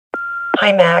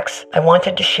Hi, Max. I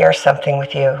wanted to share something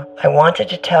with you. I wanted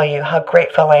to tell you how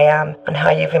grateful I am and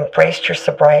how you've embraced your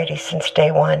sobriety since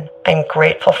day one. I'm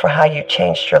grateful for how you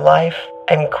changed your life.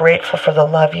 I'm grateful for the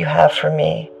love you have for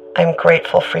me. I'm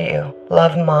grateful for you.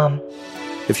 Love, Mom.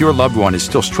 If your loved one is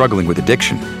still struggling with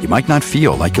addiction, you might not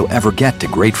feel like you'll ever get to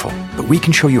grateful, but we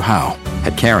can show you how.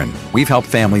 At Caron, we've helped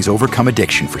families overcome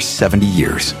addiction for 70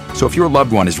 years. So if your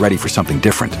loved one is ready for something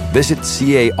different, visit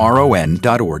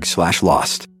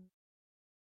caron.org/lost.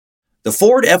 The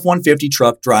Ford F-150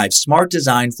 truck drives smart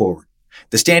design forward.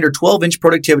 The standard 12-inch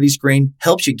productivity screen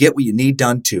helps you get what you need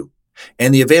done too.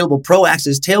 And the available Pro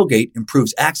Access tailgate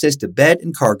improves access to bed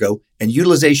and cargo and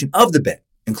utilization of the bed,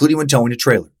 including when towing a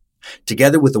trailer.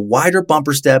 Together with a wider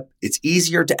bumper step, it's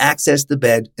easier to access the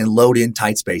bed and load in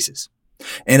tight spaces.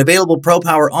 And available Pro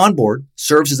Power onboard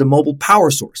serves as a mobile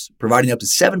power source, providing up to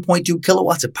 7.2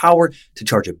 kilowatts of power to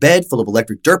charge a bed full of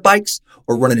electric dirt bikes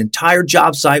or run an entire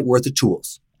job site worth of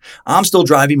tools. I'm still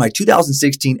driving my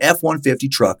 2016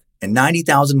 F-150 truck and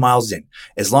 90,000 miles in.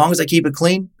 As long as I keep it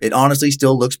clean, it honestly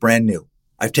still looks brand new.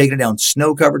 I've taken it down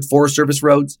snow-covered Forest Service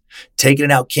roads, taken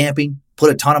it out camping, put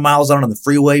a ton of miles on the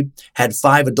freeway, had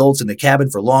 5 adults in the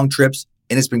cabin for long trips,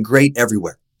 and it's been great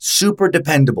everywhere. Super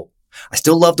dependable. I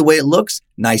still love the way it looks,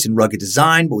 nice and rugged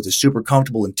design, but with a super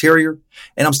comfortable interior.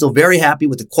 And I'm still very happy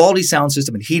with the quality sound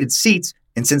system and heated seats.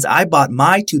 And since I bought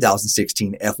my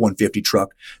 2016 F-150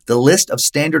 truck, the list of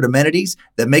standard amenities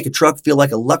that make a truck feel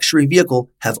like a luxury vehicle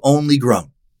have only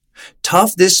grown.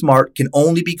 Tough this smart can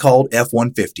only be called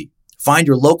F-150. Find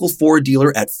your local Ford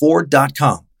dealer at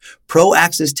Ford.com. Pro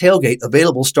Access tailgate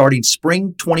available starting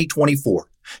spring 2024.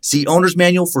 See Owner's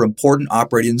Manual for important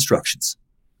operating instructions.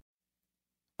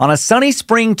 On a sunny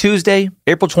spring Tuesday,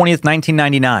 April 20th,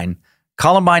 1999,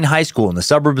 Columbine High School in the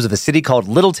suburbs of a city called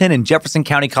Littleton in Jefferson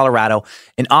County, Colorado,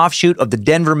 an offshoot of the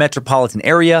Denver metropolitan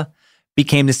area,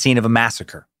 became the scene of a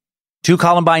massacre. 2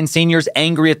 Columbine seniors,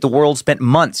 angry at the world, spent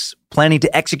months planning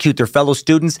to execute their fellow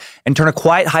students and turn a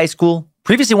quiet high school,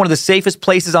 previously one of the safest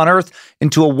places on earth,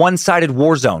 into a one-sided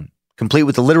war zone, complete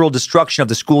with the literal destruction of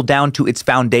the school down to its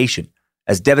foundation.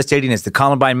 As devastating as the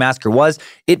Columbine massacre was,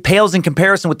 it pales in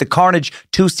comparison with the carnage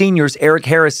 2 seniors, Eric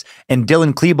Harris and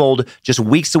Dylan Klebold, just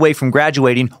weeks away from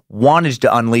graduating, wanted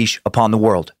to unleash upon the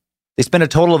world. They spent a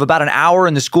total of about an hour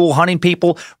in the school hunting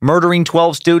people, murdering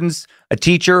 12 students, a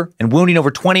teacher, and wounding over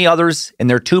 20 others in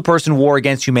their 2-person war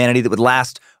against humanity that would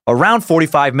last around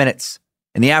 45 minutes.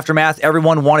 In the aftermath,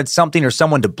 everyone wanted something or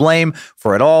someone to blame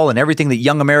for it all, and everything that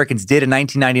young Americans did in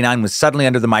 1999 was suddenly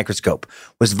under the microscope.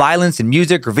 Was violence in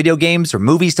music or video games or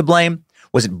movies to blame?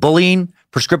 Was it bullying,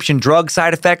 prescription drug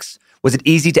side effects? Was it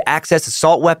easy to access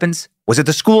assault weapons? Was it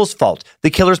the school's fault, the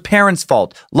killer's parents'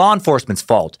 fault, law enforcement's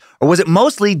fault? Or was it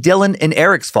mostly Dylan and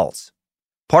Eric's faults?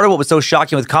 Part of what was so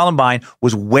shocking with Columbine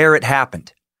was where it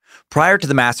happened. Prior to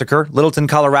the massacre, Littleton,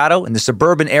 Colorado, and the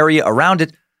suburban area around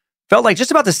it felt like just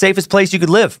about the safest place you could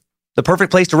live. The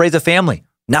perfect place to raise a family,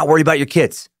 not worry about your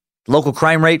kids. The local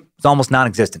crime rate was almost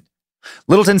non-existent.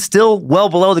 Littleton's still well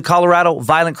below the Colorado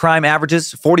violent crime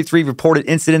averages, 43 reported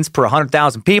incidents per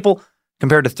 100,000 people,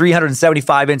 compared to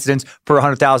 375 incidents per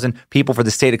 100,000 people for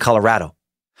the state of Colorado,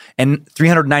 and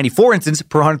 394 incidents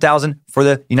per 100,000 for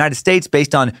the United States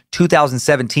based on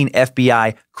 2017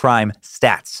 FBI crime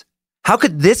stats. How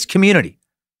could this community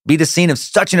be the scene of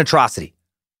such an atrocity?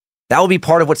 That would be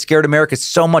part of what scared America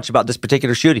so much about this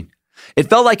particular shooting. It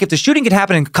felt like if the shooting could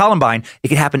happen in Columbine, it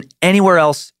could happen anywhere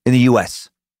else in the U.S.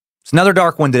 It's another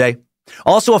dark one today.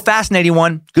 Also a fascinating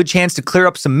one, good chance to clear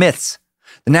up some myths.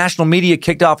 The national media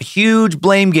kicked off a huge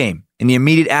blame game in the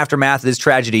immediate aftermath of this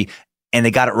tragedy, and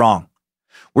they got it wrong.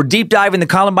 We're deep diving the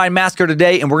Columbine massacre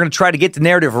today, and we're going to try to get the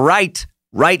narrative right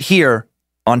here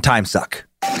on Time Suck.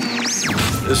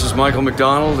 This is Michael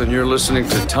McDonald, and you're listening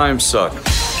to Time Suck.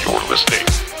 You're listening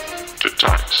to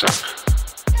Time Suck.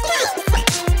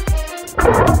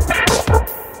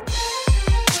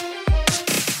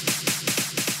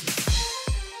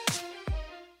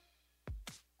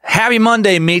 Happy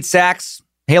Monday, meat sacks.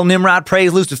 Hail Nimrod,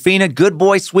 praise Lucifina, good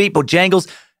boy, sweet Bojangles,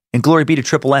 and glory be to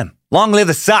Triple M. Long live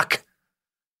the suck.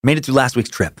 Made it through last week's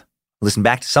trip. Listened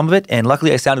back to some of it, and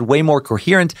luckily I sounded way more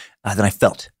coherent than I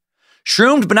felt.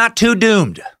 Shroomed, but not too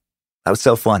doomed. That was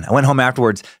so fun. I went home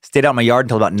afterwards, stayed out in my yard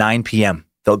until about 9 p.m.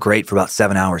 Felt great for about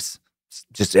 7 hours.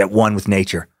 Just at one with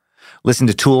nature. Listened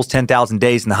to Tool's 10,000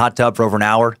 Days in the hot tub for over an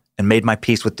hour and made my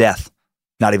peace with death.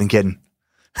 Not even kidding.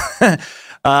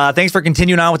 Thanks for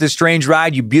continuing on with this strange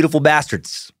ride, you beautiful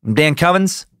bastards. I'm Dan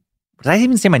Cummins. Did I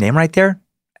even say my name right there?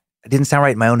 It didn't sound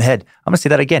right in my own head. I'm going to say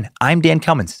that again. I'm Dan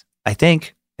Cummins, I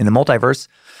think. in the multiverse.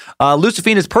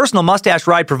 Lucifina's personal mustache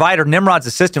ride provider, Nimrod's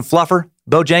assistant fluffer,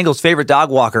 Bojangles' favorite dog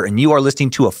walker, and you are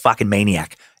listening to a fucking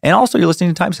maniac. And also, you're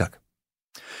listening to Timesuck.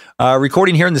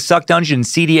 Recording here in the Suck Dungeon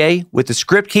CDA with the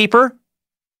script keeper,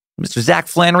 Mr. Zach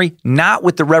Flannery, not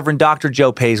with the Reverend Dr.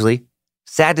 Joe Paisley.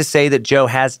 Sad to say that Joe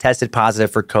has tested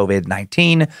positive for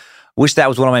COVID-19. Wish that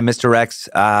was one of my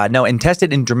misdirects. No, and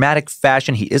tested in dramatic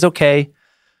fashion. He is okay,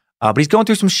 but he's going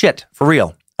through some shit, for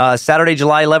real. Saturday,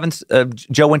 July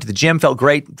 11th, Joe went to the gym, felt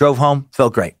great, drove home,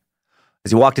 felt great.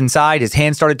 As he walked inside, his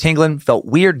hands started tingling, felt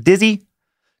weird, dizzy,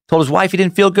 told his wife he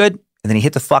didn't feel good, and then he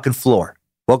hit the fucking floor.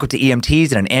 Woke up to EMTs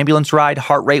and an ambulance ride.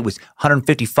 Heart rate was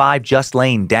 155, just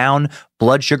laying down.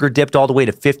 Blood sugar dipped all the way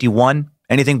to 51.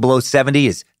 Anything below 70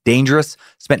 is dangerous.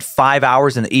 Spent 5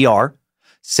 hours in the ER.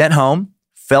 Sent home.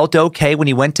 Felt okay when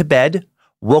he went to bed.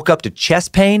 Woke up to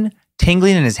chest pain,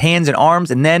 tingling in his hands and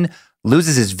arms, and then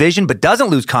loses his vision but doesn't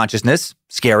lose consciousness.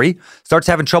 Scary. Starts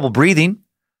having trouble breathing.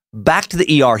 Back to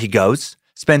the ER he goes.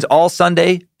 Spends all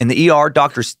Sunday in the ER.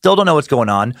 Doctors still don't know what's going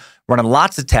on. Running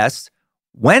lots of tests.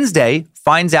 Wednesday,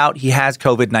 finds out he has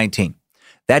COVID-19.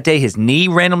 That day, his knee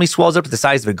randomly swells up to the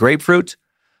size of a grapefruit.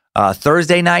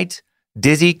 Thursday night,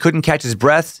 dizzy, couldn't catch his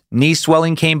breath. Knee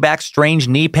swelling came back, strange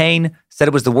knee pain. Said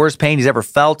it was the worst pain he's ever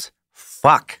felt.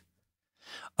 Fuck.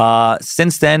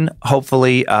 Since then,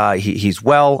 hopefully, he's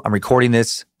well. I'm recording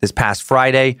this past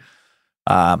Friday.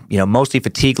 Mostly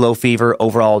fatigue, low fever,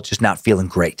 overall just not feeling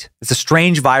great. It's a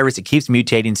strange virus. It keeps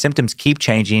mutating. Symptoms keep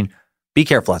changing. Be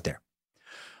careful out there.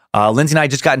 Lindsay and I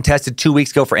just gotten tested 2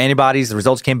 weeks ago for antibodies. The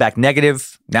results came back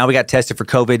negative. Now we got tested for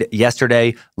COVID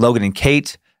yesterday. Logan and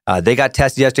Kate, they got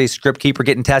tested yesterday. Script keeper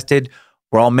getting tested.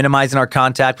 We're all minimizing our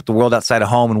contact with the world outside of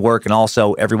home and work, and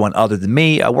also everyone other than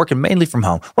me, working mainly from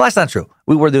home. Well, that's not true.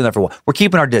 We were doing that for a while. We're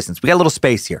keeping our distance. We got a little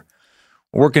space here.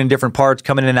 We're working in different parts,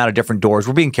 coming in and out of different doors.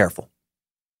 We're being careful.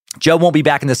 Joe won't be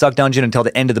back in the Suck Dungeon until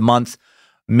the end of the month.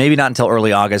 Maybe not until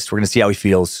early August. We're going to see how he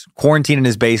feels. Quarantine in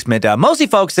his basement. Mostly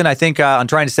focusing, I think, on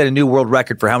trying to set a new world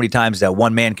record for how many times that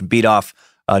one man can beat off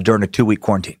during a 2-week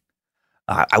quarantine.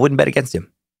 I wouldn't bet against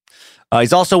him.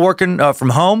 He's also working from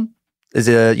home as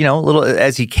a little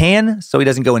as he can, so he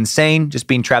doesn't go insane, just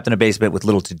being trapped in a basement with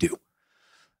little to do,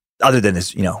 other than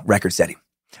this, record setting.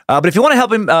 But if you want to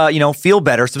help him, feel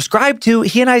better, subscribe to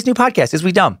he and I's new podcast, Is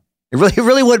We Dumb? It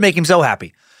really would make him so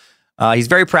happy. He's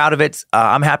very proud of it.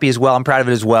 I'm happy as well. I'm proud of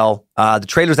it as well. The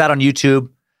trailer's out on YouTube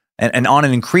and on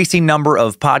an increasing number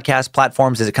of podcast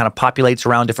platforms as it kind of populates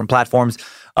around different platforms.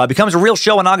 Becomes a real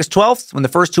show on August 12th when the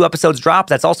first 2 episodes drop.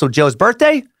 That's also Joe's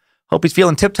birthday. Hope he's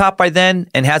feeling tip-top by then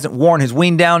and hasn't worn his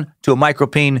ween down to a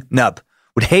Micropene nub.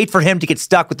 Would hate for him to get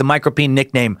stuck with the Micropene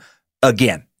nickname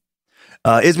again.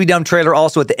 Is We Dumb trailer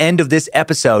also at the end of this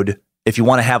episode if you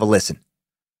want to have a listen.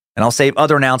 And I'll save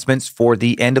other announcements for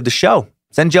the end of the show.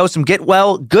 Send Joe some get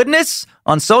well goodness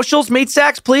on socials, meat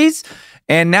sacks, please.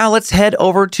 And now let's head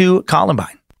over to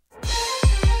Columbine.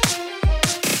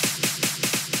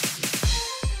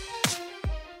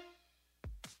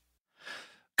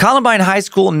 Columbine High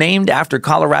School, named after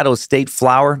Colorado's state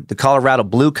flower, the Colorado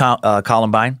Blue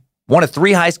Columbine, one of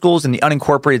 3 high schools in the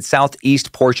unincorporated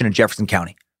southeast portion of Jefferson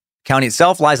County. The county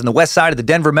itself lies on the west side of the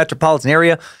Denver metropolitan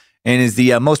area and is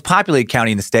the most populated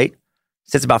county in the state.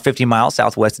 Sits about 15 miles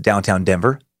southwest of downtown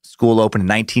Denver. School opened in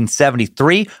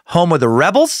 1973, home of the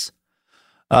Rebels.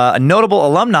 A notable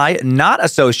alumni not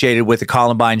associated with the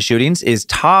Columbine shootings is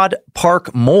Todd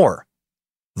Park Moore,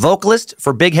 vocalist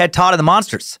for Big Head Todd and the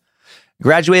Monsters.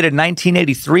 Graduated in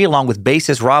 1983 along with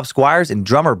bassist Rob Squires and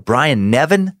drummer Brian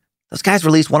Nevin. Those guys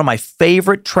released one of my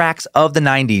favorite tracks of the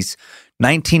 90s,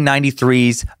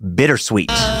 1993's Bittersweet.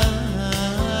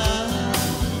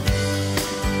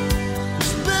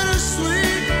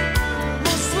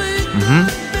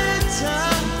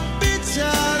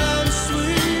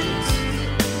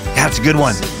 That's a good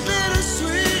one.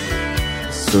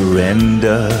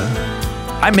 Surrender.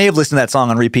 I may have listened to that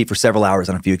song on repeat for several hours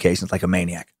on a few occasions like a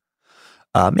maniac.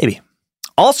 Maybe.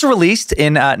 Also released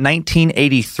in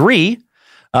 1983,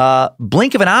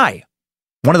 Blink of an Eye.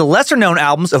 One of the lesser-known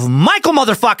albums of Michael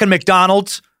motherfucking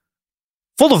McDonald.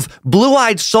 Full of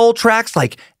blue-eyed soul tracks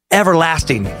like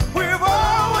Everlasting.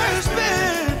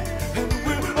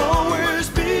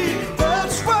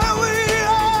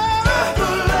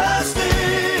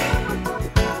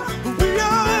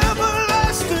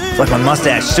 Like my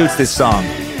mustache suits this song.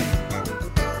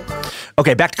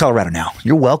 Okay, back to Colorado now.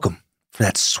 You're welcome for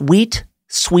that sweet,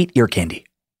 sweet ear candy.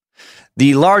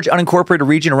 The large unincorporated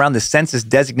region around the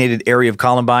census-designated area of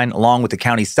Columbine, along with the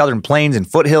county's southern plains and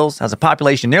foothills, has a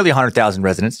population of nearly 100,000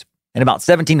 residents, and about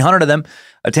 1,700 of them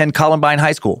attend Columbine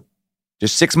High School.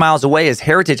 Just 6 miles away is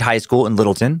Heritage High School in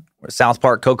Littleton, where South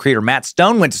Park co-creator Matt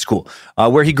Stone went to school,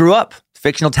 where he grew up, the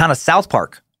fictional town of South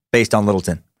Park, based on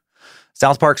Littleton.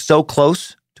 South Park's so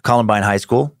close to Columbine High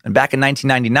School, and back in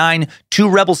 1999, two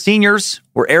rebel seniors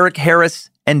were Eric Harris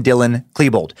and Dylan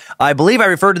Klebold. I believe I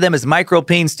referred to them as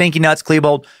Micropeen, Stinky Nuts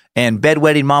Klebold, and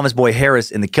Bedwetting Mama's Boy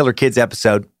Harris in the Killer Kids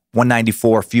episode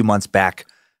 194 a few months back.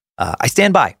 I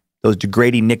stand by those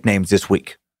degrading nicknames this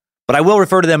week, but I will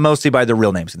refer to them mostly by their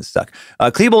real names in the stuck.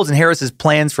 Klebold's and Harris's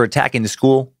plans for attacking the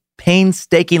school,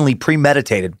 painstakingly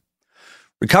premeditated,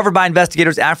 recovered by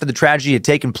investigators after the tragedy had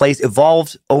taken place,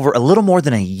 evolved over a little more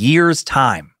than a year's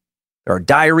time. There are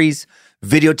diaries,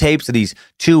 videotapes of these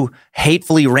two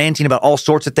hatefully ranting about all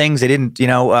sorts of things they didn't,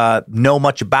 know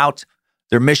much about.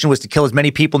 Their mission was to kill as many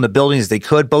people in the building as they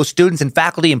could, both students and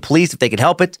faculty and police if they could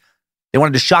help it. They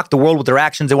wanted to shock the world with their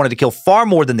actions. They wanted to kill far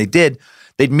more than they did.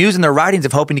 They'd muse in their writings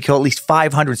of hoping to kill at least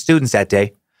 500 students that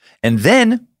day. And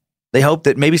then they hoped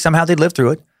that maybe somehow they'd live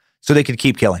through it so they could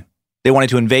keep killing. They wanted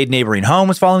to invade neighboring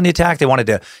homes following the attack. They wanted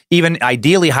to even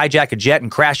ideally hijack a jet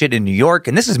and crash it in New York.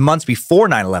 And this is months before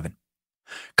 9/11.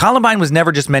 Columbine was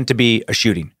never just meant to be a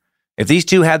shooting. If these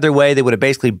two had their way, they would have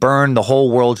basically burned the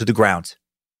whole world to the ground.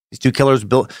 These two killers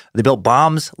built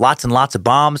bombs, lots and lots of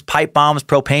bombs, pipe bombs,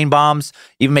 propane bombs,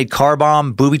 even made car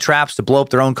bomb, booby traps to blow up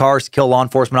their own cars to kill law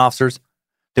enforcement officers.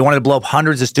 They wanted to blow up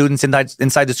hundreds of students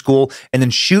inside the school and then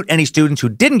shoot any students who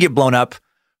didn't get blown up,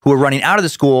 who were running out of the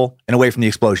school and away from the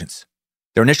explosions.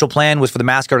 Their initial plan was for the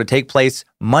massacre to take place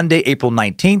Monday, April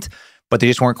 19th, but they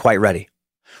just weren't quite ready.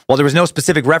 While there was no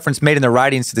specific reference made in their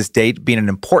writings to this date being an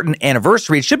important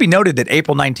anniversary, it should be noted that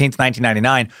April 19th,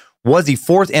 1999 was the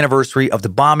 4th anniversary of the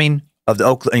bombing of the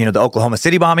Oklahoma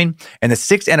City bombing and the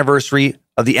 6th anniversary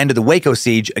of the end of the Waco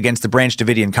siege against the Branch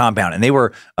Davidian compound. And they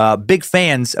were big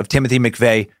fans of Timothy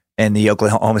McVeigh and the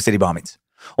Oklahoma City bombings.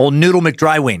 Old Noodle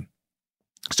McDrywing.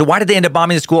 So why did they end up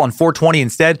bombing the school on 4/20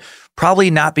 instead?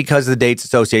 Probably not because of the date's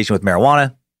association with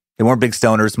marijuana. They weren't big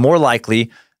stoners. More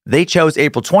likely, they chose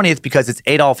April 20th because it's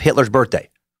Adolf Hitler's birthday.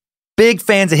 Big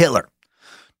fans of Hitler.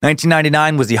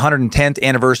 1999 was the 110th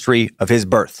anniversary of his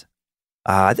birth.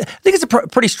 I think it's a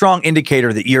pretty strong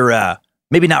indicator that you're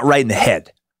maybe not right in the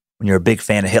head when you're a big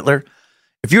fan of Hitler.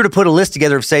 If you were to put a list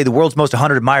together of, say, the world's most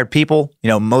 100 admired people,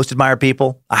 most admired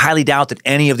people, I highly doubt that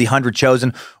any of the 100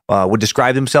 chosen would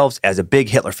describe themselves as a big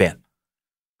Hitler fan.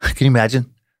 Can you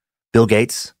imagine? Bill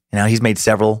Gates, he's made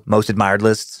several most admired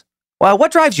lists. Well,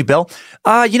 what drives you, Bill?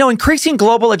 Increasing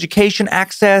global education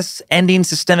access, ending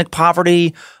systemic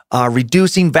poverty,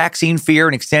 reducing vaccine fear,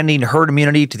 and extending herd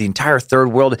immunity to the entire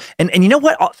third world. And you know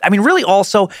what? I mean, really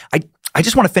also, I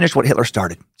just want to finish what Hitler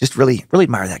started. Just really, really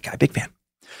admire that guy. Big fan.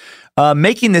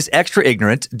 Making this extra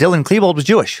ignorant, Dylan Klebold was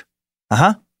Jewish.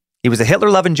 He was a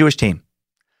Hitler-loving Jewish teen.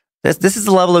 This is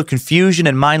the level of confusion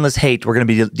and mindless hate we're going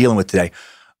to be dealing with today.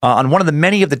 On one of the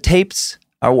many tapes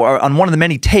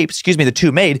the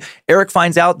two made, Eric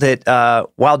finds out that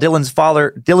while Dylan's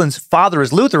father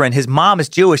is Lutheran, his mom is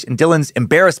Jewish, and Dylan's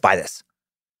embarrassed by this.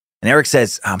 And Eric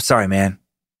says, "I'm sorry, man.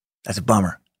 That's a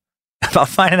bummer." About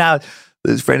finding out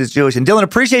that his friend is Jewish. And Dylan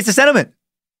appreciates the sentiment.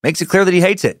 Makes it clear that he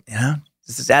hates it.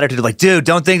 It's this attitude of like, dude,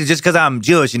 don't think that just because I'm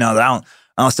Jewish, that I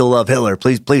don't still love Hitler.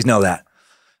 Please know that.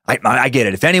 I get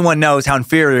it. If anyone knows how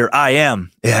inferior I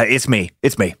am, yeah, it's me.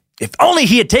 It's me. If only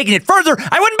he had taken it further,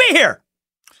 I wouldn't be here.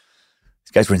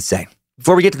 These guys were insane.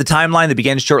 Before we get to the timeline that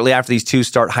begins shortly after these two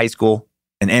start high school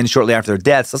and ends shortly after their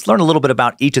deaths, let's learn a little bit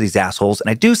about each of these assholes. And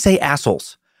I do say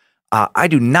assholes. I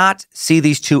do not see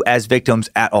these two as victims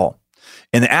at all.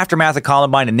 In the aftermath of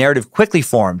Columbine, a narrative quickly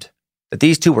formed that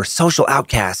these two were social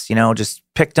outcasts, just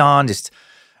picked on,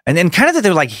 and then kind of that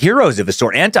they're like heroes of a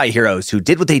sort, anti-heroes who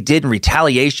did what they did in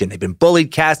retaliation. They've been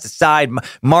bullied, cast aside,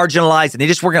 marginalized, and they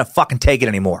just weren't going to fucking take it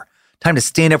anymore. Time to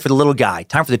stand up for the little guy.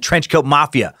 Time for the trench coat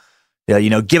mafia.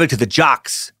 Give it to the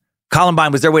jocks.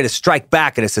 Columbine was their way to strike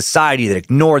back at a society that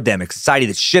ignored them, a society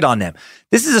that shit on them.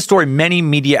 This is a story many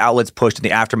media outlets pushed in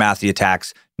the aftermath of the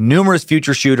attacks. Numerous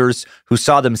future shooters who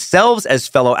saw themselves as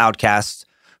fellow outcasts,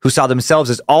 who saw themselves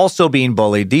as also being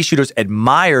bullied. These shooters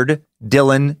admired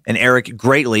Dylan and Eric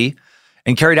greatly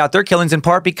and carried out their killings in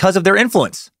part because of their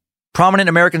influence. Prominent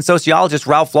American sociologist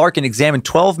Ralph Larkin examined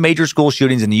 12 major school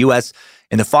shootings in the U.S.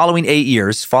 in the following 8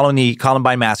 years following the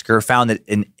Columbine massacre, found that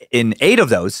in 8 of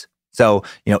those,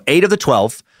 8 of the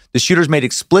 12, the shooters made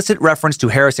explicit reference to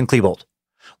Harris and Klebold.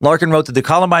 Larkin wrote that the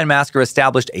Columbine massacre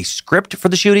established a script for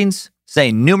the shootings,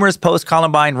 saying numerous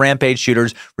post-Columbine rampage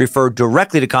shooters referred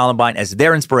directly to Columbine as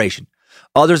their inspiration.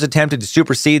 Others attempted to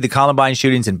supersede the Columbine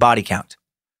shootings in body count.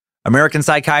 American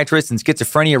psychiatrist and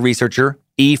schizophrenia researcher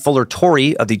E. Fuller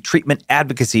Torrey of the Treatment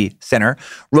Advocacy Center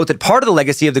wrote that part of the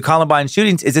legacy of the Columbine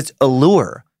shootings is its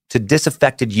allure to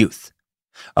disaffected youth.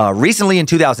 Recently, in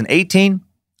 2018,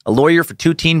 a lawyer for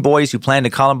 2 teen boys who planned a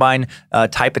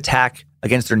Columbine-type attack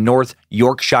against their North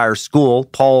Yorkshire school,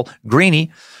 Paul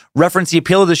Greaney, referenced the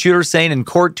appeal of the shooter, saying in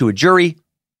court to a jury,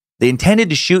 they intended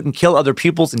to shoot and kill other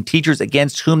pupils and teachers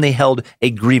against whom they held a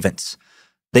grievance.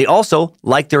 They also,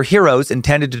 like their heroes,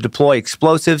 intended to deploy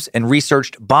explosives and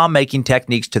researched bomb-making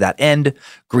techniques to that end.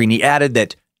 Greaney added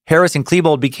that Harris and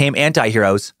Klebold became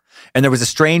anti-heroes, and there was a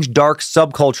strange, dark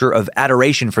subculture of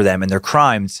adoration for them and their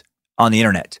crimes on the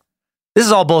internet. This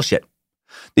is all bullshit.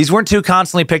 These weren't 2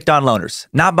 constantly picked on loners,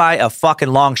 not by a fucking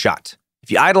long shot.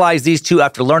 If you idolize these 2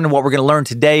 after learning what we're going to learn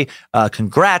today,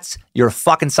 congrats, you're a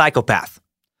fucking psychopath.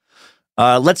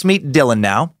 Let's meet Dylan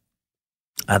now.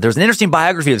 There's an interesting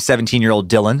biography of 17-year-old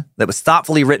Dylan that was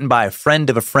thoughtfully written by a friend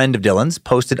of Dylan's,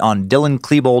 posted on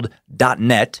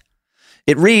dylanklebold.net.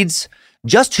 It reads,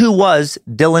 just who was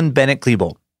Dylan Bennett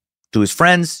Klebold? To his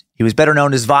friends, he was better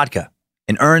known as Vodka,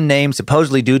 an earned name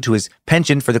supposedly due to his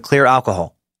penchant for the clear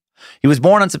alcohol. He was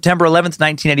born on September 11th,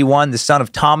 1981, the son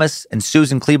of Thomas and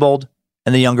Susan Klebold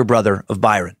and the younger brother of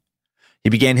Byron. He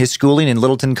began his schooling in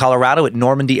Littleton, Colorado at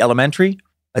Normandy Elementary,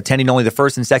 attending only the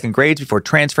 1st and 2nd grades before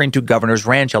transferring to Governor's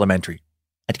Ranch Elementary.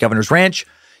 At Governor's Ranch,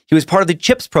 he was part of the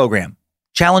CHIPS program,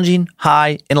 challenging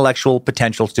high intellectual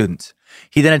potential students.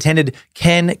 He then attended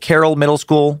Ken Carroll Middle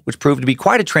School, which proved to be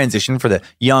quite a transition for the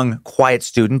young, quiet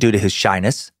student due to his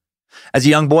shyness. As a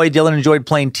young boy, Dylan enjoyed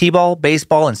playing t-ball,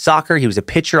 baseball, and soccer. He was a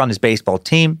pitcher on his baseball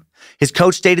team. His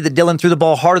coach stated that Dylan threw the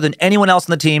ball harder than anyone else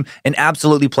on the team and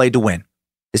absolutely played to win.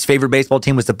 His favorite baseball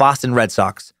team was the Boston Red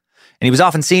Sox, and he was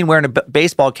often seen wearing a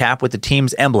baseball cap with the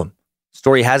team's emblem.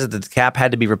 Story has it that the cap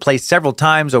had to be replaced several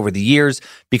times over the years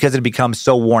because it had become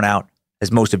so worn out.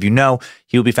 As most of you know,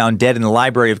 he will be found dead in the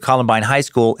library of Columbine High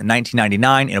School in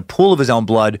 1999 in a pool of his own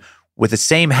blood with the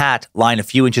same hat lying a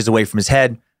few inches away from his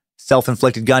head,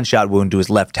 self-inflicted gunshot wound to his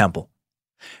left temple.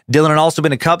 Dylan had also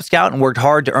been a Cub Scout and worked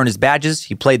hard to earn his badges.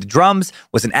 He played the drums,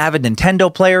 was an avid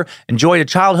Nintendo player, enjoyed a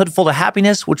childhood full of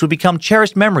happiness, which would become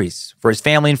cherished memories for his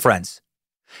family and friends.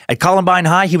 At Columbine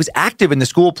High, he was active in the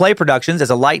school play productions as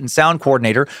a light and sound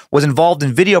coordinator, was involved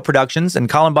in video productions and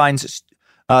Columbine's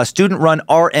student-run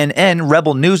RNN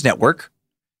Rebel News Network.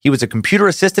 He was a computer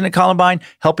assistant at Columbine,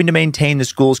 helping to maintain the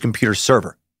school's computer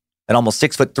server. At almost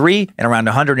 6'3" and around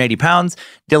 180 pounds,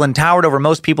 Dylan towered over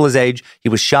most people his age. He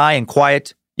was shy and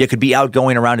quiet, yet could be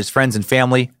outgoing around his friends and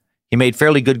family. He made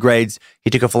fairly good grades. He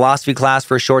took a philosophy class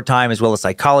for a short time, as well as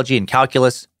psychology and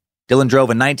calculus. Dylan drove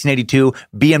a 1982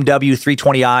 BMW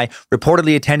 320i,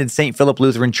 reportedly attended St. Philip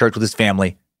Lutheran Church with his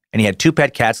family, and he had 2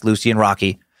 pet cats, Lucy and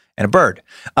Rocky, and a bird.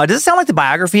 Does it sound like the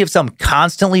biography of some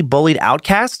constantly bullied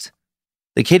outcast?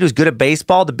 The kid who's good at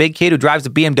baseball, the big kid who drives a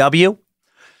BMW?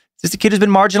 Is this a kid who's been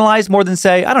marginalized more than,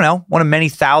 say, I don't know, one of many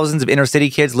thousands of inner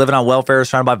city kids living on welfare,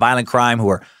 surrounded by violent crime, who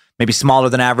are maybe smaller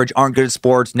than average, aren't good at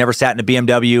sports, never sat in a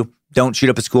BMW, don't shoot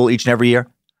up a school each and every year?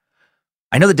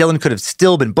 I know that Dylan could have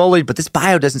still been bullied, but this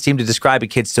bio doesn't seem to describe a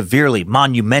kid severely,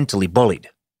 monumentally bullied.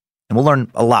 And we'll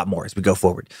learn a lot more as we go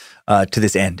forward to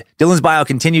this end. Dylan's bio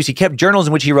continues. He kept journals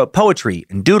in which he wrote poetry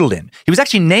and doodled in. He was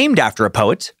actually named after a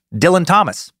poet, Dylan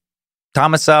Thomas.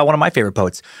 Thomas, one of my favorite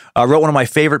poets, wrote one of my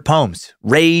favorite poems,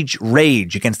 Rage,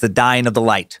 Rage Against the Dying of the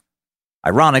Light.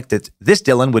 Ironic that this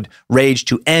Dylan would rage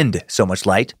to end so much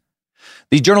light.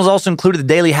 These journals also included the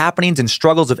daily happenings and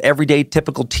struggles of everyday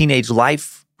typical teenage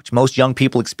life, which most young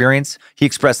people experience. He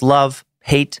expressed love,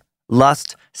 hate,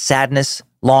 lust, sadness,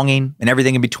 longing, and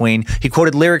everything in between. He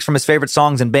quoted lyrics from his favorite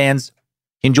songs and bands.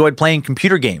 He enjoyed playing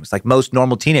computer games like most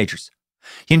normal teenagers.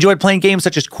 He enjoyed playing games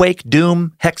such as Quake,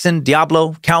 Doom, Hexen,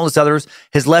 Diablo, countless others.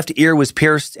 His left ear was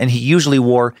pierced, and he usually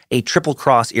wore a triple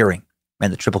cross earring. Man,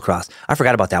 the triple cross. I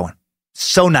forgot about that one.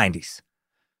 So 90s.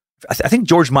 I think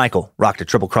George Michael rocked a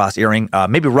triple cross earring.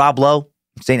 Maybe Rob Lowe,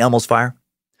 St. Elmo's Fire.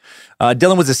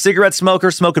 Dylan was a cigarette smoker,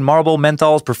 smoking Marlboro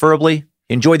menthols preferably.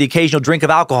 He enjoyed the occasional drink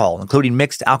of alcohol, including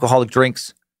mixed alcoholic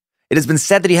drinks. It has been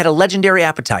said that he had a legendary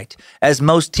appetite, as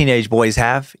most teenage boys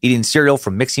have, eating cereal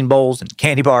from mixing bowls and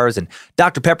candy bars and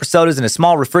Dr. Pepper sodas in a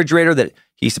small refrigerator that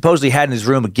he supposedly had in his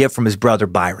room, a gift from his brother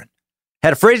Byron.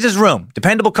 Had a fridge in his room,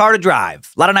 dependable car to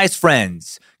drive, a lot of nice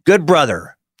friends, good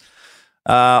brother.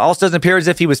 Also doesn't appear as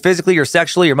if he was physically or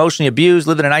sexually or emotionally abused,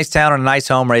 lived in a nice town in a nice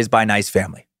home, raised by a nice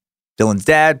family. Dylan's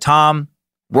dad, Tom,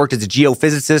 worked as a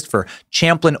geophysicist for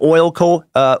Champlain Oil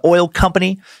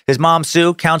Company. His mom,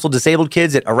 Sue, counseled disabled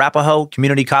kids at Arapahoe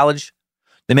Community College.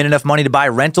 They made enough money to buy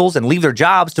rentals and leave their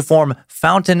jobs to form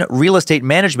Fountain Real Estate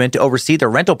Management to oversee their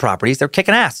rental properties. They're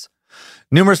kicking ass.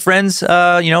 Numerous friends,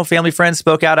 family friends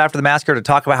spoke out after the massacre to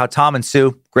talk about how Tom and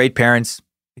Sue, great parents.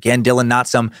 Again, Dylan, not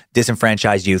some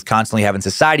disenfranchised youth, constantly having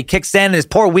society kick sand in his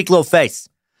poor, weak little face.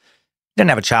 Didn't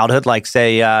have a childhood like,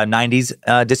 say,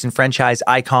 90s disenfranchised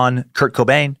icon Kurt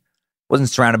Cobain. Wasn't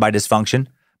surrounded by dysfunction,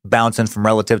 bouncing from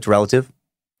relative to relative.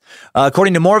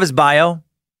 According to more of his bio,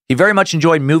 he very much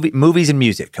enjoyed movies and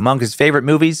music. Among his favorite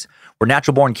movies were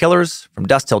Natural Born Killers, From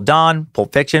Dusk Till Dawn,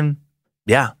 Pulp Fiction.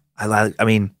 Yeah, I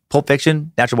mean, Pulp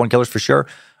Fiction, Natural Born Killers for sure.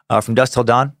 From Dusk Till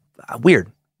Dawn.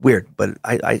 Weird, but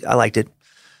I liked it.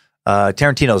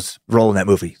 Tarantino's role in that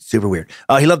movie, super weird.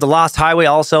 He loved The Lost Highway,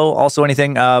 also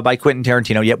anything by Quentin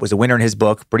Tarantino. Yep, was a winner in his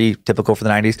book, pretty typical for the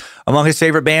 90s. Among his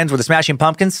favorite bands were the Smashing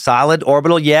Pumpkins, Solid,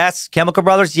 Orbital, yes. Chemical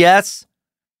Brothers, yes.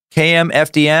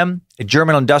 KMFDM, a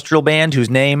German industrial band whose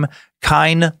name,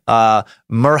 Kein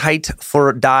Mehrheit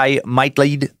für die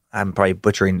Mitglied, I'm probably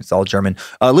butchering, it's all German,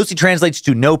 loosely translates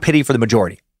to No Pity for the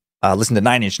Majority. Listen to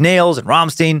Nine Inch Nails and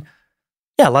Rammstein.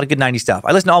 Yeah, a lot of good 90s stuff.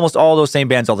 I listen to almost all those same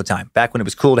bands all the time, back when it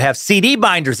was cool to have CD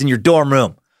binders in your dorm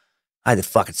room. I had the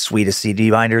fucking sweetest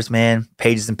CD binders, man.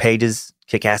 Pages and pages,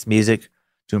 kick-ass music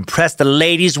to impress the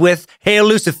ladies with. Hey,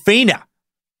 Lucifina,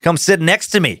 come sit next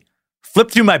to me. Flip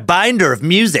through my binder of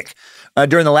music.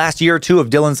 During the last year or two of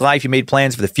Dylan's life, he made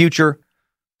plans for the future,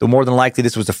 though more than likely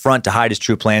this was a front to hide his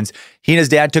true plans. He and his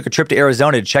dad took a trip to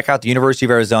Arizona to check out the University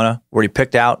of Arizona, where he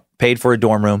paid for a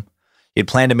dorm room. He had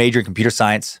planned to major in computer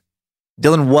science.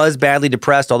 Dylan was badly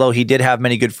depressed, although he did have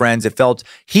many good friends.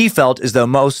 He felt as though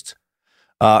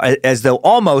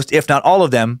almost, if not all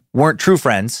of them, weren't true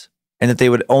friends, and that they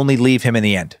would only leave him in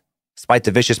the end. Despite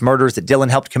the vicious murders that Dylan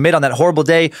helped commit on that horrible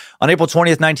day, on April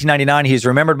 20th, 1999, he is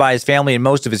remembered by his family and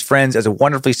most of his friends as a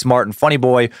wonderfully smart and funny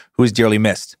boy who is dearly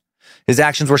missed. His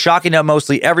actions were shocking to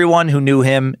mostly everyone who knew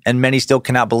him, and many still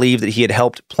cannot believe that he had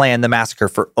helped plan the massacre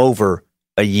for over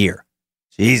a year.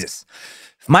 Jesus.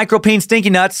 If Micropeen Stinky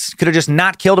Nuts could have just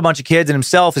not killed a bunch of kids and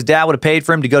himself, his dad would have paid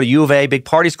for him to go to U of A, big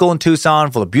party school in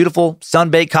Tucson, full of beautiful,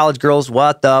 sun-baked college girls.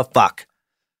 What the fuck?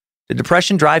 Did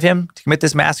depression drive him to commit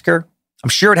this massacre? I'm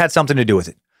sure it had something to do with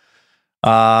it.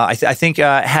 I think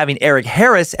having Eric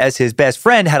Harris as his best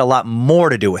friend had a lot more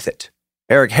to do with it.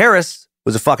 Eric Harris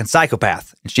was a fucking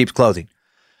psychopath in sheep's clothing.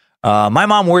 My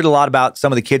mom worried a lot about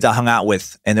some of the kids I hung out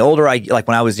with, and the older when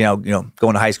I was going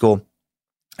to high school,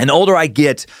 and the older I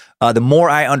get, the more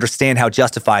I understand how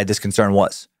justified this concern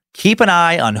was. Keep an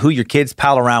eye on who your kids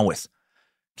pal around with.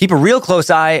 Keep a real close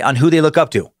eye on who they look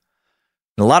up to.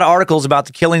 In a lot of articles about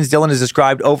the killings, Dylan is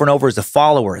described over and over as a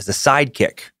follower, as a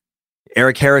sidekick.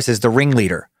 Eric Harris is the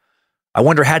ringleader. I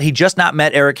wonder, had he just not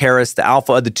met Eric Harris, the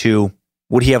alpha of the two,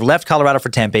 would he have left Colorado for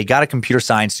Tempe, got a computer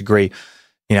science degree,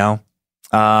 left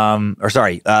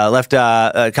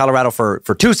Colorado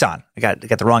for Tucson. I got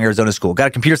the wrong Arizona school. Got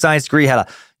a computer science degree, had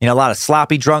a lot of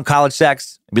sloppy, drunk college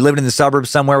sex, be living in the suburbs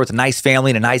somewhere with a nice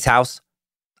family and a nice house.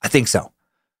 I think so.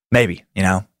 Maybe,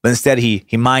 But instead, he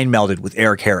mind melded with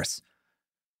Eric Harris.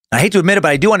 I hate to admit it,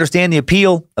 but I do understand the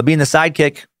appeal of being the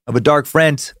sidekick of a dark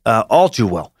friend all too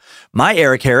well. My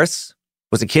Eric Harris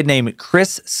was a kid named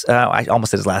Chris. I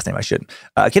almost said his last name. I shouldn't.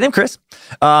 A kid named Chris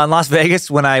in Las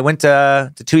Vegas when I went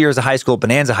to 2 years of high school,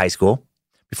 Bonanza High School.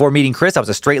 Before meeting Chris, I was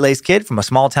a straight-laced kid from a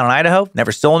small town in Idaho.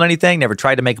 Never stolen anything, never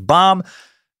tried to make a bomb,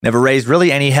 never raised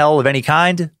really any hell of any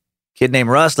kind. Kid named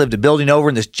Russ lived a building over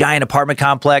in this giant apartment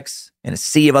complex in a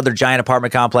sea of other giant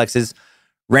apartment complexes.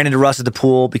 Ran into Russ at the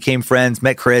pool, became friends,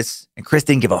 met Chris, and Chris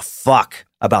didn't give a fuck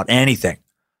about anything.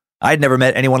 I'd never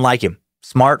met anyone like him.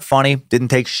 Smart, funny, didn't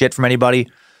take shit from anybody.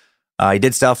 He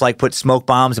did stuff like put smoke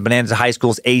bombs in Bonanza High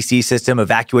School's AC system,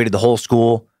 evacuated the whole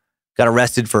school, got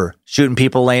arrested for shooting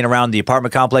people laying around the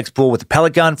apartment complex pool with a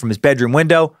pellet gun from his bedroom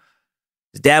window.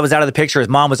 His dad was out of the picture. His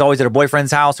mom was always at her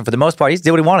boyfriend's house, and for the most part, he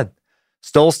did what he wanted.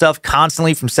 Stole stuff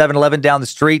constantly from 7-Eleven down the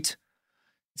street,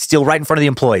 steal right in front of the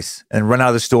employees, and run out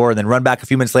of the store, and then run back a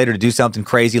few minutes later to do something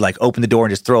crazy like open the door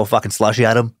and just throw a fucking slushie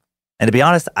at him. And to be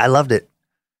honest, I loved it.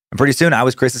 And pretty soon, I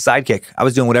was Chris's sidekick. I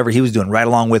was doing whatever he was doing right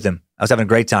along with him. I was having a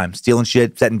great time, stealing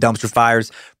shit, setting dumpster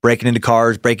fires, breaking into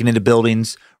cars, breaking into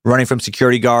buildings, running from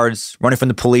security guards, running from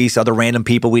the police, other random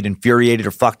people we'd infuriated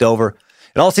or fucked over.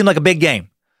 It all seemed like a big game.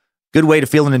 Good way to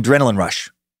feel an adrenaline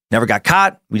rush. Never got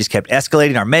caught. We just kept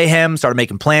escalating our mayhem, started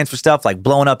making plans for stuff like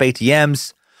blowing up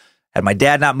ATMs. Had my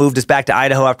dad not moved us back to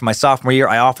Idaho after my sophomore year,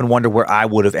 I often wonder where I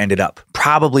would have ended up.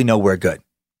 Probably nowhere good.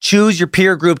 Choose your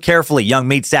peer group carefully, young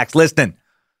meat sacks listening.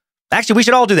 Actually, we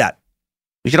should all do that.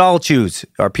 We should all choose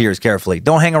our peers carefully.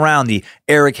 Don't hang around the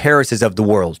Eric Harrises of the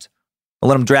world. Don't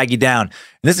let them drag you down. And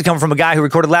this is coming from a guy who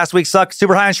recorded last week's Suck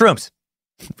Super High on Shrooms.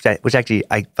 Which actually,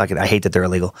 I hate that they're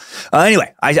illegal.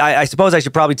 Anyway, I suppose I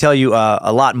should probably tell you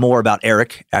a lot more about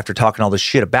Eric after talking all this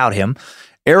shit about him.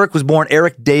 Eric was born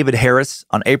Eric David Harris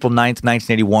on April 9th,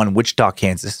 1981 in Wichita,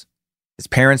 Kansas. His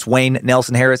parents, Wayne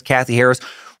Nelson Harris, Kathy Harris,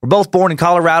 were both born in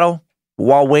Colorado,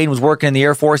 While Wayne was working in the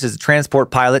Air Force as a transport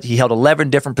pilot, he held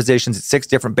 11 different positions at 6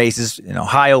 different bases in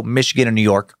Ohio, Michigan, and New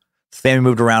York. The family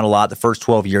moved around a lot the first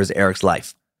 12 years of Eric's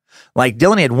life. Like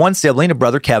Dylan, he had one sibling, a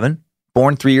brother, Kevin,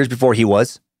 born 3 years before he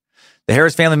was. The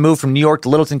Harris family moved from New York to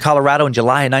Littleton, Colorado in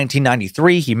July of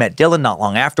 1993. He met Dylan not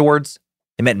long afterwards.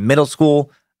 They met in middle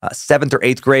school, 7th or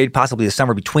 8th grade, possibly the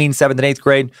summer between 7th and 8th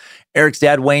grade. Eric's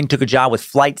dad, Wayne, took a job with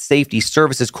Flight Safety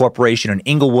Services Corporation in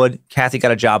Inglewood. Kathy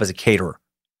got a job as a caterer.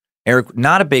 Eric,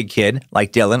 not a big kid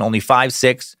like Dylan, only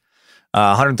 5'6",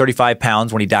 135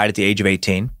 pounds when he died at the age of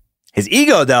 18. His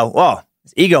ego, though,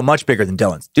 his ego much bigger than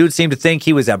Dylan's. Dude seemed to think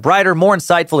he was brighter, more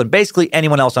insightful than basically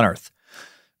anyone else on Earth,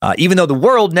 even though the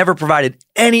world never provided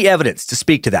any evidence to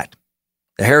speak to that.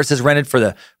 The Harrises rented for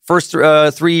the first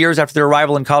 3 years after their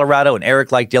arrival in Colorado, and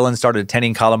Eric, like Dylan, started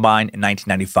attending Columbine in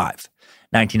 1995.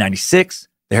 1996,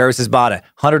 the Harrises bought a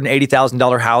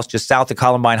 $180,000 house just south of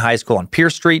Columbine High School on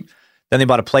Pierce Street. Then they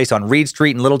bought a place on Reed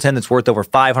Street in Littleton that's worth over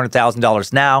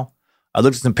 $500,000 now. I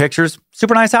looked at some pictures.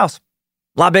 Super nice house.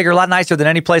 A lot bigger, a lot nicer than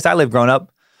any place I lived growing up.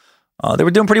 They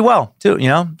were doing pretty well, too,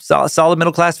 solid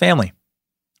middle-class family.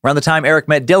 Around the time Eric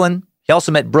met Dylan, he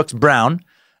also met Brooks Brown,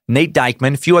 Nate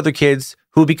Dykeman, a few other kids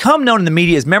who would become known in the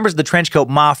media as members of the Trenchcoat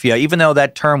Mafia, even though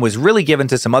that term was really given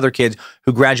to some other kids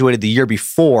who graduated the year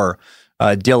before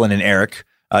Dylan and Eric.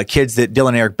 Kids that Dylan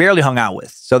and Eric barely hung out with.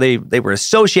 So they were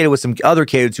associated with some other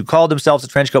kids who called themselves the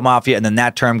Trenchcoat Mafia, and then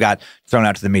that term got thrown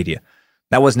out to the media.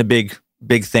 That wasn't a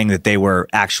big thing that they were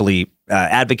actually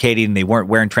advocating. They weren't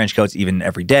wearing trench coats even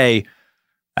every day.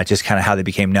 That's just kind of how they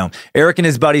became known. Eric and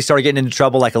his buddies started getting into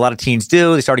trouble like a lot of teens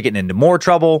do. They started getting into more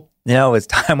trouble, as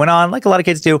time went on, like a lot of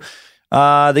kids do.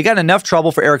 They got in enough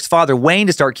trouble for Eric's father, Wayne,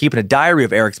 to start keeping a diary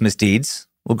of Eric's misdeeds.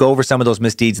 We'll go over some of those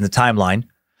misdeeds in the timeline.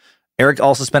 Eric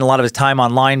also spent a lot of his time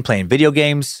online playing video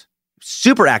games,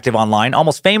 super active online,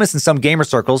 almost famous in some gamer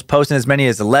circles, posting as many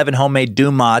as 11 homemade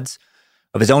Doom mods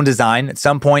of his own design. At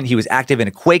some point, he was active in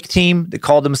a Quake team that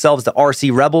called themselves the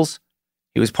RC Rebels.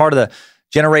 He was part of the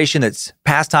generation that's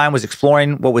pastime was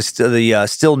exploring what was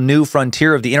still new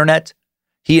frontier of the internet.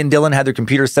 He and Dylan had their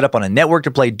computers set up on a network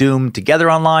to play Doom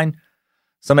together online.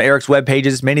 Some of Eric's web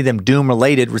pages, many of them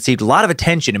Doom-related, received a lot of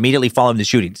attention immediately following the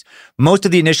shootings. Most of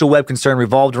the initial web concern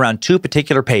revolved around 2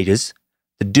 particular pages.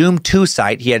 The Doom 2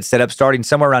 site he had set up starting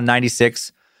somewhere around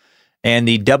 96, and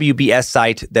the WBS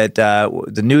site that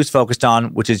the news focused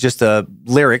on, which is just the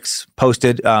lyrics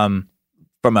posted from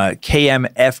a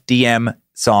KMFDM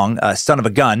song, Son of a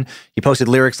Gun. He posted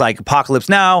lyrics like Apocalypse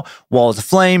Now, Walls of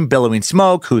Flame, Billowing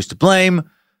Smoke, Who's to Blame?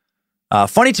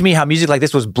 Funny to me how music like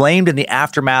this was blamed in the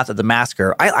aftermath of the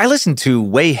massacre. I listened to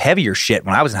way heavier shit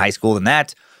when I was in high school than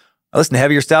that. I listen to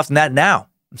heavier stuff than that now.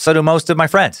 So do most of my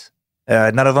friends.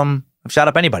 None of them have shot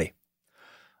up anybody.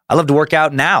 I love to work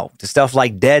out now to stuff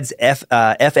like Dead's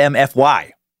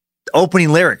FMFY. The opening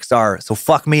lyrics are, so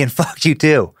fuck me and fuck you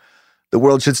too. The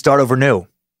world should start over new.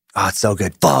 Oh, it's so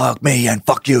good. Fuck me and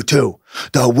fuck you too.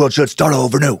 The world should start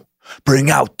over new. Bring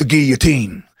out the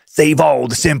guillotine. Save all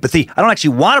the sympathy. I don't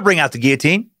actually want to bring out the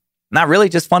guillotine. Not really,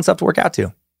 just fun stuff to work out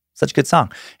to. Such a good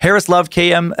song. Harris loved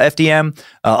KMFDM.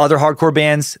 Other hardcore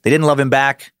bands, they didn't love him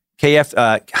back.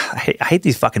 I hate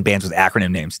these fucking bands with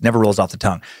acronym names. Never rolls off the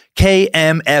tongue.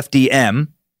 KMFDM.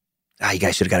 You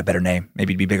guys should have got a better name.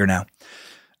 Maybe it'd be bigger now.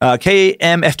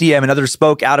 KMFDM and others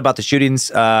spoke out about the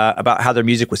shootings, about how their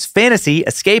music was fantasy,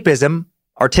 escapism,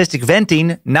 artistic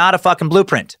venting, not a fucking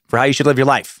blueprint for how you should live your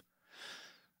life.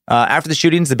 After the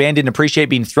shootings, the band didn't appreciate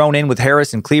being thrown in with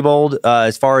Harris and Klebold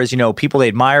as far as, people they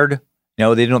admired.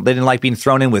 They didn't like being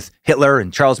thrown in with Hitler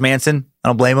and Charles Manson. I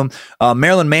don't blame them.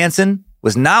 Marilyn Manson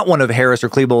was not one of Harris or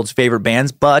Klebold's favorite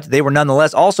bands, but they were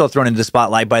nonetheless also thrown into the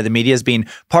spotlight by the media as being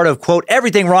part of, quote,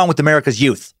 everything wrong with America's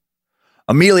youth.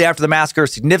 Immediately after the massacre,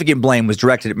 significant blame was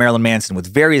directed at Marilyn Manson,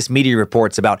 with various media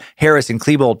reports about Harris and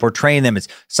Klebold portraying them as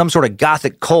some sort of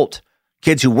gothic cult,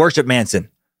 kids who worship Manson.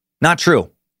 Not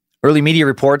true. Early media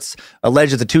reports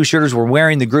alleged that the 2 shooters were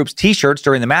wearing the group's T-shirts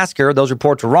during the massacre. Those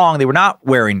reports were wrong. They were not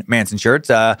wearing Manson shirts.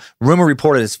 Rumor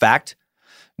reported as fact.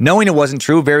 Knowing it wasn't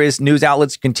true, various news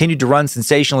outlets continued to run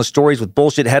sensationalist stories with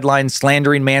bullshit headlines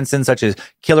slandering Manson, such as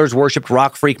killers worshipped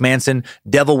rock freak Manson,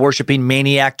 devil-worshipping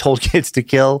maniac told kids to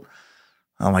kill.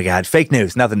 Oh my God, fake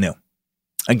news, nothing new.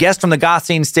 A guest from the goth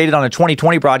scene stated on a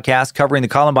 2020 broadcast covering the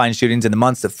Columbine shootings in the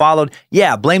months that followed,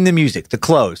 yeah, blame the music, the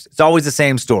clothes. It's always the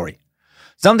same story.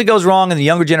 Something goes wrong in the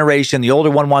younger generation. The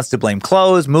older one wants to blame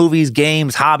clothes, movies,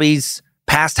 games, hobbies,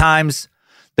 pastimes.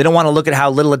 They don't want to look at how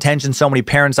little attention so many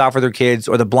parents offer their kids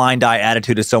or the blind eye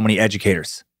attitude of so many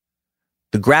educators.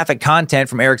 The graphic content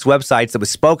from Eric's websites that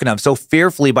was spoken of so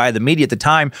fearfully by the media at the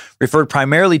time referred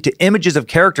primarily to images of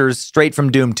characters straight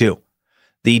from Doom 2.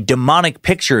 the demonic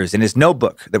pictures in his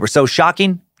notebook that were so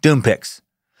shocking, Doom pics.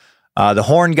 The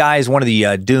Horn guy is one of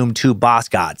the Doom 2 boss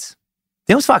gods.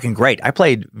 It was fucking great. I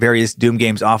played various Doom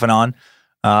games off and on.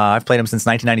 I've played them since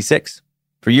 1996.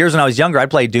 For years when I was younger, I'd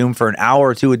play Doom for an hour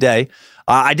or two a day.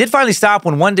 I did finally stop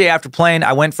when one day after playing,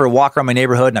 I went for a walk around my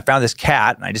neighborhood and I found this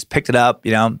cat and I just picked it up,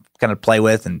 kind of play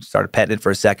with and started petting it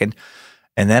for a second.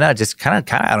 And then I just kind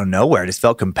of out of nowhere, I just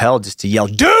felt compelled just to yell,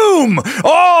 Doom!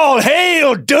 All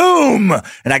hail Doom!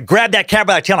 And I grabbed that cat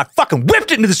by the tail and I fucking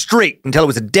whipped it into the street until it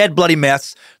was a dead, bloody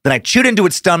mess. Then I chewed into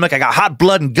its stomach. I got hot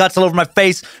blood and guts all over my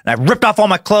face. And I ripped off all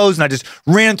my clothes and I just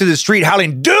ran through the street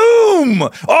howling, Doom!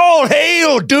 All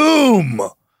hail Doom!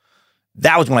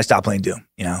 That was when I stopped playing Doom,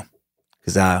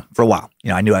 because for a while,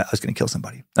 I knew I was going to kill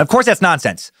somebody. And of course, that's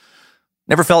nonsense.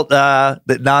 Never felt that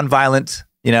nonviolent,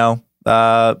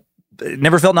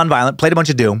 never felt nonviolent, played a bunch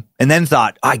of Doom, and then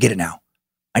thought, I get it now.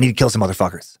 I need to kill some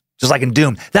motherfuckers. Just like in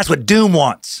Doom. That's what Doom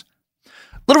wants. A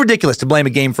little ridiculous to blame a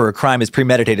game for a crime as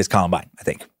premeditated as Columbine, I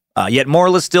think. Yet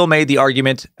moralists still made the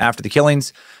argument after the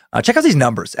killings. Check out these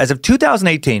numbers. As of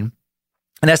 2018,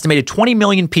 an estimated 20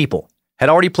 million people had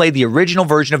already played the original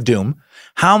version of Doom.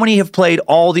 How many have played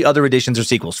all the other editions or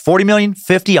sequels? 40 million,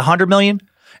 50, 100 million?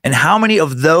 And how many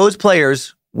of those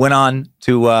players went on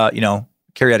to,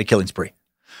 carry out a killing spree?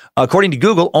 According to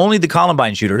Google, only the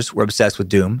Columbine shooters were obsessed with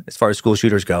Doom as far as school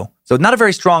shooters go. So not a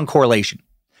very strong correlation.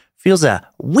 Feels a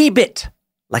wee bit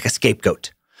like a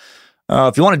scapegoat.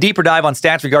 If you want a deeper dive on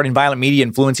stats regarding violent media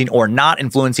influencing or not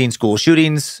influencing school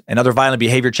shootings and other violent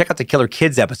behavior, check out the Killer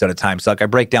Kids episode of Time Suck. I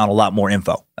break down a lot more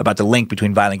info about the link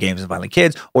between violent games and violent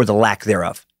kids, or the lack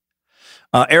thereof.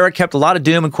 Eric kept a lot of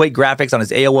Doom and Quake graphics on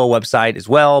his AOL website as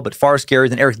well, but far scarier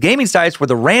than Eric's gaming sites were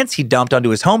the rants he dumped onto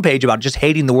his homepage about just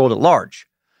hating the world at large.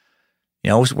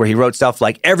 Where he wrote stuff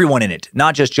like everyone in it,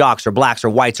 not just jocks or blacks or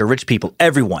whites or rich people,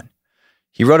 everyone.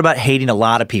 He wrote about hating a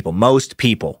lot of people, most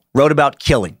people. Wrote about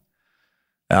killing.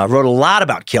 Wrote a lot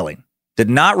about killing. Did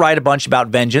not write a bunch about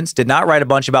vengeance. Did not write a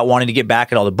bunch about wanting to get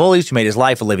back at all the bullies who made his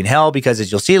life a living hell, because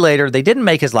as you'll see later, they didn't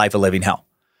make his life a living hell.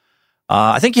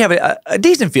 I think you have a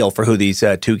decent feel for who these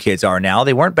two kids are now.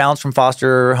 They weren't bounced from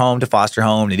foster home to foster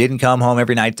home. They didn't come home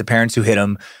every night to parents who hit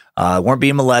them. Weren't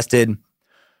being molested.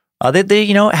 They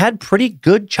had pretty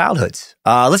good childhoods.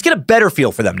 Let's get a better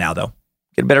feel for them now, though.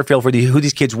 Get a better feel for who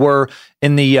these kids were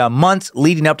in the months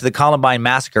leading up to the Columbine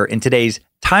massacre in today's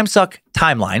Time Suck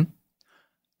timeline.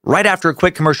 Right after a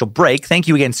quick commercial break. Thank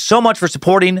you again so much for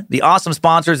supporting the awesome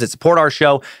sponsors that support our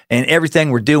show and everything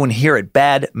we're doing here at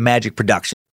Bad Magic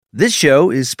Productions. This show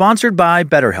is sponsored by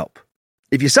BetterHelp.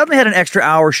 If you suddenly had an extra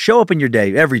hour show up in your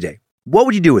day every day, what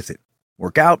would you do with it?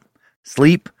 Work out,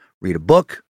 sleep, read a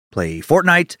book, play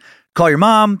Fortnite, call your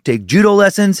mom, take judo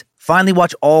lessons, finally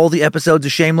watch all the episodes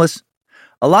of Shameless?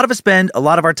 A lot of us spend a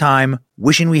lot of our time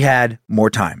wishing we had more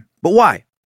time. But why?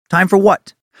 Time for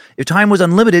what? If time was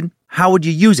unlimited, how would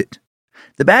you use it?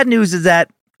 The bad news is that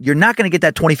you're not going to get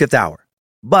that 25th hour.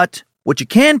 But what you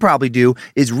can probably do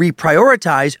is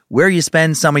reprioritize where you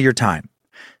spend some of your time.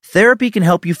 Therapy can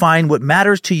help you find what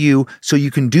matters to you so you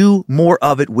can do more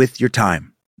of it with your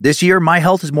time. This year, my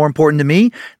health is more important to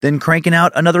me than cranking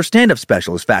out another stand-up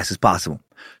special as fast as possible.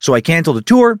 So I canceled a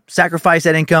tour, sacrificed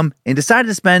that income, and decided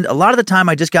to spend a lot of the time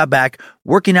I just got back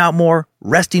working out more,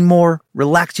 resting more,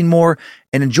 relaxing more,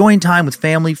 and enjoying time with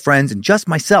family, friends, and just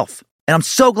myself. And I'm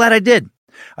so glad I did.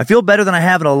 I feel better than I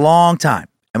have in a long time.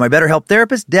 And my BetterHelp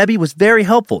therapist, Debbie, was very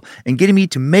helpful in getting me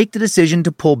to make the decision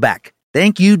to pull back.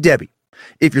 Thank you, Debbie.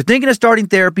 If you're thinking of starting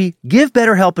therapy, give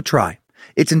BetterHelp a try.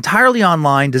 It's entirely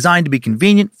online, designed to be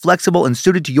convenient, flexible, and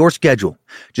suited to your schedule.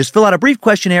 Just fill out a brief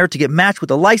questionnaire to get matched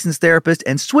with a licensed therapist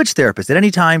and switch therapists at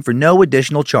any time for no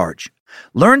additional charge.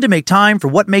 Learn to make time for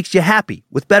what makes you happy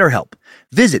with BetterHelp.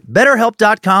 Visit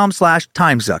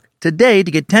BetterHelp.com/timesuck today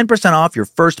to get 10% off your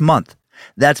first month.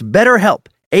 That's BetterHelp,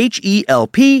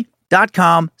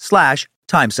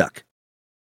 HELP.com/timesuck.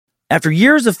 After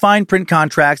years of fine print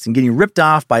contracts and getting ripped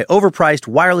off by overpriced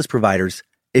wireless providers,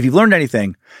 if you've learned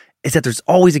anything, it's that there's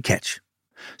always a catch.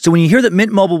 So when you hear that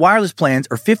Mint Mobile wireless plans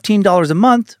are $15 a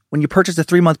month when you purchase a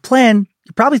 3-month plan,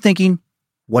 you're probably thinking,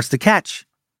 what's the catch?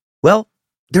 Well,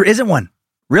 there isn't one.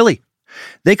 Really.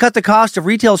 They cut the cost of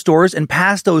retail stores and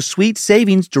pass those sweet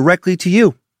savings directly to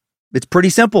you. It's pretty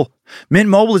simple. Mint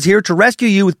Mobile is here to rescue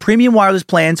you with premium wireless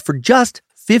plans for just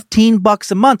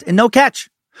 $15 a month and no catch.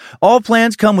 All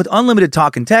plans come with unlimited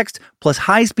talk and text, plus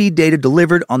high-speed data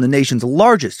delivered on the nation's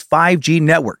largest 5G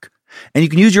network. And you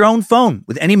can use your own phone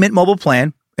with any Mint Mobile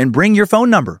plan and bring your phone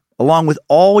number along with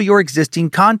all your existing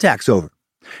contacts over.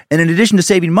 And in addition to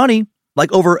saving money,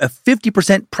 like over a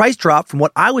 50% price drop from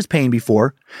what I was paying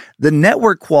before, the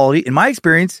network quality, in my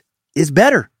experience, is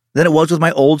better. than it was with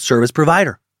my old service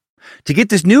provider. To get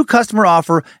this new customer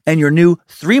offer and your new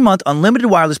 3-month unlimited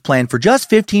wireless plan for just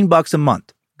 $15 a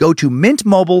month, go to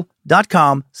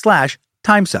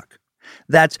mintmobile.com/timesuck.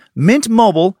 That's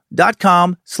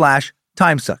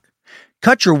mintmobile.com/timesuck.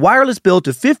 Cut your wireless bill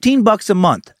to $15 a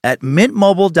month at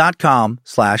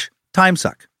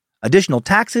mintmobile.com/timesuck. Additional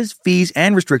taxes, fees,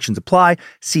 and restrictions apply.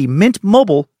 See Mint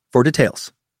Mobile for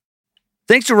details.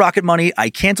 Thanks to Rocket Money, I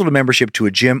canceled a membership to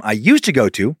a gym I used to go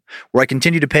to, where I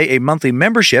continued to pay a monthly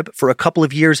membership for a couple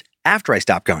of years after I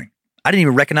stopped going. I didn't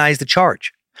even recognize the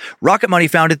charge. Rocket Money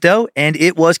found it, though, and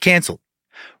it was canceled.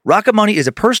 Rocket Money is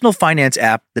a personal finance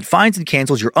app that finds and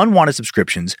cancels your unwanted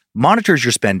subscriptions, monitors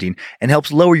your spending, and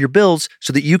helps lower your bills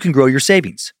so that you can grow your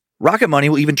savings. Rocket Money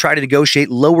will even try to negotiate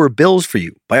lower bills for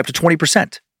you by up to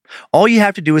 20%. All you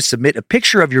have to do is submit a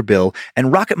picture of your bill,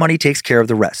 and Rocket Money takes care of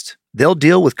the rest. They'll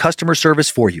deal with customer service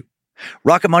for you.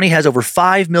 Rocket Money has over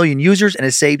 5 million users and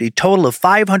has saved a total of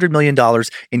 $500 million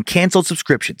in canceled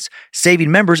subscriptions,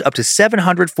 saving members up to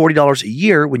 $740 a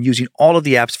year when using all of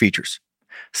the app's features.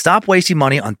 Stop wasting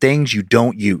money on things you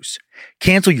don't use.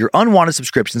 Cancel your unwanted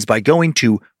subscriptions by going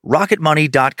to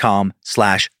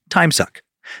rocketmoney.com/timesuck.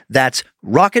 That's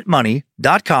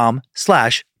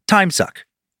rocketmoney.com/timesuck.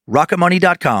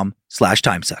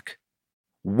 rocketmoney.com/timesuck.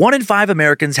 1 in 5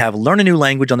 Americans have learn a new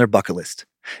language on their bucket list.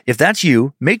 If that's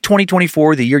you, make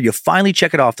 2024 the year you finally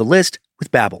check it off the list with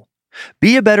Babbel.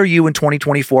 Be a better you in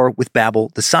 2024 with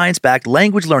Babbel, the science-backed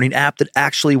language learning app that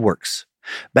actually works.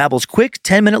 Babbel's quick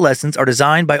 10-minute lessons are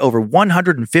designed by over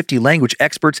 150 language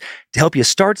experts to help you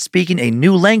start speaking a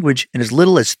new language in as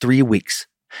little as 3 weeks.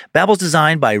 Babbel's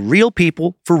designed by real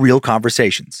people for real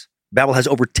conversations. Babbel has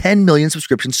over 10 million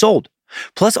subscriptions sold.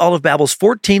 Plus, all of Babbel's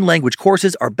 14 language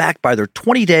courses are backed by their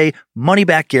 20-day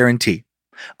money-back guarantee.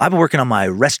 I've been working on my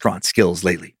restaurant skills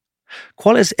lately.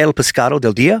 ¿Cuál es el pescado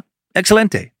del día?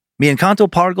 Excelente. Mi encanto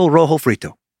pargo rojo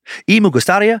frito. Y me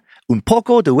gustaría un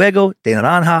poco de jugo de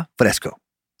naranja fresco.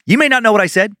 You may not know what I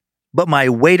said, but my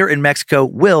waiter in Mexico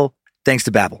will, thanks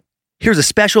to Babbel. Here's a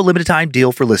special limited-time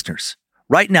deal for listeners.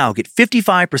 Right now, get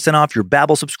 55% off your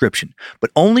Babbel subscription,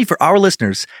 but only for our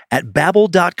listeners at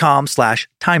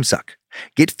babbel.com/timesuck.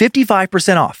 Get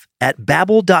 55% off at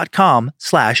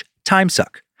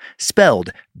babbel.com/timesuck.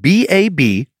 Spelled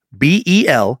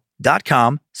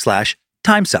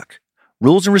BABBEL.com/timesuck.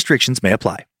 Rules and restrictions may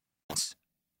apply.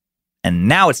 And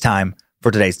now it's time for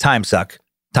today's Timesuck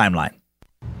timeline.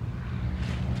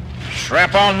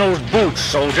 Strap on those boots,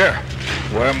 soldier.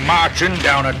 We're marching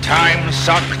down a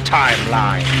Timesuck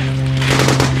timeline.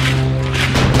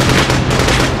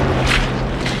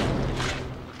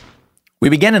 We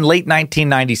begin in late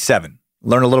 1997.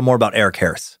 Learn a little more about Eric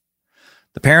Harris.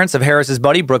 The parents of Harris's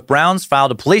buddy, Brooke Browns,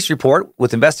 filed a police report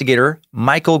with investigator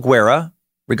Michael Guerra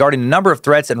regarding a number of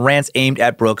threats and rants aimed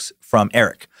at Brooks from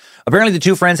Eric. Apparently, the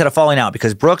two friends had a falling out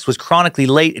because Brooks was chronically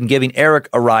late in giving Eric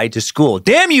a ride to school.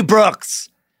 Damn you, Brooks!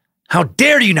 How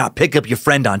dare you not pick up your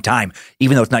friend on time,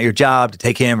 even though it's not your job to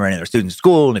take him or any other student to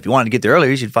school. And if you wanted to get there earlier,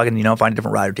 you should fucking, find a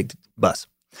different ride or take the bus.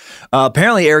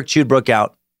 Apparently, Eric chewed Brooke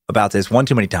out about this one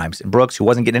too many times. And Brooks, who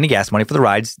wasn't getting any gas money for the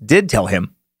rides, did tell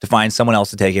him to find someone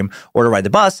else to take him or to ride the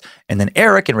bus. And then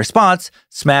Eric, in response,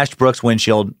 smashed Brooks'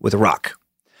 windshield with a rock.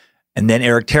 And then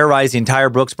Eric terrorized the entire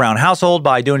Brooks Brown household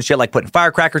by doing shit like putting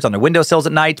firecrackers on their windowsills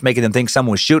at night, making them think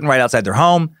someone was shooting right outside their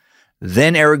home.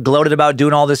 Then Eric gloated about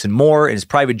doing all this and more in his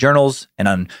private journals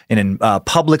and in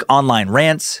public online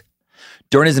rants.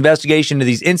 During his investigation into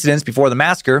these incidents before the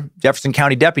massacre, Jefferson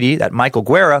County deputy, that Michael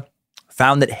Guerra,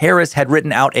 found that Harris had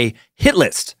written out a hit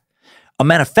list, a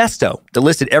manifesto that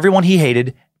listed everyone he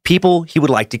hated, people he would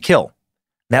like to kill.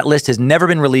 That list has never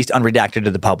been released unredacted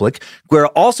to the public. Guerra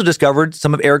also discovered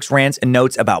some of Eric's rants and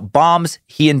notes about bombs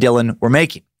he and Dylan were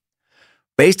making.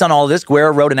 Based on all this,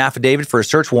 Guerra wrote an affidavit for a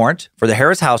search warrant for the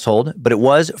Harris household, but it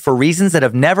was, for reasons that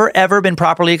have never, ever been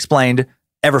properly explained,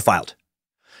 ever filed.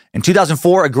 In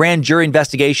 2004, a grand jury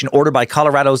investigation ordered by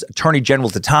Colorado's attorney general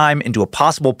at the time into a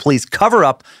possible police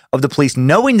cover-up of the police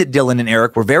knowing that Dylan and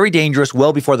Eric were very dangerous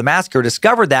well before the massacre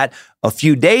discovered that, a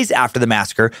few days after the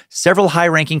massacre, several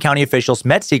high-ranking county officials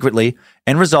met secretly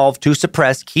and resolved to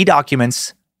suppress key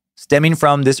documents stemming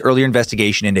from this earlier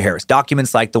investigation into Harris,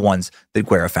 documents like the ones that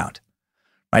Guerra found.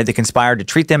 Right? They conspired to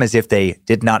treat them as if they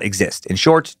did not exist. In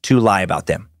short, to lie about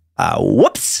them.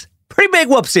 Whoops! Pretty big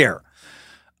whoops here.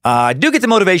 I do get the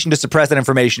motivation to suppress that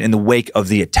information in the wake of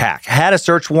the attack. Had a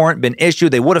search warrant been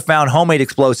issued, they would have found homemade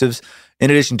explosives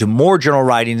in addition to more journal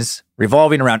writings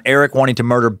revolving around Eric wanting to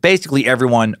murder basically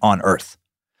everyone on Earth.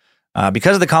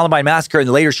 Because of the Columbine massacre and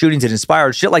the later shootings that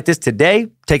inspired shit like this today,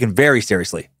 taken very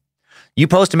seriously. You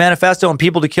post a manifesto and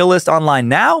people to kill list online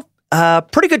now,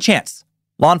 pretty good chance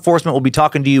Law enforcement will be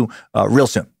talking to you real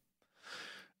soon.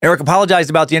 Eric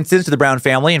apologized about the incident to the Brown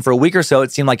family, and for a week or so,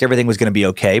 it seemed like everything was going to be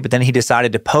okay. But then he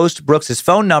decided to post Brooks'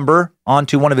 phone number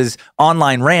onto one of his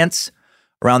online rants.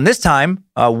 Around this time,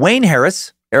 Wayne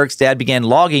Harris, Eric's dad, began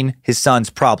logging his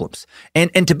son's problems.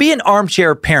 And to be an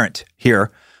armchair parent here,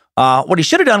 what he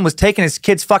should have done was taken his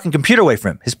kid's fucking computer away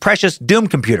from him, his precious Doom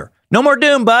computer. No more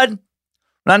Doom, bud.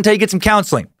 Not until you get some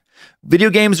counseling. Video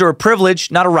games are a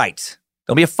privilege, not a right.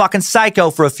 Don't be a fucking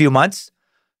psycho for a few months.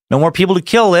 No more people to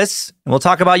kill this, and we'll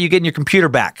talk about you getting your computer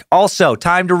back. Also,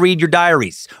 time to read your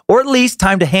diaries, or at least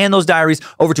time to hand those diaries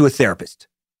over to a therapist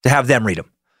to have them read them.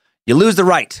 You lose the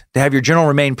right to have your journal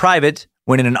remain private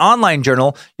when in an online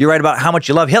journal, you write about how much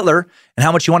you love Hitler and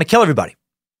how much you want to kill everybody.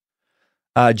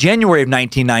 January of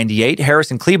 1998, Harris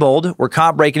and Klebold were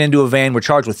caught breaking into a van, were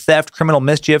charged with theft, criminal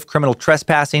mischief, criminal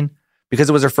trespassing. Because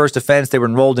it was their first offense, they were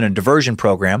enrolled in a diversion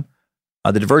program.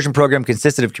 The diversion program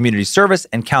consisted of community service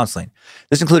and counseling.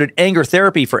 This included anger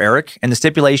therapy for Eric and the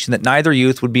stipulation that neither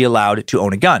youth would be allowed to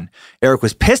own a gun. Eric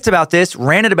was pissed about this,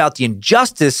 ranted about the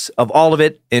injustice of all of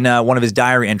it in one of his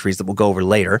diary entries that we'll go over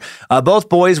later. Both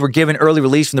boys were given early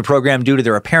release from the program due to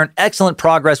their apparent excellent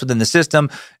progress within the system,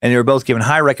 and they were both given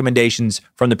high recommendations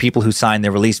from the people who signed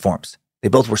their release forms. They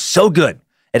both were so good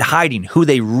at hiding who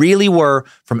they really were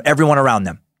from everyone around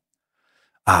them.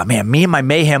 Man, me and my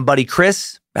mayhem buddy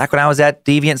Chris, back when I was at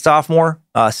Deviant sophomore,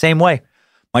 same way.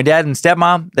 My dad and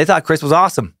stepmom, they thought Chris was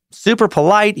awesome. Super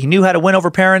polite. He knew how to win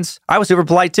over parents. I was super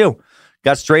polite too.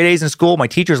 Got straight A's in school. My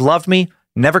teachers loved me.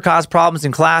 Never caused problems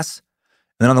in class.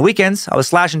 And then on the weekends, I was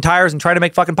slashing tires and trying to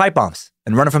make fucking pipe bombs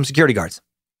and running from security guards.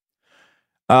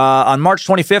 On March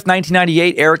 25th,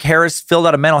 1998, Eric Harris filled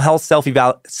out a mental health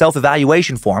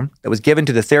self-evaluation form that was given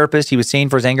to the therapist he was seeing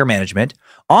for his anger management.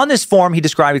 On this form, he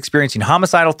described experiencing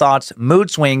homicidal thoughts,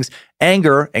 mood swings,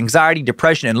 anger, anxiety,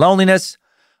 depression, and loneliness.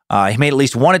 He made at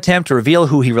least one attempt to reveal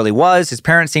who he really was. His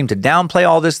parents seemed to downplay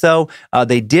all this, though.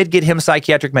 They did get him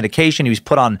psychiatric medication. He was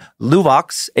put on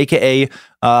Luvox, a.k.a.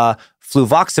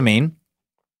 fluvoxamine,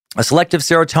 a selective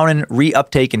serotonin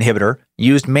reuptake inhibitor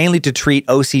used mainly to treat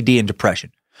OCD and depression.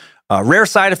 A rare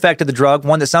side effect of the drug,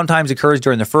 one that sometimes occurs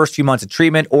during the first few months of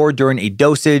treatment or during a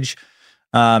dosage,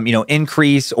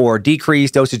 increase or decrease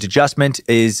dosage adjustment,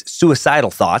 is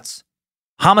suicidal thoughts.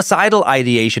 Homicidal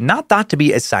ideation, not thought to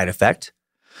be a side effect.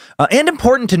 And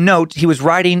important to note, he was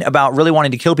writing about really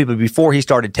wanting to kill people before he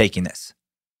started taking this,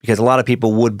 because a lot of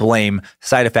people would blame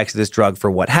side effects of this drug for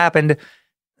what happened.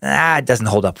 It doesn't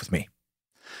hold up with me.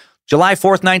 July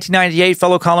 4th, 1998,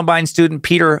 fellow Columbine student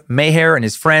Peter Maher and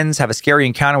his friends have a scary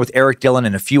encounter with Eric Dillon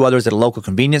and a few others at a local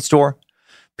convenience store.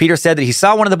 Peter said that he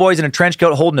saw one of the boys in a trench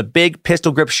coat holding a big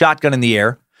pistol-grip shotgun in the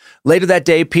air. Later that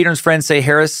day, Peter and his friends say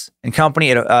Harris and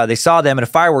company, they saw them at a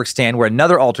fireworks stand where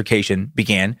another altercation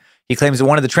began. He claims that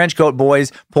one of the trench coat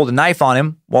boys pulled a knife on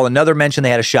him, while another mentioned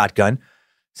they had a shotgun.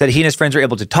 Said he and his friends were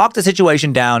able to talk the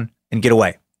situation down and get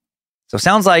away. So it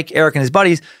sounds like Eric and his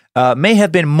buddies may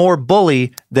have been more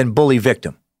bully than bully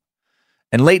victim.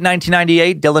 In late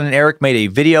 1998, Dillon and Eric made a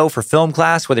video for film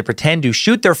class where they pretend to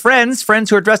shoot their friends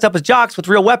who are dressed up as jocks with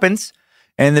real weapons.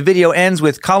 And the video ends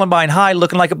with Columbine High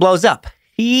looking like it blows up.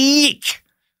 Eek!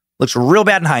 Looks real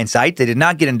bad in hindsight. They did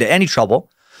not get into any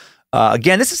trouble.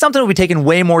 Again, this is something that will be taken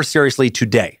way more seriously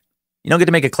today. You don't get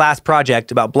to make a class project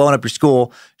about blowing up your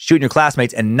school, shooting your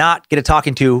classmates, and not get a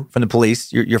talking to from the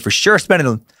police. You're for sure spending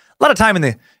a lot of time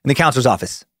in the counselor's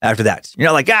office after that.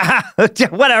 You're not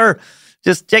like, whatever.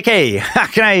 Just, JK,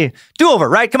 can I do over,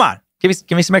 right? Come on. Give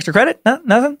me some extra credit? No,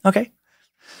 nothing? Okay.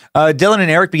 Dillon and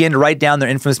Eric began to write down their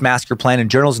infamous massacre plan in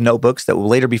journals and notebooks that will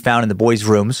later be found in the boys'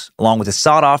 rooms, along with a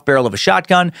sawed-off barrel of a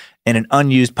shotgun and an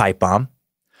unused pipe bomb.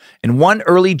 In one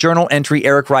early journal entry,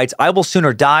 Eric writes, "I will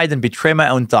sooner die than betray my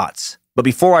own thoughts. But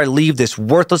before I leave this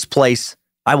worthless place,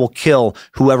 I will kill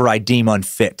whoever I deem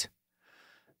unfit."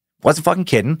 Wasn't fucking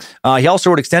kidding. He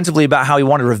also wrote extensively about how he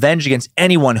wanted revenge against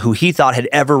anyone who he thought had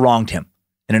ever wronged him.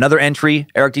 In another entry,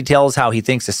 Eric details how he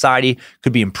thinks society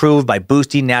could be improved by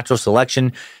boosting natural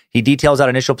selection. He details out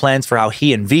initial plans for how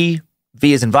he and V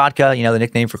as in vodka, the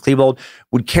nickname for Klebold,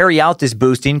 would carry out this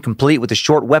boosting, complete with a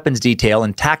short weapons detail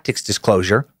and tactics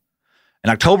disclosure. In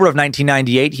October of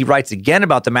 1998, he writes again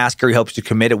about the massacre he hopes to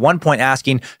commit, at one point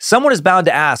asking, "Someone is bound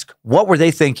to ask, what were they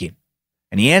thinking?"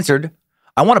 And he answered,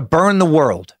 "I want to burn the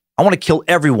world. I want to kill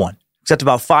everyone, except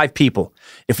about 5 people.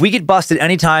 If we get busted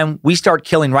anytime, we start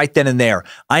killing right then and there.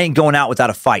 I ain't going out without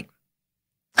a fight."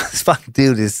 This fucking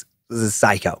dude is a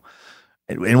psycho.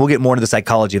 And we'll get more into the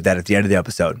psychology of that at the end of the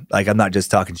episode. Like, I'm not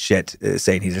just talking shit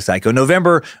saying he's a psycho.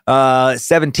 November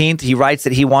 17th, he writes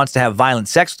that he wants to have violent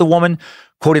sex with a woman,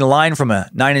 quoting a line from a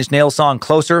Nine Inch Nails song,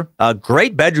 "Closer," a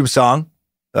great bedroom song.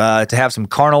 to have some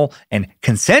carnal and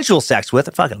consensual sex with.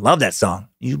 I fucking love that song.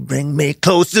 You bring me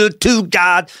closer to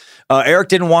God. Eric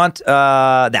didn't want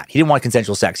that. He didn't want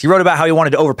consensual sex. He wrote about how he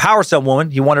wanted to overpower some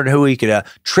woman. He wondered who he could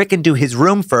trick into his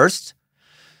room first.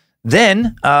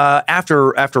 Then,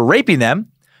 after raping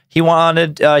them, he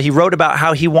wrote about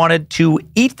how he wanted to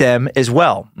eat them as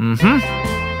well.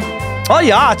 Oh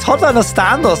yeah, I totally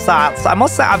understand those thoughts. I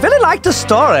must say, I really like the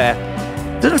story.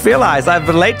 Didn't realize I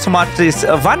relate to much to these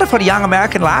wonderful young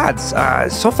American lads.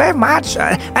 So very much.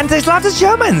 And they love the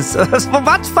Germans.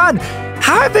 What fun.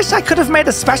 How I wish I could have made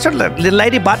a special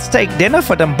lady butt steak dinner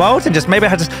for them both and just maybe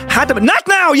I just had them. Not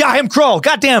now, Yahim Kroll.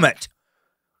 God damn it.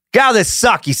 Get out of this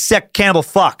suck, you sick cannibal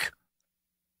fuck.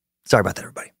 Sorry about that,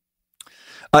 everybody.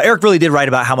 Eric really did write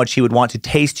about how much he would want to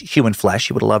taste human flesh.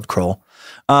 He would have loved Kroll.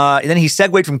 And then he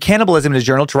segued from cannibalism in his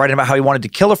journal to writing about how he wanted to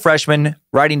kill a freshman,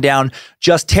 writing down,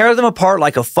 just tear them apart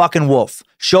like a fucking wolf.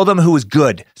 Show them who is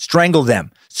good. Strangle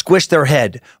them. Squish their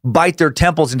head. Bite their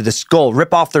temples into the skull.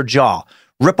 Rip off their jaw.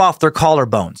 Rip off their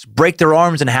collarbones. Break their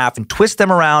arms in half and twist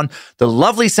them around. The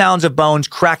lovely sounds of bones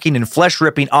cracking and flesh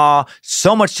ripping. Ah,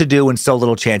 so much to do and so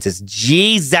little chances.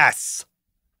 Jesus.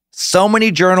 So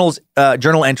many journal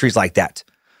entries like that.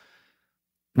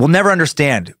 We'll never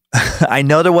understand. I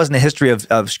know there wasn't a history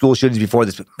of school shootings before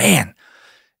this, but man,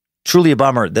 truly a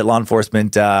bummer that law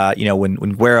enforcement, when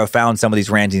Guerra found some of these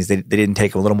rantings, they didn't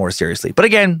take them a little more seriously. But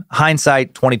again,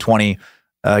 hindsight, 2020,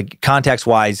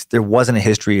 context-wise, there wasn't a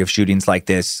history of shootings like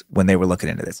this when they were looking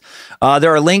into this.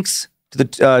 There are links to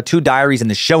the two diaries in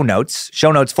the show notes.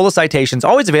 Show notes full of citations,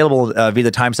 always available via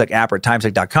the TimeSuck app or at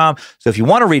timesuck.com. So if you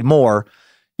want to read more,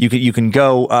 you can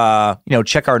go,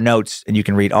 check our notes and you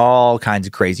can read all kinds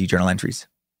of crazy journal entries.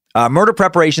 Murder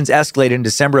preparations escalated in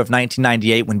December of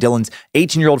 1998 when Dylan's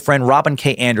 18-year-old friend Robin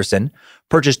K. Anderson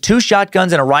purchased 2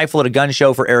 shotguns and a rifle at a gun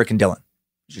show for Eric and Dylan.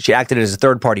 She acted as a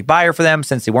third-party buyer for them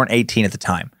since they weren't 18 at the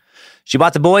time. She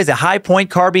bought the boys a high-point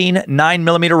carbine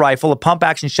 9mm rifle, a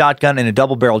pump-action shotgun, and a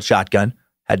double-barreled shotgun.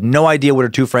 Had no idea what her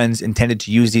 2 friends intended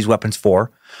to use these weapons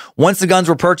for. Once the guns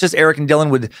were purchased, Eric and Dylan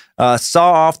would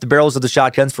saw off the barrels of the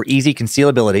shotguns for easy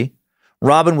concealability.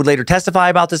 Robin would later testify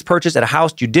about this purchase at a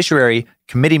House Judiciary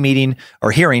Committee meeting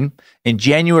or hearing in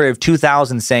January of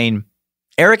 2000, saying,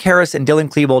 Eric Harris and Dylan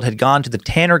Klebold had gone to the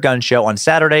Tanner Gun Show on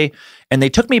Saturday, and they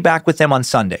took me back with them on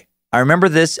Sunday. I remember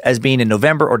this as being in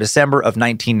November or December of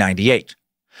 1998.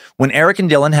 When Eric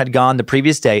and Dylan had gone the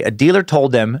previous day, a dealer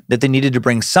told them that they needed to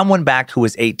bring someone back who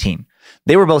was 18.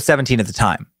 They were both 17 at the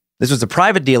time. This was a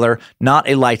private dealer, not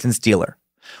a licensed dealer.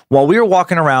 While we were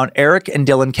walking around, Eric and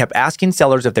Dylan kept asking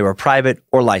sellers if they were private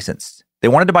or licensed. They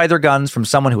wanted to buy their guns from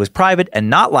someone who was private and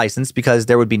not licensed because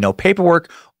there would be no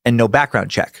paperwork and no background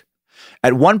check.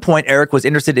 At one point, Eric was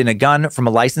interested in a gun from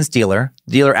a licensed dealer.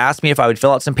 The dealer asked me if I would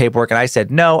fill out some paperwork, and I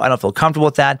said, no, I don't feel comfortable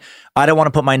with that. I don't want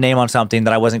to put my name on something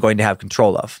that I wasn't going to have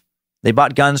control of. They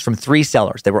bought guns from 3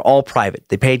 sellers. They were all private.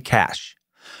 They paid cash.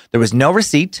 There was no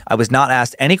receipt. I was not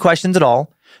asked any questions at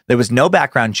all. There was no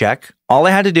background check. All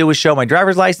I had to do was show my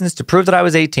driver's license to prove that I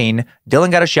was 18.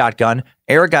 Dylan got a shotgun.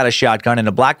 Eric got a shotgun and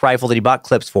a black rifle that he bought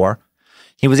clips for.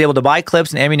 He was able to buy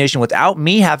clips and ammunition without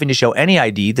me having to show any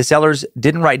ID. The sellers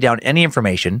didn't write down any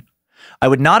information. I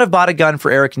would not have bought a gun for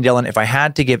Eric and Dylan if I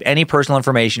had to give any personal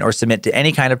information or submit to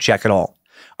any kind of check at all.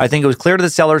 I think it was clear to the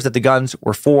sellers that the guns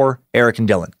were for Eric and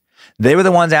Dylan. They were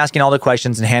the ones asking all the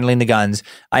questions and handling the guns.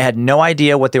 I had no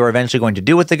idea what they were eventually going to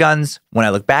do with the guns. When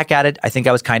I look back at it, I think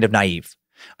I was kind of naive.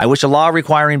 I wish a law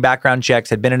requiring background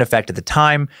checks had been in effect at the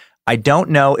time. I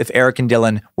don't know if Eric and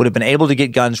Dylan would have been able to get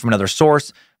guns from another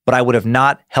source, but I would have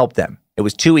not helped them. It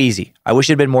was too easy. I wish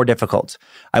it had been more difficult.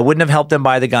 I wouldn't have helped them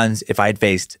buy the guns if I had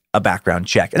faced a background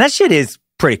check. And that shit is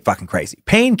pretty fucking crazy.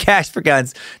 Paying cash for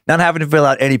guns, not having to fill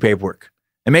out any paperwork.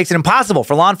 It makes it impossible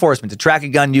for law enforcement to track a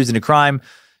gun used in a crime,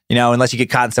 unless you get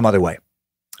caught in some other way.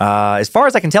 As far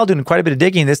as I can tell, doing quite a bit of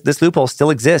digging, this loophole still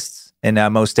exists in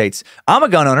most states. I'm a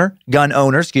gun owner,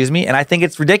 and I think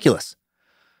it's ridiculous.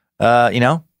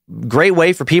 Great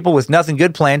way for people with nothing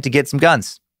good planned to get some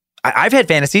guns. I've had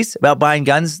fantasies about buying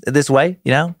guns this way,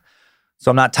 so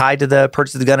I'm not tied to the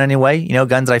purchase of the gun anyway.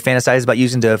 Guns that I fantasize about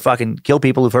using to fucking kill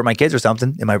people who've hurt my kids or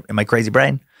something in my crazy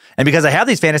brain. And because I have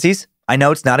these fantasies, I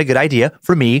know it's not a good idea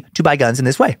for me to buy guns in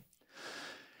this way.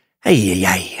 By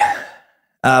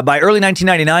early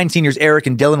 1999, seniors Eric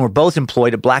and Dylan were both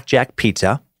employed at Blackjack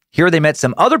Pizza. Here they met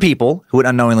some other people who would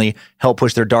unknowingly help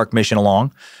push their dark mission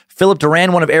along. Philip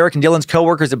Duran, one of Eric and Dylan's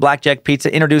coworkers at Blackjack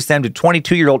Pizza, introduced them to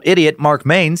 22-year-old idiot Mark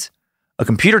Maines, a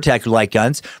computer tech who liked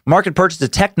guns. Mark had purchased a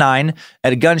Tech 9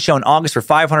 at a gun show in August for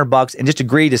 $500 and just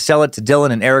agreed to sell it to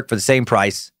Dylan and Eric for the same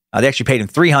price. They actually paid him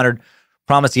 $300,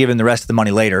 promised to give him the rest of the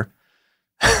money later.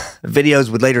 Videos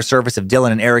would later surface of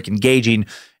Dylan and Eric engaging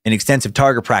in extensive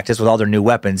target practice with all their new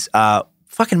weapons.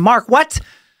 Fucking Mark, what?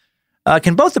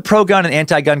 Can both the pro-gun and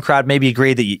anti-gun crowd maybe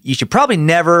agree that you should probably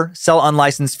never sell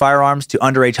unlicensed firearms to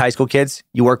underage high school kids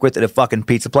you work with at a fucking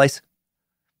pizza place?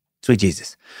 Sweet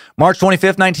Jesus. March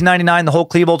 25th, 1999, the whole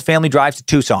Klebold family drives to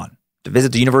Tucson to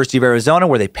visit the University of Arizona,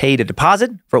 where they paid a deposit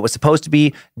for what was supposed to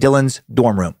be Dylan's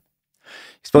dorm room.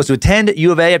 He's supposed to attend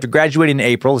U of A after graduating in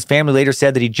April. His family later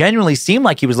said that he genuinely seemed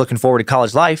like he was looking forward to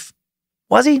college life.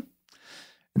 Was he? At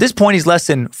this point, he's less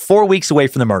than 4 weeks away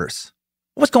from the murders.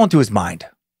 What was going through his mind?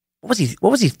 What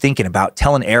was he thinking about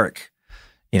telling Eric?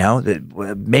 You know,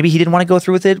 that maybe he didn't want to go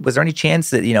through with it. Was there any chance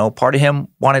that, you know, part of him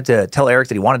wanted to tell Eric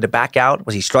that he wanted to back out?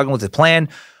 Was he struggling with his plan?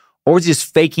 Or was he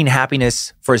just faking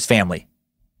happiness for his family?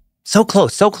 So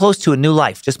close to a new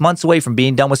life, just months away from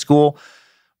being done with school,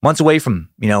 months away from,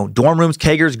 you know, dorm rooms,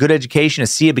 kegers, good education, a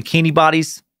sea of bikini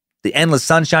bodies, the endless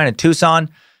sunshine in Tucson.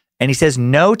 And he says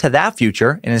no to that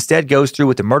future and instead goes through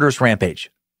with the murderous rampage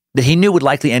that he knew would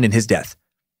likely end in his death.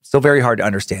 Still very hard to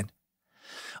understand.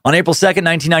 On April 2nd,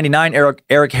 1999,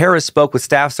 Eric Harris spoke with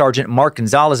Staff Sergeant Mark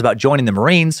Gonzalez about joining the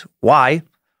Marines. Why?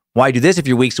 Why do this if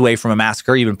you're weeks away from a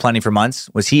massacre you've been planning for months?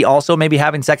 Was he also maybe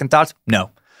having second thoughts?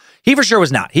 No. He for sure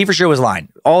was not. He for sure was lying.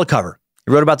 All a cover.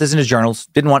 He wrote about this in his journals.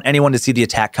 Didn't want anyone to see the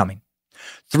attack coming.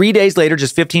 3 days later,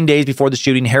 just 15 days before the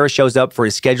shooting, Harris shows up for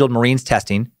his scheduled Marines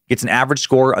testing, gets an average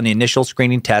score on the initial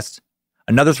screening test.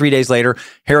 Another 3 days later,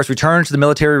 Harris returns to the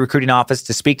military recruiting office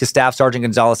to speak to Staff Sergeant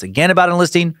Gonzalez again about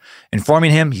enlisting,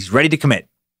 informing him he's ready to commit.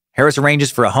 Harris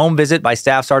arranges for a home visit by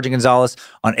Staff Sergeant Gonzalez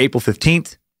on April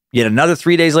 15th. Yet another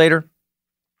 3 days later,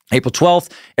 April 12th,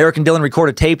 Eric and Dylan record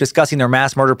a tape discussing their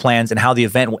mass murder plans and how the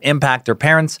event will impact their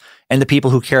parents and the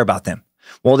people who care about them.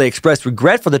 While they express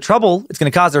regret for the trouble it's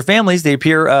going to cause their families, they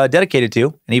appear dedicated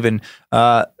to and even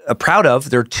proud of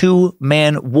their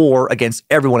two-man war against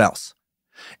everyone else.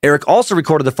 Eric also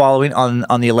recorded the following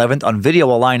on the 11th on video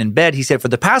while lying in bed. He said, "For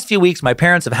the past few weeks, my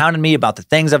parents have hounded me about the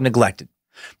things I've neglected.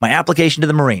 My application to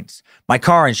the Marines, my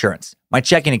car insurance, my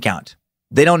checking account.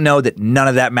 They don't know that none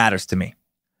of that matters to me."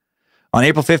 On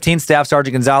April 15th, Staff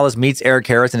Sergeant Gonzalez meets Eric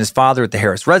Harris and his father at the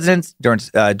Harris residence.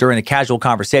 During a casual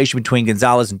conversation between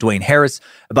Gonzalez and Dwayne Harris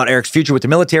about Eric's future with the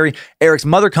military, Eric's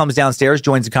mother comes downstairs,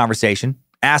 joins the conversation,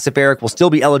 asks if Eric will still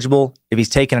be eligible if he's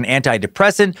taken an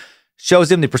antidepressant,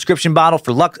 shows him the prescription bottle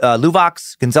for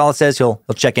Luvox. Gonzalez says he'll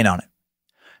check in on it.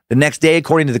 The next day,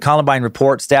 according to the Columbine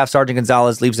report, Staff Sergeant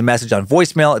Gonzalez leaves a message on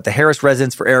voicemail at the Harris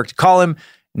residence for Eric to call him,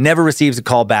 never receives a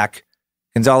call back.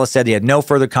 Gonzalez said he had no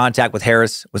further contact with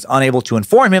Harris, was unable to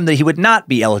inform him that he would not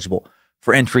be eligible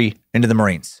for entry into the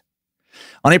Marines.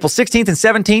 On April 16th and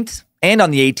 17th, and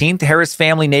on the 18th, Harris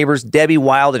family neighbors Debbie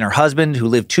Wild and her husband, who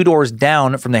lived 2 doors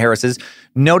down from the Harrises,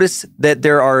 notice that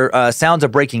there are sounds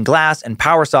of breaking glass and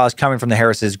power saws coming from the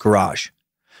Harrises' garage.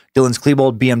 Dylan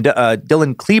Klebold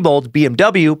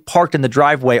BMW parked in the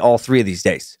driveway all 3 of these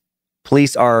days.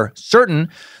 Police are certain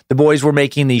the boys were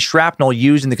making the shrapnel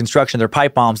used in the construction of their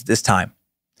pipe bombs at this time.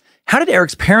 How did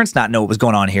Eric's parents not know what was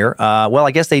going on here? Well,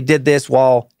 I guess they did this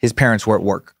while his parents were at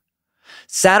work.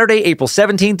 Saturday, April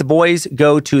 17th, the boys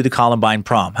go to the Columbine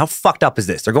prom. How fucked up is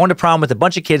this? They're going to prom with a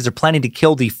bunch of kids they're planning to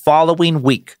kill the following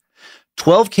week.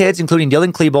 12 kids, including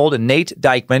Dylan Klebold and Nate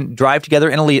Dykeman, drive together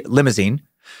in a limousine.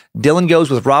 Dylan goes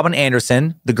with Robin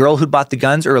Anderson, the girl who bought the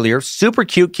guns earlier. Super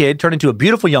cute kid, turned into a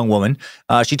beautiful young woman.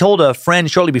 She told a friend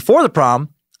shortly before the prom,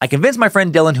 "I convinced my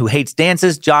friend Dylan, who hates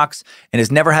dances, jocks, and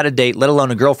has never had a date, let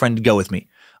alone a girlfriend, to go with me.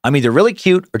 I'm either really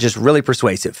cute or just really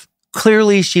persuasive."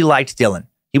 Clearly, she liked Dylan.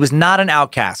 He was not an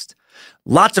outcast.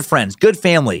 Lots of friends, good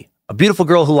family, a beautiful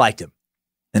girl who liked him.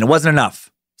 And it wasn't enough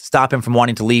to stop him from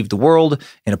wanting to leave the world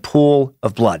in a pool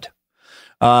of blood.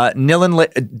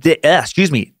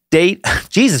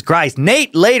 Jesus Christ,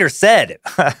 Nate later said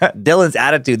Dylan's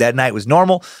attitude that night was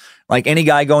normal, like any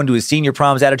guy going to his senior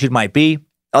prom's attitude might be.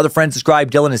 Other friends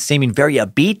described Dylan as seeming very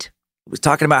upbeat. He was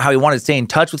talking about how he wanted to stay in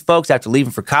touch with folks after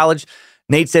leaving for college.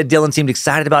 Nate said Dylan seemed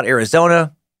excited about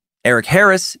Arizona. Eric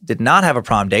Harris did not have a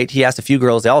prom date. He asked a few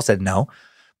girls. They all said no.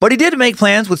 But he did make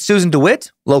plans with Susan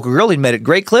DeWitt, local girl he'd met at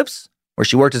Great Clips, where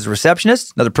she worked as a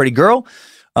receptionist, another pretty girl.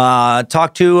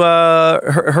 Talked to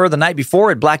her the night before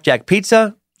at Blackjack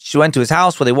Pizza. She went to his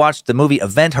house where they watched the movie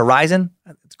Event Horizon.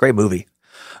 It's a great movie.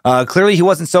 Clearly, he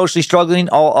wasn't socially struggling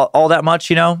all that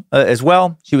much, as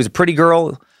well. She was a pretty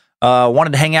girl,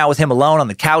 wanted to hang out with him alone on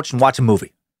the couch and watch a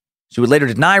movie. She would later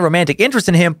deny romantic interest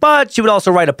in him, but she would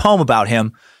also write a poem about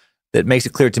him that makes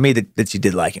it clear to me that she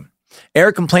did like him.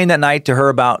 Eric complained that night to her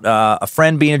about a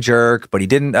friend being a jerk, but he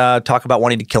didn't talk about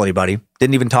wanting to kill anybody.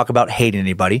 Didn't even talk about hating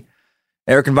anybody.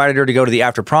 Eric invited her to go to the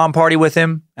after prom party with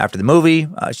him after the movie.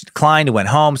 She declined and went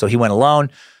home, so he went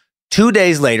alone. 2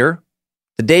 days later,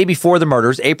 the day before the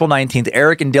murders, April 19th,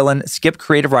 Eric and Dylan skipped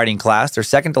creative writing class, their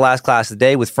second to last class of the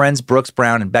day, with friends Brooks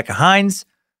Brown and Becca Hines.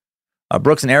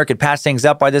 Brooks and Eric had patched things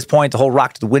up by this point. The whole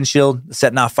rock to the windshield,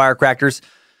 setting off firecrackers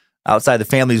outside the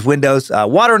family's windows.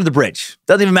 Water under the bridge.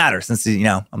 Doesn't even matter since,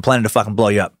 I'm planning to fucking blow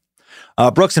you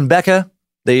up. Brooks and Becca,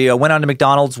 they went on to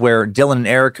McDonald's where Dylan and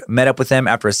Eric met up with them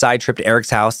after a side trip to Eric's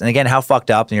house. And again, how fucked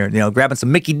up. You're, grabbing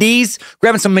some Mickey D's,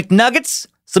 grabbing some McNuggets,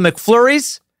 some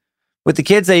McFlurries with the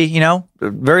kids they,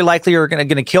 very likely are going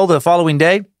to kill the following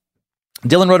day.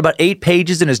 Dylan wrote about 8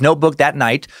 pages in his notebook that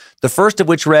night, the first of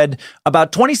which read,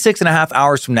 about 26 and a half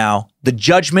hours from now, the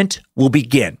judgment will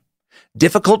begin.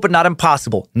 Difficult but not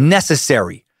impossible,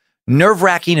 necessary,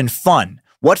 nerve-wracking and fun.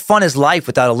 What fun is life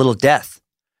without a little death?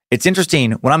 It's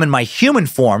interesting, when I'm in my human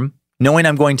form, knowing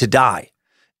I'm going to die,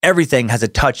 everything has a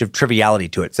touch of triviality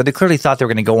to it. So they clearly thought they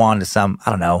were going to go on to some,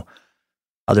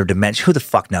 other dimension. Who the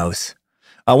fuck knows?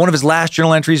 One of his last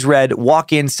journal entries read,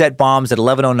 walk in, set bombs at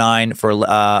 11:09 for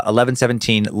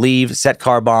 11:17, leave, set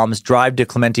car bombs, drive to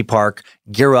Clementi Park,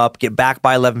 gear up, get back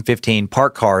by 11:15,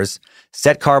 park cars,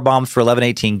 set car bombs for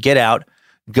 11:18, get out,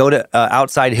 go to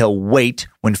outside hill, wait,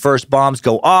 when first bombs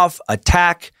go off,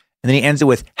 attack, and then he ends it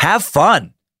with, have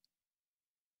fun.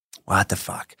 What the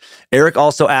fuck? Eric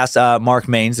also asked Mark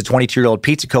Maines, the 22-year-old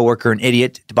pizza coworker, an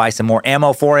idiot, to buy some more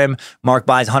ammo for him. Mark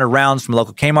buys 100 rounds from a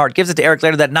local Kmart, gives it to Eric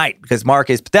later that night because Mark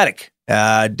is pathetic,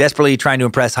 desperately trying to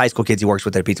impress high school kids he works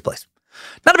with at a pizza place.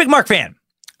 Not a big Mark fan.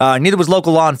 Neither was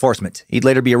local law enforcement. He'd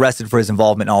later be arrested for his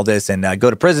involvement in all this and go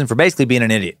to prison for basically being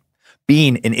an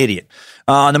idiot.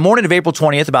 On the morning of April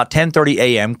 20th, about 10:30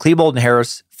 a.m., Klebold and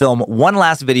Harris film one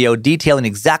last video detailing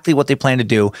exactly what they planned to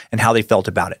do and how they felt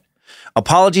about it.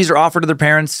 Apologies are offered to their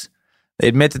parents. They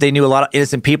admit that they knew a lot of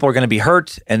innocent people were going to be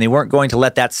hurt, and they weren't going to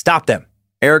let that stop them.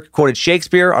 Eric quoted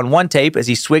Shakespeare on one tape as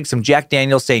he swigged some Jack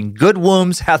Daniels, saying, good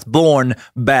wombs hath borne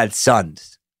bad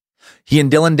sons. He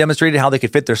and Dylan demonstrated how they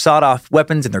could fit their sawed-off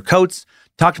weapons in their coats,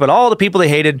 talked about all the people they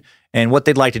hated and what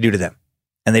they'd like to do to them.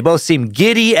 And they both seemed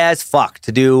giddy as fuck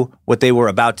to do what they were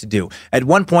about to do. At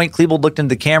one point, Klebold looked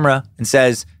into the camera and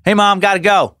says, hey, Mom, gotta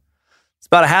go. It's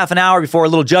about a half an hour before a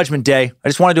little judgment day. I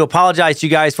just wanted to apologize to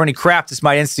you guys for any crap this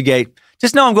might instigate.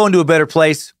 Just know I'm going to a better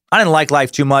place. I didn't like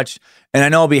life too much, and I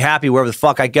know I'll be happy wherever the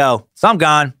fuck I go. So I'm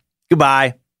gone.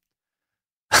 Goodbye.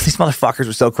 These motherfuckers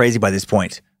were so crazy by this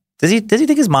point. Does he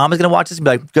think his mom is going to watch this and be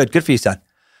like, good for you, son.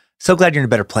 So glad you're in a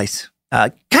better place.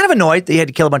 Kind of annoyed that he had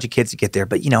to kill a bunch of kids to get there,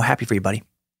 but, happy for you, buddy.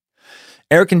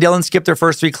 Eric and Dylan skipped their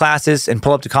first 3 classes and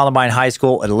pull up to Columbine High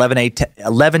School at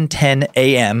 11:10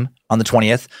 a.m. on the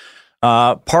 20th.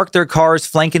 Parked their cars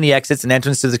flanking the exits and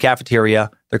entrance to the cafeteria.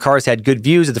 Their cars had good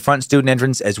views of the front student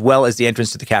entrance as well as the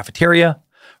entrance to the cafeteria.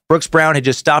 Brooks Brown had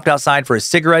just stopped outside for a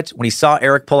cigarette. When he saw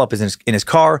Eric pull up in his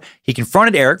car, he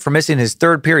confronted Eric for missing his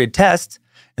third period test.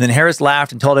 And then Harris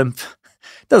laughed and told him,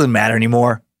 it doesn't matter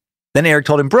anymore. Then Eric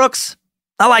told him, Brooks,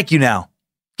 I like you now.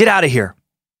 Get out of here.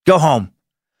 Go home.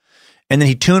 And then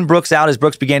he tuned Brooks out as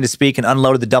Brooks began to speak and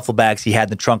unloaded the duffel bags he had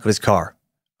in the trunk of his car.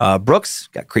 Brooks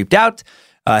got creeped out.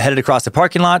 Headed across the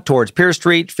parking lot towards Pierce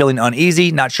Street, feeling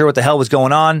uneasy, not sure what the hell was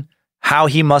going on, how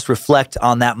he must reflect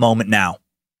on that moment now.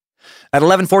 At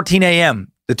 11:14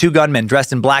 a.m., the 2 gunmen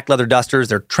dressed in black leather dusters,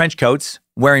 their trench coats,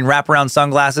 wearing wraparound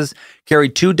sunglasses,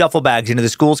 carried 2 duffel bags into the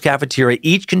school's cafeteria,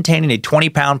 each containing a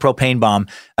 20-pound propane bomb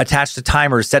attached to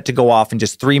timers set to go off in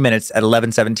just 3 minutes at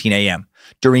 11:17 a.m.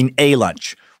 during a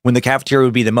lunch, when the cafeteria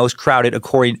would be the most crowded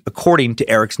according to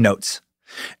Eric's notes.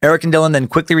 Eric and Dylan then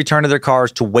quickly returned to their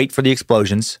cars to wait for the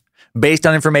explosions. Based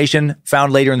on information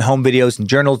found later in the home videos and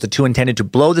journals, the 2 intended to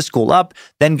blow the school up,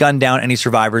 then gun down any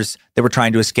survivors that were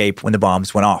trying to escape when the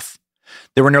bombs went off.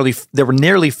 There were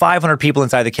nearly 500 people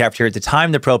inside the cafeteria at the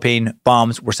time the propane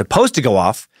bombs were supposed to go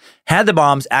off. Had the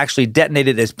bombs actually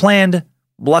detonated as planned,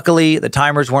 luckily the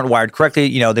timers weren't wired correctly.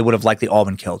 They would have likely all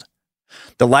been killed.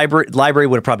 The library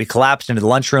would have probably collapsed into the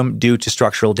lunchroom due to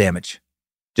structural damage.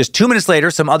 Just 2 minutes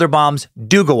later, some other bombs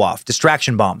do go off,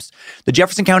 distraction bombs. The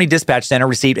Jefferson County Dispatch Center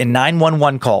received a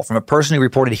 911 call from a person who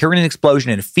reported hearing an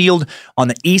explosion in a field on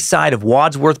the east side of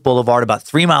Wadsworth Boulevard, about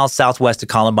 3 miles southwest of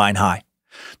Columbine High.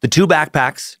 There was 2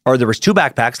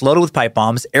 backpacks loaded with pipe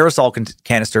bombs, aerosol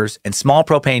canisters, and small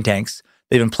propane tanks.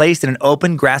 They've been placed in an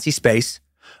open, grassy space.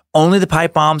 Only the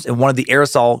pipe bombs and one of the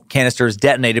aerosol canisters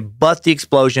detonated, but the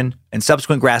explosion and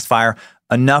subsequent grass fire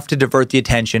enough to divert the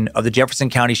attention of the Jefferson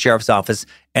County Sheriff's Office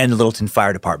and the Littleton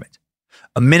Fire Department.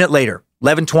 A minute later,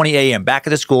 11:20 a.m., back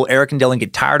at the school, Eric and Dylan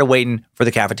get tired of waiting for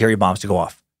the cafeteria bombs to go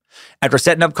off. After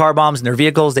setting up car bombs in their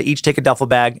vehicles, they each take a duffel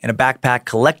bag and a backpack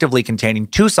collectively containing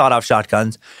 2 sawed-off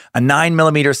shotguns, a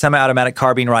 9mm semi-automatic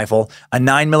carbine rifle, a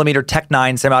 9mm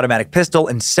Tech-9 semi-automatic pistol,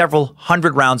 and several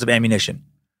hundred rounds of ammunition,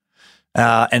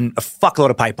 and a fuckload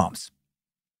of pipe bombs.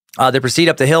 They proceed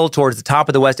up the hill towards the top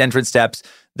of the west entrance steps,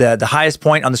 the highest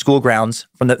point on the school grounds.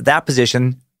 From that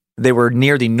position, they were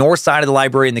near the north side of the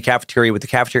library and the cafeteria, with the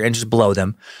cafeteria entrance below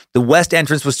them. The west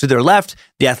entrance was to their left,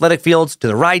 the athletic fields to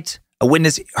the right. A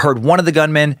witness heard one of the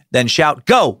gunmen then shout,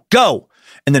 "Go, go!"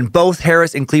 And then both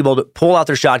Harris and Klebold pull out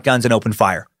their shotguns and open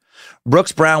fire.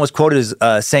 Brooks Brown was quoted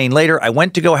as saying later, "I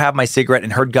went to go have my cigarette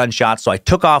and heard gunshots, so I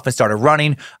took off and started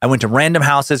running. I went to random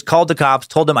houses, called the cops,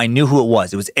 told them I knew who it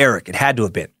was. It was Eric. It had to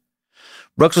have been."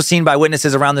 Brooks was seen by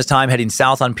witnesses around this time heading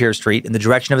south on Pierce Street in the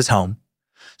direction of his home.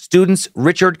 Students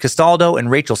Richard Castaldo and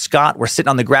Rachel Scott were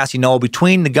sitting on the grassy knoll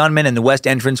between the gunman and the west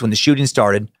entrance when the shooting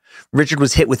started. Richard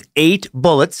was hit with 8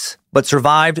 bullets, but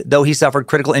survived, though he suffered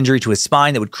critical injury to his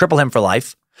spine that would cripple him for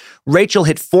life. Rachel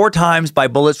hit 4 times by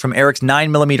bullets from Eric's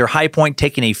 9mm high point,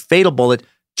 taking a fatal bullet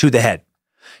to the head.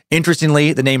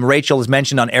 Interestingly, the name Rachel is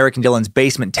mentioned on Eric and Dylan's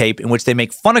basement tape, in which they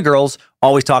make fun of girls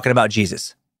always talking about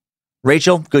Jesus.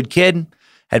 Rachel, good kid,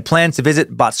 had plans to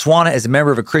visit Botswana as a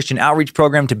member of a Christian outreach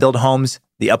program to build homes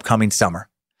the upcoming summer.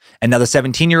 And now the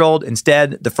 17-year-old,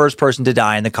 instead, the first person to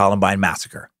die in the Columbine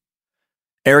massacre.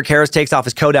 Eric Harris takes off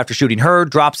his coat after shooting her,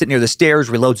 drops it near the stairs,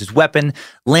 reloads his weapon.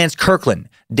 Lance Kirkland,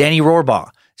 Danny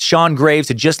Rohrbaugh, Sean Graves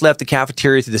had just left the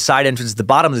cafeteria through the side entrance at the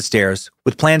bottom of the stairs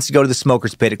with plans to go to the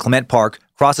smoker's pit at Clement Park,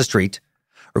 across the street.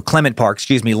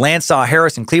 Lance saw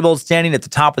Harris and Klebold standing at the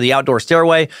top of the outdoor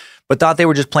stairway, but thought they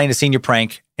were just playing a senior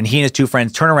prank, and he and his 2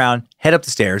 friends turn around, head up the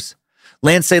stairs.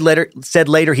 Lance said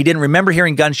later he didn't remember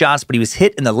hearing gunshots, but he was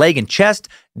hit in the leg and chest.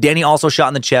 Danny also shot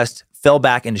in the chest, fell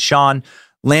back into Sean.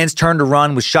 Lance turned to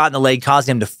run, was shot in the leg,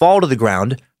 causing him to fall to the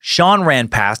ground. Sean ran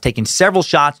past, taking several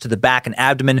shots to the back and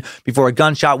abdomen before a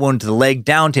gunshot wound to the leg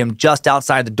downed him just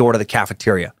outside the door to the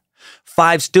cafeteria.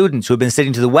 5 students who had been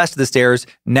sitting to the west of the stairs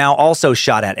now also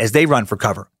shot at as they run for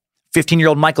cover.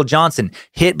 15-year-old Michael Johnson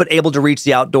hit but able to reach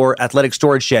the outdoor athletic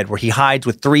storage shed where he hides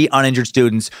with 3 uninjured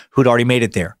students who'd already made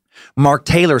it there. Mark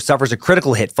Taylor suffers a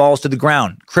critical hit, falls to the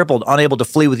ground, crippled, unable to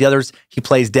flee with the others. He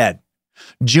plays dead.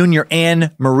 Junior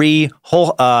Anne Marie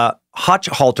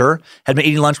Hochhalter had been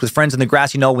eating lunch with friends in the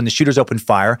grassy knoll when the shooters opened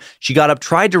fire. She got up,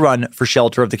 tried to run for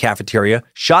shelter of the cafeteria,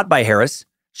 shot by Harris.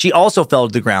 She also fell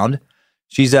to the ground.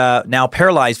 She's now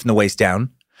paralyzed from the waist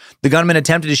down. The gunman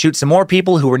attempted to shoot some more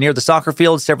people who were near the soccer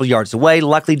field several yards away.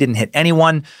 Luckily, didn't hit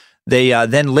anyone. They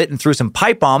then lit and threw some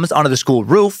pipe bombs onto the school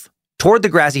roof, toward the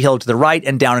grassy hill to the right,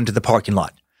 and down into the parking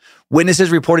lot. Witnesses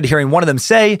reported hearing one of them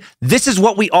say, "This is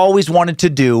what we always wanted to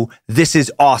do. This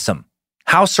is awesome."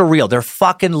 How surreal. They're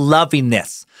fucking loving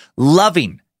this.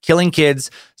 Loving killing kids,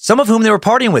 some of whom they were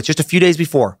partying with just a few days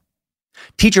before.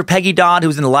 Teacher Peggy Dodd, who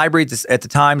was in the library at the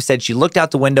time, said she looked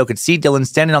out the window, could see Dylan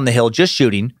standing on the hill just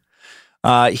shooting.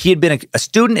 He had been a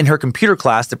student in her computer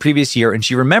class the previous year, and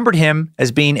she remembered him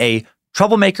as being a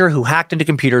troublemaker who hacked into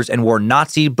computers and wore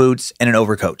Nazi boots and an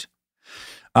overcoat.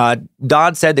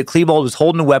 Dodd said that Klebold was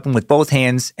holding a weapon with both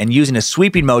hands and using a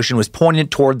sweeping motion was pointing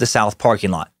it toward the south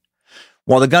parking lot.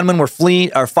 While the gunmen were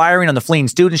firing on the fleeing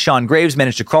students, Sean Graves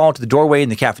managed to crawl to the doorway in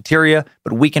the cafeteria,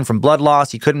 but weakened from blood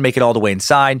loss, he couldn't make it all the way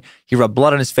inside. He rubbed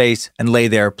blood on his face and lay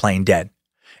there playing dead.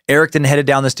 Eric then headed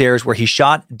down the stairs where he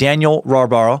shot Daniel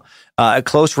Rohrbaugh at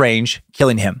close range,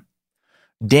 killing him.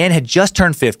 Dan had just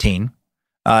turned 15.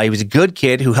 He was a good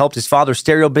kid who helped his father's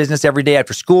stereo business every day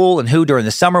after school and who, during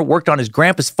the summer, worked on his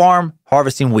grandpa's farm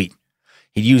harvesting wheat.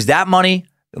 He'd used that money,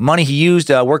 the money he used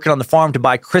working on the farm, to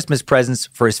buy Christmas presents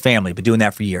for his family, been doing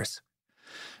that for years.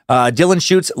 Dylan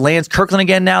shoots Lance Kirkland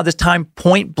again now, this time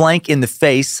point blank in the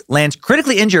face. Lance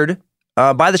critically injured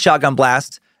by the shotgun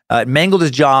blast. It mangled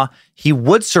his jaw. He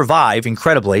would survive,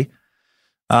 incredibly,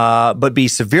 but be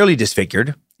severely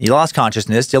disfigured. He lost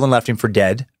consciousness. Dylan left him for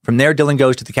dead. From there, Dylan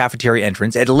goes to the cafeteria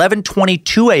entrance. At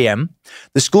 11:22 a.m.,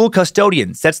 the school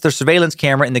custodian sets their surveillance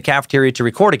camera in the cafeteria to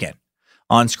record again.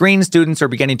 On screen, students are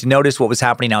beginning to notice what was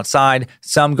happening outside,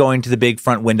 some going to the big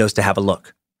front windows to have a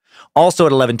look. Also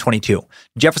at 11:22,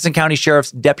 Jefferson County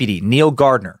Sheriff's Deputy Neil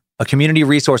Gardner, a community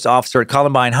resource officer at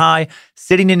Columbine High,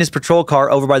 sitting in his patrol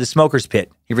car over by the smoker's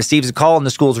pit. He receives a call on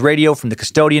the school's radio from the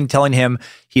custodian telling him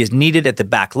he is needed at the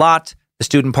back lot, the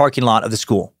student parking lot of the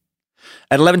school.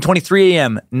 At 11:23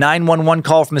 a.m., 911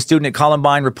 call from a student at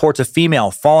Columbine reports a female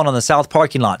fallen on the south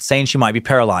parking lot, saying she might be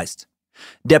paralyzed.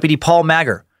 Deputy Paul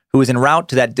Magger, who was en route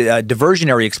to that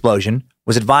diversionary explosion,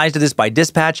 was advised of this by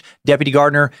dispatch. Deputy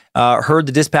Gardner heard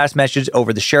the dispatch message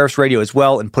over the sheriff's radio as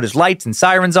well and put his lights and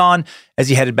sirens on as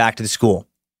he headed back to the school.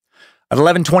 At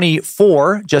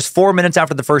 11:24, just 4 minutes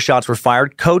after the first shots were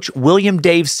fired, Coach William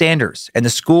Dave Sanders and the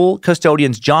school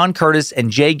custodians John Curtis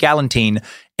and Jay Galantine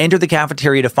enter the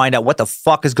cafeteria to find out what the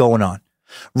fuck is going on.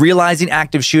 Realizing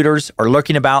active shooters are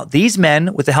lurking about, these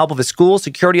men, with the help of a school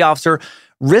security officer,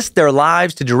 risked their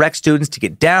lives to direct students to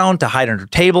get down, to hide under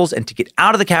tables, and to get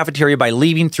out of the cafeteria by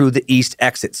leaving through the east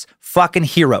exits. Fucking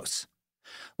heroes.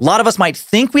 A lot of us might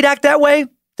think we'd act that way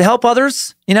to help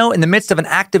others, in the midst of an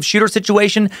active shooter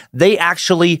situation. They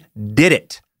actually did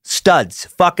it. Studs.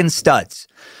 Fucking studs.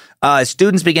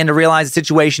 Students began to realize the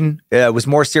situation was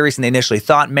more serious than they initially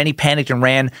thought. Many panicked and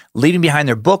ran, leaving behind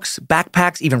their books,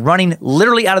 backpacks, even running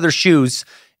literally out of their shoes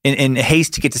in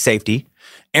haste to get to safety.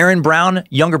 Aaron Brown,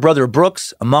 younger brother of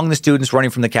Brooks, among the students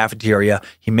running from the cafeteria,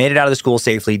 he made it out of the school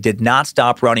safely, did not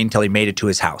stop running until he made it to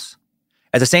his house.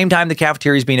 At the same time the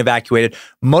cafeteria is being evacuated,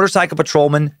 motorcycle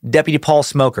patrolman Deputy Paul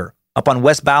Smoker, up on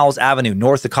West Bowles Avenue,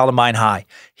 north of Columbine High,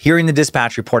 hearing the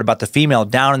dispatch report about the female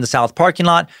down in the south parking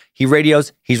lot, he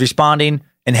radios, he's responding,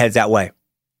 and heads that way.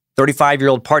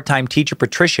 35-year-old part-time teacher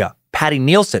Patricia, Patty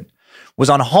Nielsen, was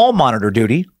on hall monitor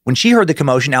duty when she heard the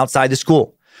commotion outside the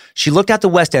school. She looked out the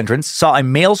west entrance, saw a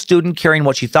male student carrying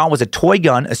what she thought was a toy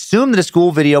gun, assumed that a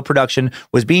school video production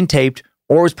was being taped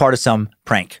or was part of some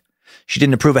prank. She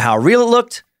didn't approve of how real it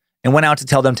looked and went out to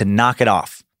tell them to knock it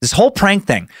off. This whole prank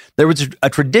thing, there was a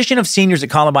tradition of seniors at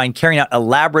Columbine carrying out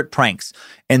elaborate pranks.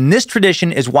 And this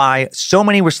tradition is why so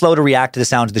many were slow to react to the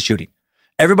sounds of the shooting.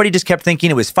 Everybody just kept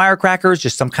thinking it was firecrackers,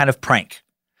 just some kind of prank.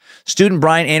 Student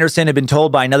Brian Anderson had been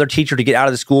told by another teacher to get out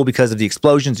of the school because of the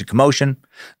explosions and commotion.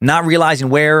 Not realizing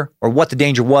where or what the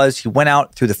danger was, he went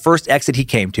out through the first exit he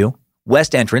came to,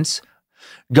 west entrance.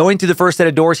 Going through the first set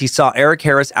of doors, he saw Eric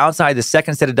Harris outside the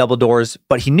second set of double doors,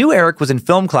 but he knew Eric was in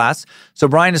film class, so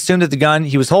Brian assumed that the gun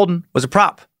he was holding was a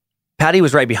prop. Patty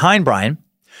was right behind Brian.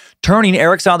 Turning,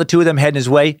 Eric saw the two of them heading his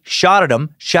way, shot at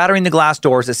him, shattering the glass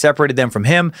doors that separated them from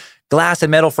him. Glass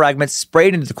and metal fragments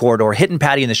sprayed into the corridor, hitting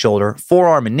Patty in the shoulder,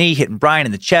 forearm and knee, hitting Brian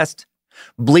in the chest.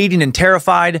 Bleeding and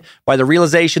terrified by the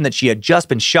realization that she had just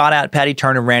been shot at, Patty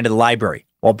turned and ran to the library,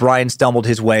 while Brian stumbled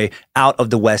his way out of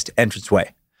the west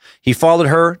entranceway. He followed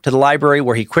her to the library,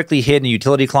 where he quickly hid in a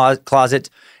utility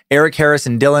closet. Eric Harris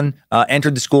and Dylan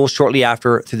entered the school shortly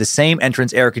after through the same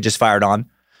entrance Eric had just fired on.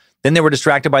 Then they were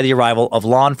distracted by the arrival of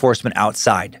law enforcement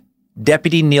outside.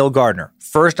 Deputy Neil Gardner,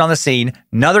 first on the scene,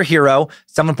 another hero,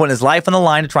 someone putting his life on the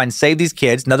line to try and save these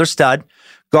kids, another stud.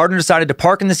 Gardner decided to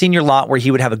park in the senior lot where he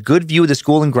would have a good view of the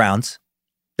school and grounds.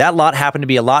 That lot happened to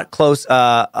be a lot closest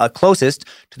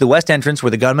to the west entrance where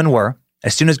the gunmen were.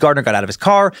 As soon as Gardner got out of his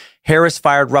car, Harris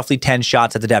fired roughly 10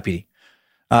 shots at the deputy.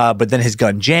 But then his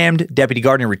gun jammed. Deputy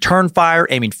Gardner returned fire,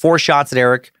 aiming 4 shots at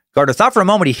Eric. Gardner thought for a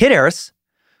moment he hit Harris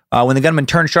when the gunman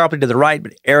turned sharply to the right,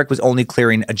 but Eric was only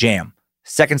clearing a jam.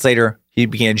 Seconds later, he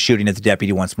began shooting at the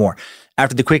deputy once more.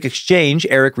 After the quick exchange,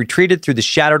 Eric retreated through the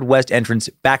shattered west entrance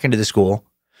back into the school.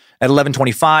 At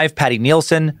 11:25, Patty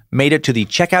Nielsen made it to the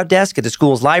checkout desk at the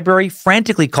school's library,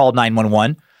 frantically called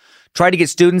 911. Tried to get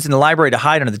students in the library to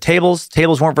hide under the tables.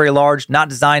 Tables weren't very large, not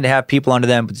designed to have people under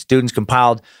them, but the students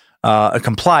complied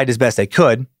as best they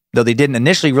could, though they didn't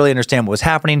initially really understand what was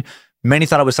happening. Many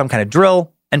thought it was some kind of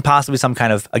drill and possibly some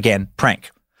kind of, again,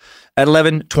 prank. At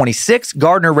 11:26,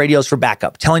 Gardner radios for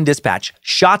backup, telling dispatch,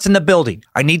 "Shots in the building.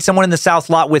 I need someone in the south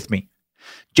lot with me."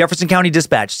 Jefferson County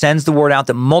Dispatch sends the word out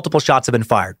that multiple shots have been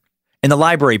fired. In the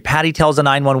library, Patty tells the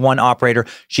 911 operator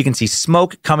she can see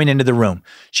smoke coming into the room.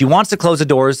 She wants to close the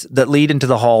doors that lead into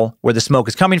the hall where the smoke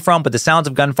is coming from, but the sounds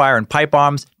of gunfire and pipe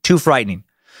bombs, too frightening.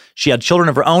 She had children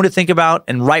of her own to think about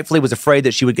and rightfully was afraid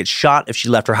that she would get shot if she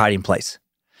left her hiding place.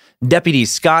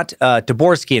 Deputies Scott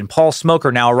Taborski and Paul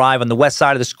Smoker now arrive on the west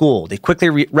side of the school. They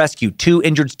quickly rescue 2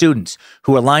 injured students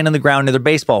who are lying on the ground near their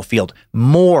baseball field.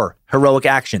 More heroic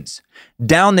actions.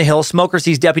 Down the hill, Smoker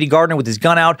sees Deputy Gardner with his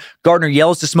gun out. Gardner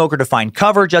yells to Smoker to find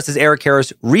cover just as Eric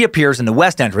Harris reappears in the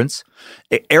west entrance.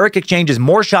 Eric exchanges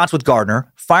more shots with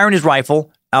Gardner, firing his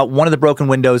rifle out one of the broken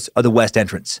windows of the west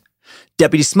entrance.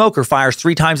 Deputy Smoker fires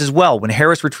 3 times as well when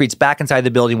Harris retreats back inside the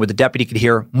building where the deputy could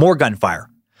hear more gunfire.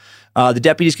 The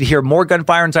deputies could hear more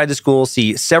gunfire inside the school,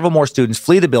 see several more students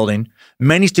flee the building.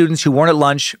 Many students who weren't at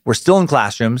lunch were still in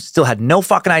classrooms, still had no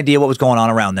fucking idea what was going on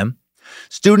around them.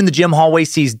 Student in the gym hallway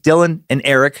sees Dylan and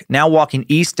Eric now walking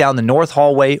east down the north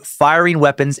hallway, firing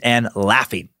weapons and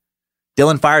laughing.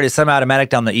 Dylan fired his semi-automatic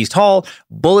down the east hall,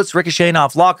 bullets ricocheting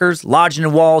off lockers, lodging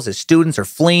in walls as students are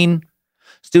fleeing.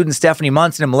 Students Stephanie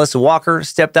Munson and Melissa Walker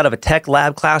stepped out of a tech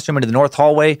lab classroom into the north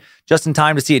hallway just in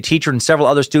time to see a teacher and several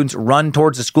other students run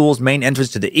towards the school's main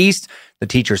entrance to the east. The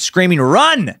teacher screaming,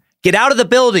 "Run! Get out of the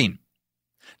building!"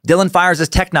 Dylan fires his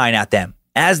Tech-9 at them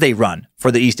as they run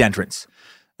for the east entrance.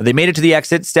 They made it to the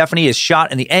exit. Stephanie is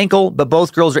shot in the ankle, but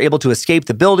both girls are able to escape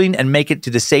the building and make it to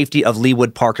the safety of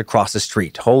Leawood Park across the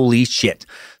street. Holy shit.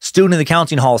 Student in the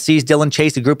counseling hall sees Dylan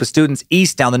chase a group of students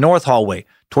east down the north hallway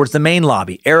towards the main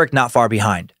lobby, Eric not far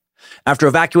behind. After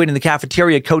evacuating the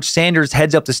cafeteria, Coach Sanders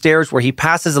heads up the stairs where he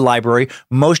passes the library,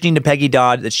 motioning to Peggy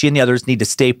Dodd that she and the others need to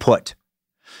stay put.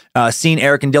 Seeing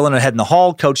Eric and Dylan ahead in the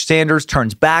hall, Coach Sanders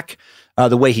turns back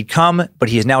the way he'd come, but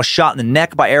he is now shot in the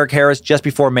neck by Eric Harris just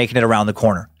before making it around the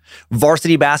corner.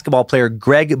 Varsity basketball player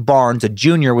Greg Barnes, a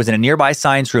junior, was in a nearby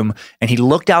science room, and he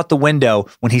looked out the window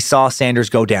when he saw Sanders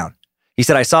go down. He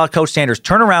said, "I saw Coach Sanders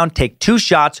turn around, take 2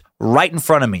 shots right in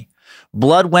front of me.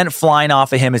 Blood went flying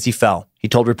off of him as he fell," he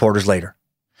told reporters later.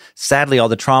 Sadly, all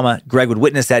the trauma Greg would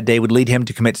witness that day would lead him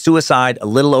to commit suicide a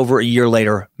little over a year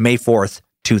later, May 4th,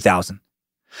 2000.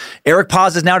 Eric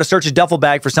pauses now to search his duffel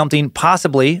bag for something,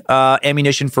 possibly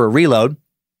ammunition for a reload.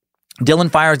 Dylan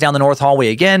fires down the north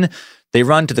hallway again. They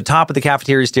run to the top of the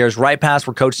cafeteria stairs, right past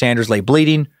where Coach Sanders lay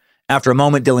bleeding. After a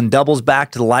moment, Dylan doubles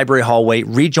back to the library hallway,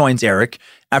 rejoins Eric.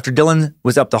 After Dylan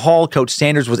was up the hall, Coach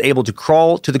Sanders was able to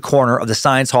crawl to the corner of the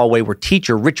science hallway where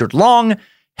teacher Richard Long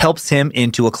helps him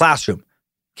into a classroom.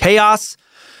 Chaos.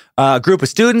 A group of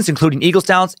students, including Eagle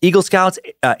Scouts,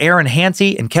 Aaron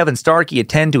Hansey and Kevin Starkey,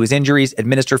 attend to his injuries,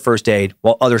 administer first aid,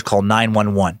 while others call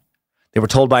 911. They were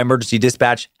told by emergency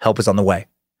dispatch, help is on the way.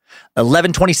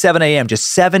 11:27 a.m.,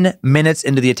 just 7 minutes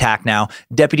into the attack now,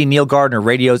 Deputy Neil Gardner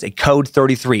radios a code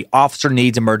 33, officer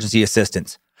needs emergency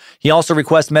assistance. He also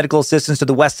requests medical assistance to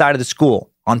the west side of the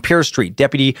school. On Pierce Street,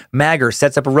 Deputy Magger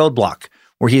sets up a roadblock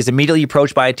where he is immediately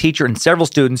approached by a teacher and several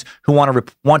students who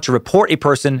want to report a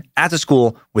person at the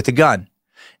school with a gun.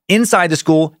 Inside the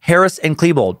school, Harris and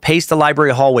Klebold pace the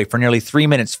library hallway for nearly 3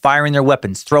 minutes, firing their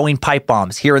weapons, throwing pipe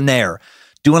bombs here and there,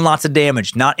 doing lots of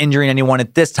damage, not injuring anyone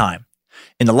at this time.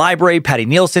 In the library, Patty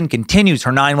Nielsen continues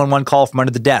her 911 call from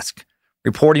under the desk,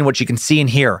 reporting what she can see and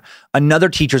hear. Another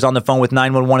teacher's on the phone with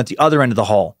 911 at the other end of the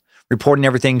hall, reporting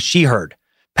everything she heard.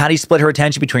 Patty split her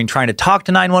attention between trying to talk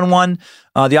to 911,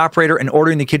 the operator, and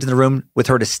ordering the kids in the room with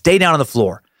her to stay down on the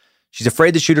floor. She's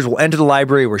afraid the shooters will enter the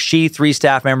library where she, 3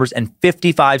 staff members, and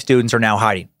 55 students are now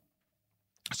hiding.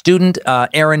 Student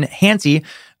Aaron Hansey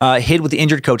hid with the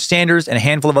injured Coach Sanders and a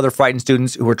handful of other frightened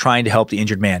students who were trying to help the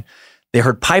injured man. They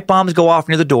heard pipe bombs go off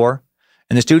near the door,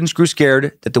 and the students grew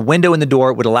scared that the window in the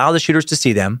door would allow the shooters to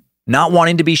see them. Not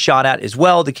wanting to be shot at as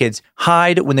well, the kids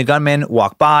hide when the gunmen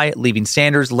walk by, leaving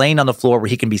Sanders laying on the floor where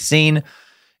he can be seen,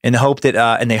 in the hope that,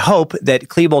 and they hope that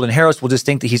Klebold and Harris will just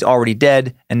think that he's already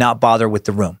dead and not bother with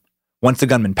the room. Once the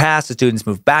gunmen pass, the students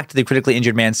move back to the critically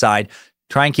injured man's side,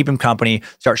 try and keep him company,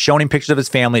 start showing him pictures of his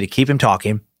family to keep him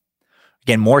talking.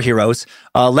 Again, more heroes.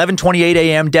 11:28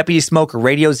 a.m., Deputy Smoker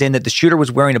radios in that the shooter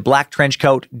was wearing a black trench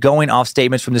coat, going off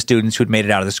statements from the students who had made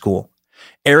it out of the school.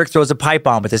 Eric throws a pipe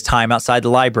bomb at this time outside the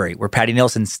library, where Patty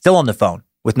Nielsen's still on the phone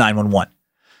with 911.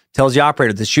 Tells the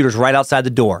operator the shooter's right outside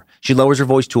the door. She lowers her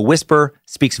voice to a whisper,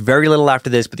 speaks very little after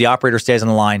this, but the operator stays on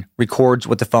the line, records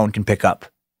what the phone can pick up.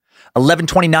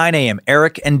 11:29 a.m.,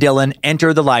 Eric and Dylan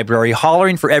enter the library,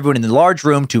 hollering for everyone in the large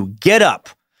room to get up.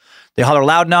 They holler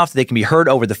loud enough that they can be heard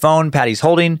over the phone Patty's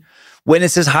holding.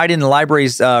 Witnesses hiding in the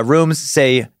library's rooms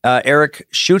say Eric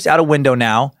shoots out a window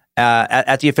now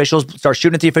at the officials, starts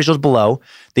shooting at the officials below.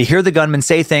 They hear the gunman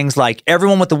say things like,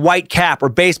 "Everyone with the white cap or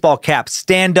baseball cap,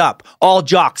 stand up. All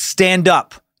jocks, stand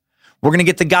up. We're going to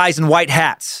get the guys in white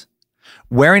hats."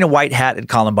 Wearing a white hat at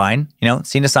Columbine,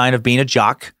 seen a sign of being a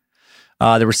jock.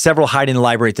 There were several hiding in the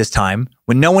library at this time.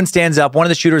 When no one stands up, one of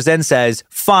the shooters then says,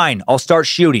 "Fine, I'll start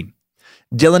shooting."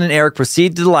 Dylan and Eric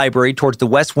proceed to the library towards the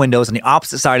west windows on the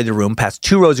opposite side of the room, past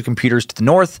 2 rows of computers to the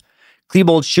north.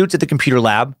 Klebold shoots at the computer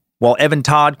lab, while Evan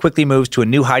Todd quickly moves to a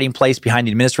new hiding place behind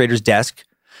the administrator's desk.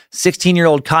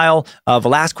 16-year-old Kyle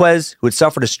Velasquez, who had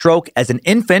suffered a stroke as an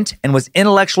infant and was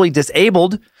intellectually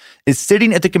disabled, is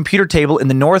sitting at the computer table in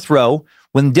the north row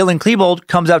when Dylan Klebold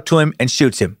comes up to him and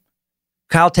shoots him.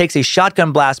 Kyle takes a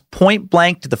shotgun blast point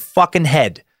blank to the fucking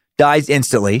head, dies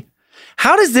instantly.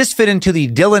 How does this fit into the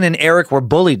Dylan and Eric were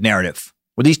bullied narrative?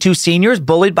 Were these 2 seniors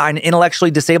bullied by an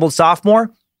intellectually disabled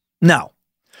sophomore? No.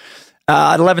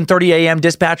 At 11:30 a.m.,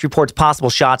 dispatch reports possible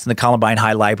shots in the Columbine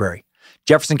High Library.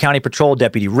 Jefferson County Patrol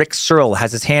Deputy Rick Searle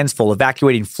has his hands full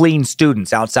evacuating fleeing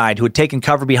students outside who had taken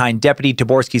cover behind Deputy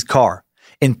Taborski's car.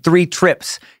 In 3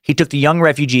 trips, he took the young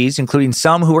refugees, including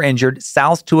some who were injured,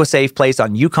 south to a safe place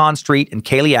on Yukon Street and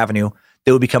Cayley Avenue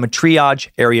that would become a triage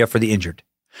area for the injured.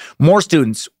 More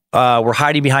students were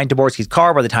hiding behind Taborski's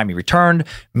car by the time he returned.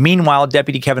 Meanwhile,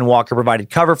 Deputy Kevin Walker provided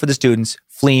cover for the students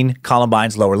fleeing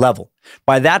Columbine's lower level.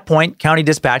 By that point, County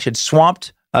Dispatch had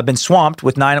swamped been swamped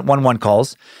with 911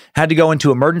 calls, had to go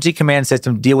into emergency command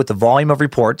system to deal with the volume of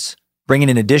reports, bringing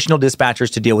in additional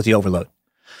dispatchers to deal with the overload.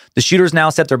 The shooters now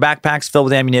set their backpacks filled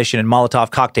with ammunition and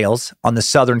Molotov cocktails on the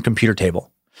southern computer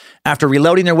table. After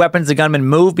reloading their weapons, the gunmen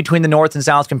move between the north and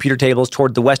south computer tables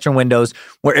toward the western windows,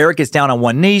 where Eric gets down on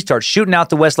one knee, starts shooting out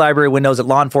the west library windows at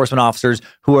law enforcement officers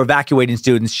who are evacuating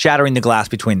students, shattering the glass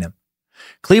between them.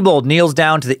 Klebold kneels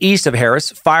down to the east of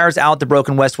Harris, fires out the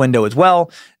broken west window as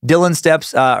well. Dillon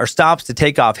stops to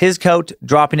take off his coat,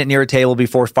 dropping it near a table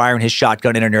before firing his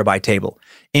shotgun in a nearby table,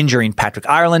 injuring Patrick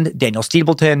Ireland, Daniel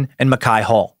Steepleton, and Mackay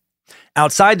Hall.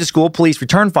 Outside the school, police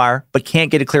return fire, but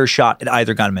can't get a clear shot at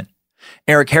either gunman.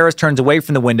 Eric Harris turns away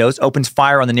from the windows, opens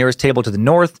fire on the nearest table to the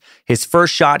north. His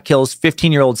first shot kills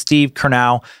 15-year-old Steve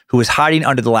Kernow, who was hiding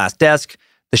under the last desk.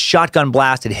 The shotgun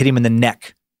blast had hit him in the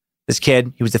neck. This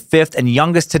kid, he was the fifth and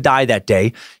youngest to die that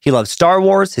day. He loved Star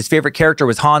Wars. His favorite character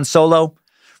was Han Solo.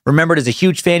 Remembered as a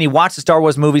huge fan, he watched the Star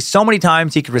Wars movies so many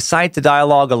times he could recite the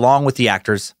dialogue along with the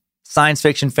actors. Science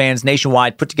fiction fans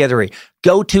nationwide put together a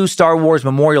go-to Star Wars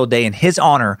Memorial Day in his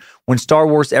honor when Star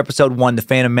Wars Episode 1, The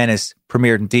Phantom Menace,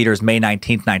 premiered in theaters May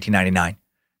 19th, 1999.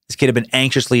 This kid had been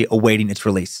anxiously awaiting its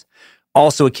release.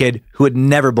 Also a kid who had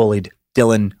never bullied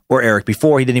Dillon or Eric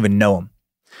before. He didn't even know him.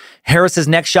 Harris's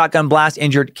next shotgun blast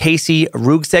injured Casey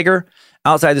Rugseger.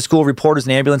 Outside the school, reporters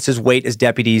and ambulances wait as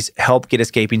deputies help get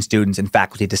escaping students and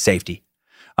faculty to safety.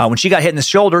 When she got hit in the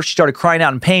shoulder, she started crying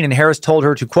out in pain, and Harris told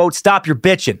her to, quote, "Stop your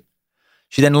bitching."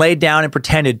 She then laid down and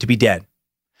pretended to be dead.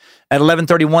 At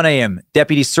 11:31 a.m.,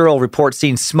 Deputy Searle reports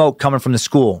seeing smoke coming from the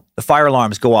school. The fire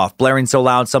alarms go off, blaring so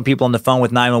loud some people on the phone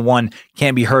with 911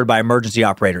 can't be heard by emergency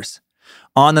operators.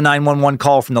 On the 911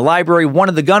 call from the library, one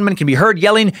of the gunmen can be heard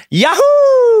yelling,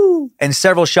 "Yahoo!" and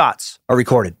several shots are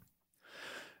recorded.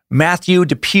 Matthew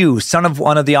Depew, son of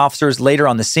one of the officers later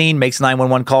on the scene, makes a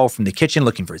 911 call from the kitchen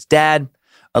looking for his dad.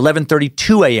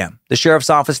 11:32 a.m., the sheriff's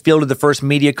office fielded the first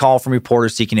media call from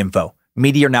reporters seeking info.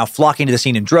 Media are now flocking to the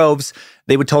scene in droves.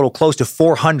 They would total close to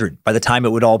 400 by the time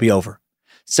it would all be over.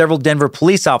 Several Denver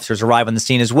police officers arrive on the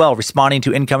scene as well, responding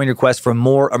to incoming requests for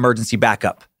more emergency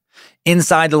backup.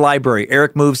 Inside the library,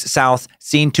 Eric moves south,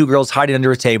 seeing two girls hiding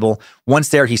under a table. Once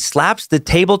there, he slaps the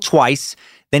table twice.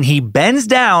 Then he bends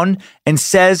down and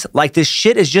says, like this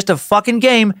shit is just a fucking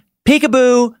game,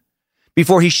 peekaboo,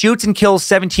 before he shoots and kills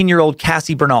 17-year-old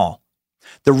Cassie Bernal.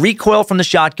 The recoil from the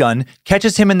shotgun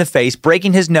catches him in the face,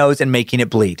 breaking his nose and making it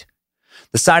bleed.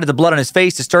 The sight of the blood on his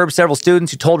face disturbed several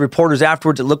students who told reporters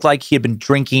afterwards it looked like he had been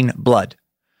drinking blood.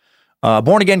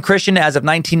 Born-again Christian as of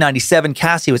 1997,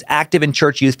 Cassie was active in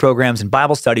church youth programs and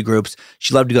Bible study groups.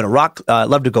 She loved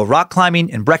to go rock climbing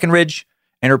in Breckenridge,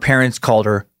 and her parents called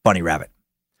her Bunny Rabbit.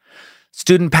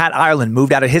 Student Pat Ireland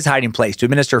moved out of his hiding place to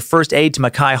administer first aid to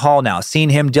Mackay Hall now. Seeing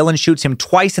him, Dillon shoots him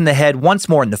twice in the head, once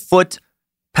more in the foot.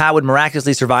 Pat would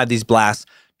miraculously survive these blasts,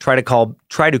 try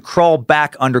to crawl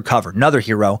back under cover. Another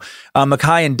hero.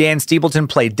 Mackay and Dan Steepleton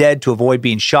play dead to avoid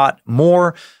being shot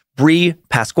more. Bree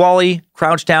Pasquale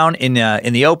crouched down in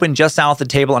the open just south of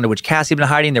the table under which Cassie had been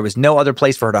hiding. There was no other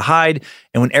place for her to hide.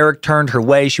 And when Eric turned her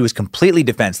way, she was completely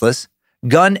defenseless.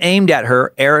 Gun aimed at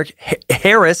her,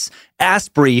 Harris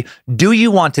asked Bree, "Do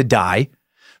you want to die?"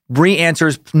 Bree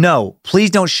answers, "No, please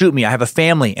don't shoot me. I have a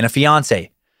family and a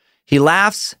fiance." He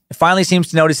laughs and finally seems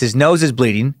to notice his nose is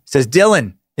bleeding. Says,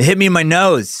 "Dillon, it hit me in my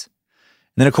nose."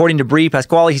 And then according to Bree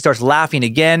Pasquale, he starts laughing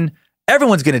again.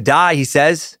 "Everyone's going to die," he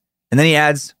says. And then he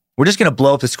adds, "We're just going to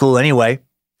blow up the school anyway."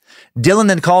 Dillon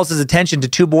then calls his attention to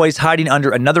two boys hiding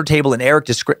under another table, and Eric,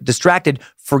 distracted,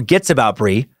 forgets about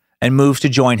Bree and moves to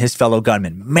join his fellow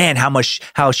gunmen. Man,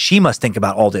 how she must think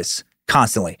about all this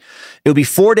constantly. It would be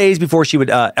 4 days before she would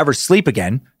ever sleep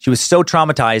again. She was so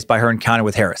traumatized by her encounter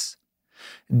with Harris.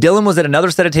 Dillon was at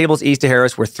another set of tables east of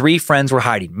Harris where three friends were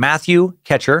hiding. Matthew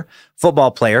Ketcher,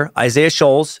 football player, Isaiah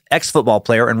Scholes, ex-football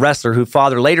player and wrestler whose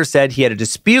father later said he had a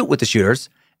dispute with the shooters,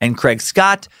 and Craig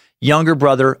Scott, younger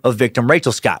brother of victim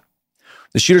Rachel Scott.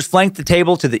 The shooters flanked the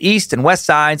table to the east and west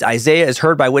sides. Isaiah is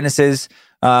heard by witnesses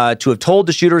to have told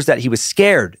the shooters that he was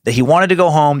scared, that he wanted to go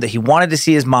home, that he wanted to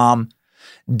see his mom.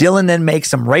 Dillon then makes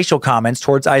some racial comments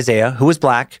towards Isaiah, who is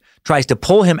black, tries to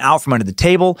pull him out from under the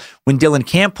table. When Dillon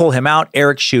can't pull him out,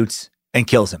 Eric shoots and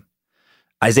kills him.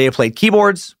 Isaiah played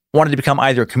keyboards, wanted to become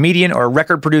either a comedian or a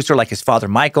record producer like his father,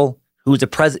 Michael, who is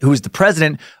the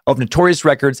president of Notorious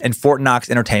Records and Fort Knox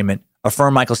Entertainment, a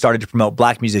firm Michael started to promote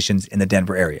black musicians in the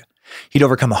Denver area. He'd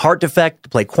overcome a heart defect to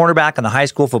play cornerback on the high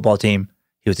school football team.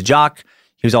 He was a jock.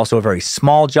 He was also a very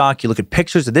small jock. You look at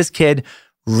pictures of this kid,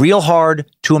 real hard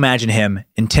to imagine him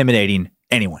intimidating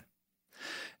anyone.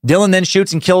 Dillon then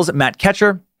shoots and kills Matt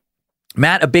Ketcher.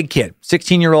 Matt, a big kid,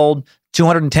 16-year-old,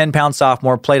 210-pound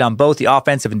sophomore, played on both the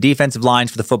offensive and defensive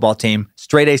lines for the football team,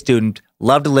 straight-A student,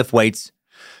 loved to lift weights.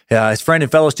 His friend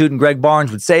and fellow student Greg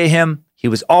Barnes would say of him, he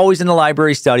was always in the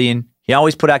library studying. He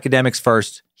always put academics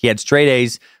first. He had straight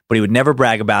A's, but he would never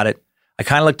brag about it. I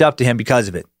kind of looked up to him because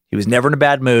of it. He was never in a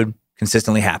bad mood,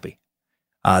 consistently happy.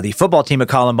 The football team at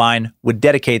Columbine would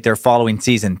dedicate their following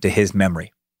season to his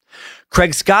memory.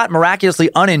 Craig Scott, miraculously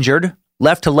uninjured,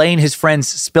 left to lay in his friend's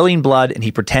spilling blood, and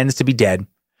he pretends to be dead.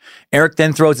 Eric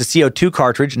then throws a CO2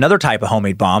 cartridge, another type of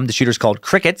homemade bomb, the shooters called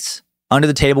crickets, under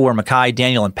the table where Mackay,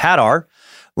 Daniel, and Pat are.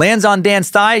 Lands on Dan's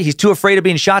thigh. He's too afraid of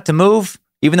being shot to move.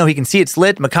 Even though he can see it's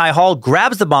lit, Mackay Hall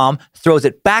grabs the bomb, throws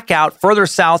it back out further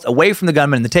south away from the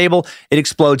gunman in the table. It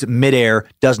explodes midair,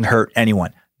 doesn't hurt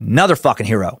anyone. Another fucking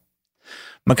hero.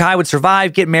 Mackay would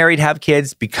survive, get married, have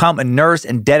kids, become a nurse,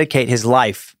 and dedicate his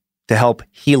life to help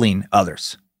healing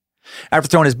others. After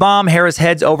throwing his bomb, Harris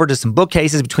heads over to some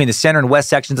bookcases between the center and west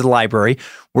sections of the library,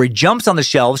 where he jumps on the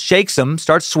shelves, shakes them,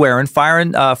 starts swearing,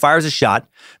 fires a shot.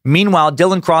 Meanwhile,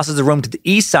 Dylan crosses the room to the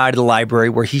east side of the library,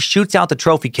 where he shoots out the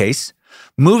trophy case,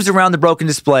 moves around the broken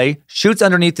display, shoots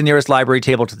underneath the nearest library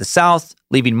table to the south,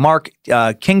 leaving Mark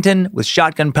Kington with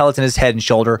shotgun pellets in his head and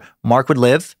shoulder. Mark would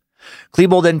live.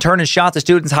 Klebold then turned and shot the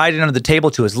students hiding under the table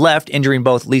to his left, injuring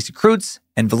both Lisa Kreutz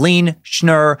and Valine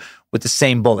Schnurr with the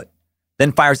same bullet.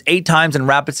 Then fires 8 times in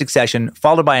rapid succession,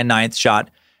 followed by a 9th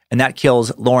shot, and that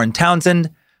kills Lauren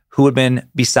Townsend, who had been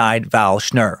beside Val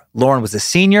Schnurr. Lauren was a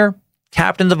senior,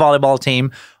 captain of the volleyball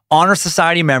team, honor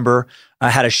society member,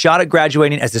 had a shot at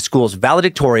graduating as the school's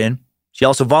valedictorian. She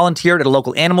also volunteered at a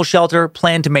local animal shelter,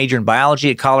 planned to major in biology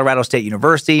at Colorado State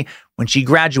University when she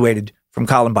graduated from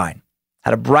Columbine.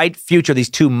 Had a bright future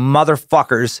these two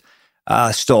motherfuckers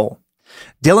stole.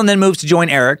 Dylan then moves to join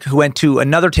Eric, who went to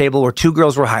another table where 2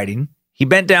 girls were hiding. He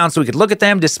bent down so he could look at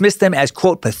them, dismissed them as,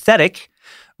 quote, pathetic.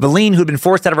 Valine, who'd been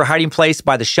forced out of her hiding place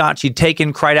by the shot she'd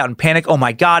taken, cried out in panic, "Oh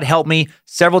my God, help me,"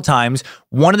 several times.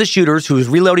 One of the shooters, who was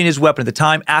reloading his weapon at the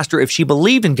time, asked her if she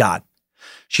believed in God.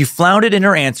 She floundered in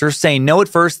her answer, saying no at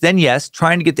first, then yes,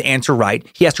 trying to get the answer right.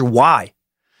 He asked her why.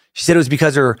 She said it was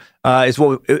because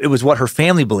it was what her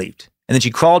family believed. And then she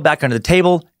crawled back under the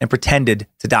table and pretended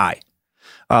to die.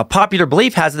 Popular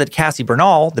belief has it that Cassie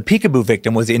Bernal, the peekaboo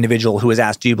victim, was the individual who was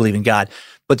asked, "Do you believe in God?"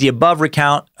 But the above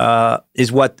account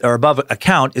is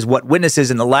what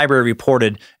witnesses in the library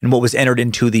reported and what was entered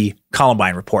into the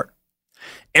Columbine report.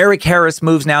 Eric Harris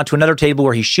moves now to another table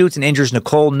where he shoots and injures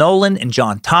Nicole Nolan and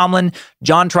John Tomlin.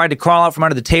 John tried to crawl out from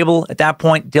under the table. At that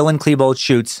point, Dylan Klebold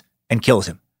shoots and kills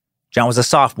him. John was a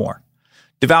sophomore,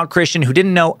 devout Christian who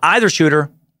didn't know either shooter.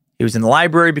 He was in the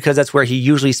library because that's where he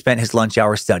usually spent his lunch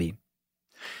hour studying.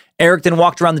 Eric then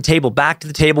walked around the table, back to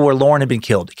the table where Lauren had been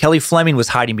killed. Kelly Fleming was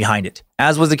hiding behind it.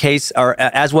 As was the case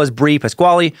with Bree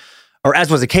Pasquale,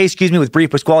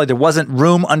 there wasn't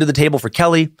room under the table for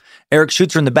Kelly. Eric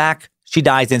shoots her in the back. She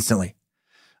dies instantly.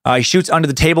 He shoots under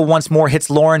the table once more,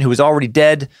 hits Lauren, who is already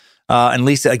dead. And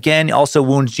Lisa again also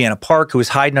wounds Gianna Park, who was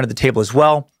hiding under the table as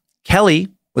well. Kelly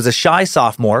was a shy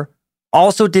sophomore,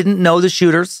 also didn't know the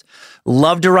shooters,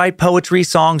 loved to write poetry,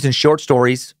 songs, and short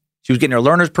stories. She was getting her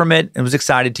learner's permit and was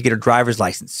excited to get her driver's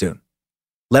license soon.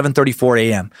 11:34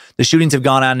 a.m. The shootings have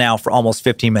gone on now for almost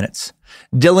 15 minutes.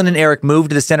 Dylan and Eric move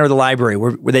to the center of the library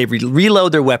where they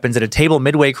reload their weapons at a table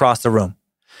midway across the room.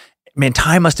 Man,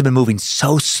 time must have been moving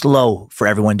so slow for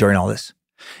everyone during all this.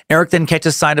 Eric then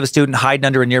catches sight of a student hiding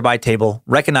under a nearby table,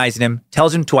 recognizing him,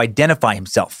 tells him to identify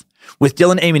himself. With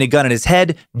Dylan aiming a gun at his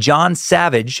head, John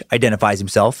Savage identifies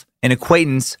himself, an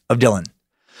acquaintance of Dylan.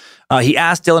 He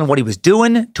asked Dylan what he was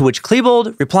doing, to which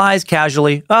Klebold replies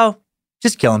casually, "Oh,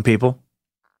 just killing people."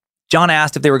 John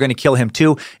asked if they were going to kill him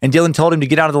too, and Dylan told him to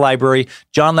get out of the library.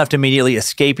 John left immediately,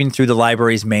 escaping through the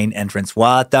library's main entrance.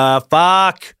 What the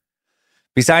fuck?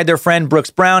 Beside their friend Brooks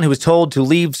Brown, who was told to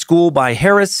leave school by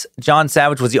Harris, John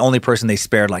Savage was the only person they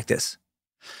spared like this.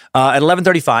 At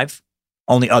 11:35,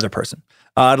 only other person.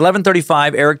 At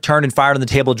 11:35, Eric turned and fired on the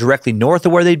table directly north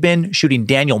of where they'd been, shooting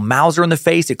Daniel Mauser in the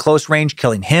face at close range,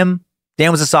 killing him.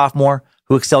 Dan was a sophomore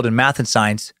who excelled in math and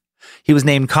science. He was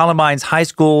named Columbine's high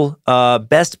school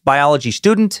best biology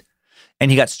student,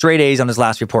 and he got straight A's on his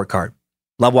last report card.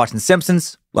 Loved watching The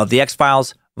Simpsons, loved The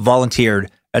X-Files, volunteered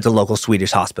at the local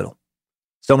Swedish hospital.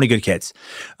 So many good kids.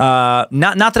 Not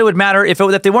that it would matter if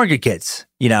they weren't good kids,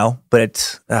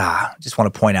 but just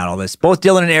want to point out all this. Both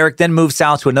Dylan and Eric then moved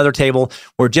south to another table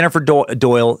where Jennifer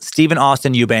Doyle, Stephen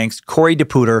Austin Eubanks, Corey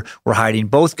DePuter were hiding.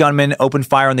 Both gunmen opened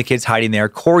fire on the kids hiding there.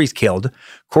 Corey's killed.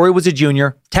 Corey was a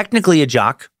junior, technically a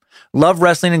jock, loved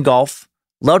wrestling and golf,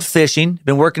 loved fishing,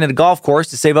 been working at a golf course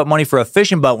to save up money for a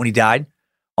fishing boat when he died.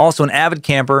 Also an avid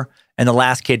camper and the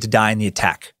last kid to die in the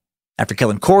attack. After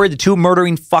killing Corey, the two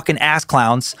murdering fucking ass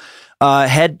clowns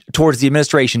head towards the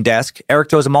administration desk. Eric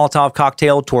throws a Molotov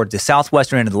cocktail towards the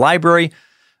southwestern end of the library.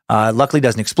 Luckily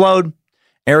doesn't explode.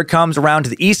 Eric comes around to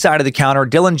the east side of the counter.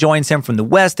 Dylan joins him from the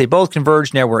west. They both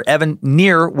converge near where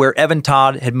Evan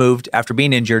Todd had moved after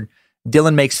being injured.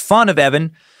 Dylan makes fun of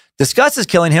Evan, discusses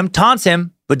killing him, taunts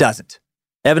him, but doesn't.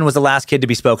 Evan was the last kid to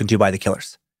be spoken to by the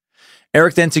killers.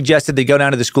 Eric then suggested they go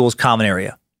down to the school's common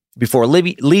area. Before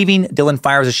leaving, Dylan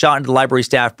fires a shot into the library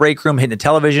staff break room, hitting the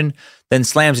television, then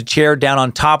slams a chair down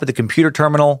on top of the computer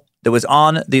terminal that was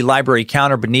on the library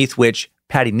counter beneath which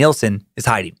Patty Nilsson is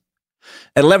hiding.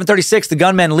 At 11:36, the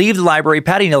gunmen leave the library.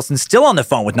 Patty Nilsson, still on the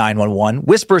phone with 911,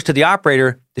 whispers to the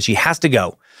operator that she has to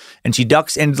go, and she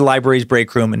ducks into the library's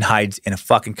break room and hides in a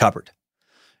fucking cupboard.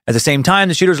 At the same time,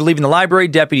 the shooters are leaving the library.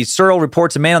 Deputy Searle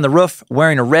reports a man on the roof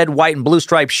wearing a red, white, and blue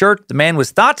striped shirt. The man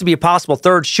was thought to be a possible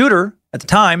third shooter at the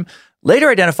time, later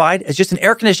identified as just an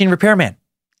air conditioning repairman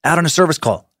out on a service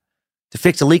call to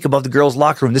fix a leak above the girls'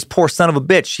 locker room. This poor son of a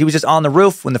bitch. He was just on the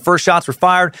roof when the first shots were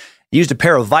fired. He used a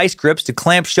pair of vice grips to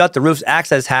clamp shut the roof's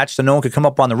access hatch so no one could come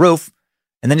up on the roof,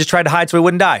 and then just tried to hide so he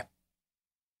wouldn't die.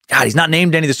 God, he's not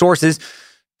named any of the sources.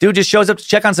 Dude just shows up to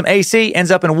check on some AC, ends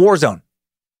up in a war zone.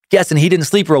 Guessing he didn't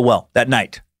sleep real well that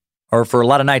night, or for a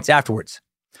lot of nights afterwards.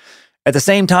 At the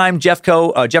same time,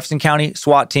 Jefferson County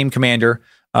SWAT team commander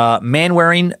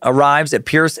Manwaring arrives at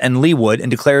Pierce and Leawood and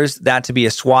declares that to be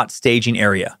a SWAT staging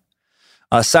area.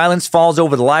 Silence falls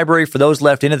over the library. For those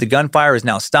left in it, the gunfire is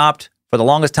now stopped. For the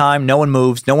longest time, no one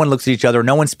moves, no one looks at each other,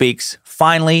 no one speaks.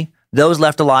 Finally, those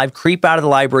left alive creep out of the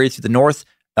library through the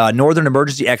northern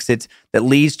emergency exit that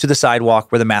leads to the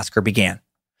sidewalk where the massacre began.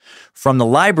 From the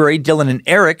library, Dylan and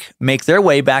Eric make their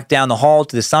way back down the hall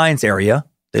to the science area.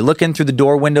 They look in through the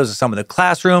door windows of some of the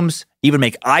classrooms, even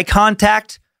make eye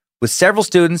contact with several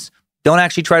students, don't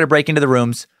actually try to break into the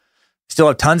rooms, still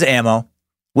have tons of ammo.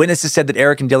 Witnesses said that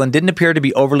Eric and Dylan didn't appear to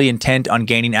be overly intent on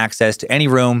gaining access to any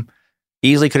room,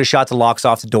 easily could have shot the locks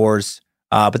off the doors,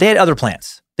 but they had other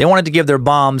plans. They wanted to give their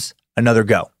bombs another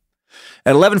go.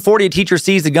 At 11:40, a teacher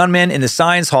sees the gunman in the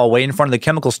science hallway in front of the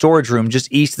chemical storage room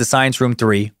just east of the science room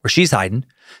 3, where she's hiding.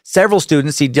 Several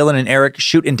students see Dylan and Eric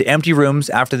shoot into empty rooms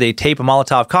after they tape a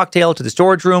Molotov cocktail to the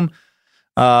storage room,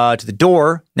 to the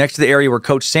door next to the area where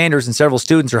Coach Sanders and several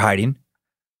students are hiding.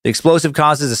 The explosive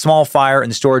causes a small fire in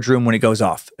the storage room when it goes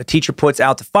off. A teacher puts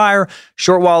out the fire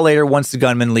short while later once the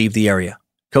gunmen leave the area.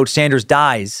 Coach Sanders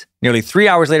dies nearly 3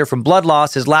 hours later from blood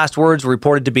loss. His last words were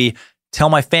reported to be, "Tell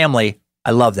my family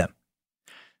I love them."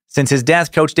 Since his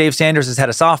death, Coach Dave Sanders has had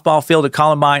a softball field at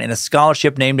Columbine and a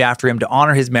scholarship named after him to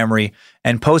honor his memory,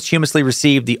 and posthumously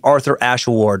received the Arthur Ashe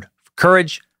Award for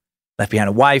courage. Left behind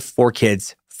a wife, 4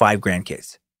 kids, 5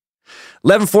 grandkids.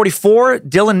 11:44,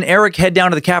 Dylan and Eric head down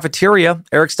to the cafeteria.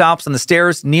 Eric stops on the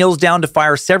stairs, kneels down to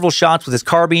fire several shots with his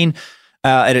carbine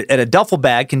at a duffel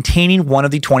bag containing one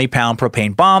of the 20-pound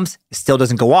propane bombs. It still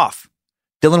doesn't go off.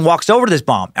 Dylan walks over to this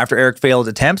bomb after Eric failed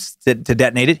attempts to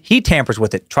detonate it. He tampers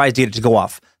with it, tries to get it to go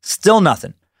off. Still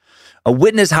nothing. A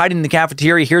witness hiding in the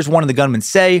cafeteria hears one of the gunmen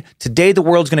say, "Today the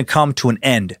world's going to come to an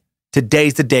end.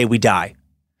 Today's the day we die."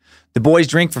 The boys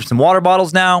drink from some water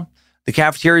bottles now. The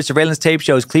cafeteria surveillance tape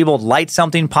shows Klebold lights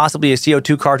something, possibly a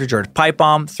CO2 cartridge or a pipe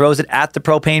bomb, throws it at the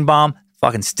propane bomb.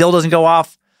 Fucking still doesn't go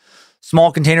off.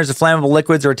 Small containers of flammable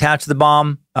liquids are attached to the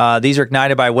bomb. These are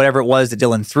ignited by whatever it was that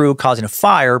Dylan threw, causing a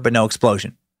fire, but no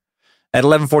explosion. At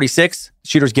 11:46,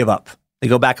 shooters give up. They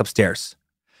go back upstairs.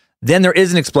 Then there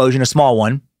is an explosion, a small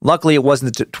one. Luckily, it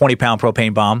wasn't the 20-pound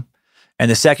propane bomb. And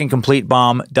the second complete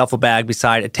bomb duffel bag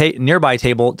beside a nearby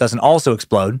table doesn't also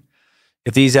explode.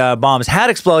 If these bombs had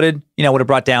exploded, would have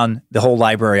brought down the whole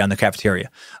library on the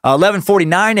cafeteria.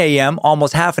 11:49 a.m.,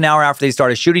 almost half an hour after they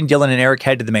started shooting, Dylan and Eric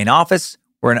head to the main office,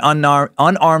 where an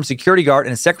unarmed security guard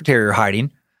and a secretary are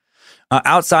hiding.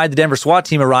 Outside, the Denver SWAT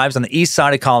team arrives on the east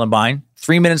side of Columbine.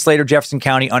 3 minutes later, Jefferson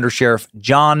County Undersheriff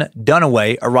John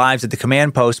Dunaway arrives at the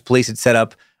command post police had set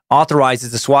up,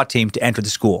 authorizes the SWAT team to enter the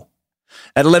school.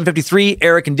 At 11:53,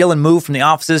 Eric and Dylan move from the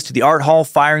offices to the art hall,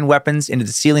 firing weapons into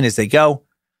the ceiling as they go.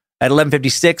 At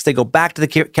 11:56, they go back to the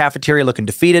cafeteria looking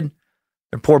defeated.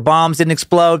 Their poor bombs didn't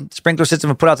explode. The sprinkler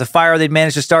system had put out the fire they'd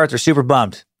managed to start. They're super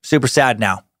bummed, super sad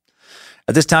now.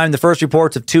 At this time, the first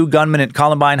reports of 2 gunmen at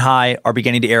Columbine High are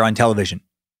beginning to air on television.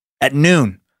 At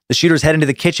noon, the shooters head into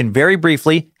the kitchen very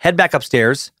briefly, head back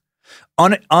upstairs.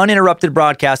 Uninterrupted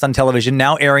broadcast on television,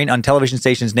 now airing on television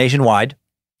stations nationwide.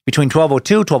 Between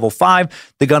 12:02, 12:05,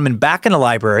 the gunmen back in the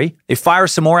library. They fire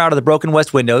some more out of the broken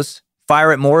west windows,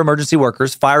 fire at more emergency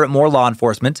workers, fire at more law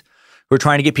enforcement who are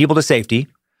trying to get people to safety.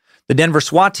 The Denver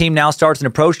SWAT team now starts an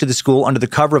approach to the school under the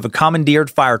cover of a commandeered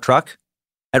fire truck.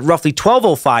 At roughly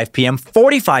 12:05 p.m.,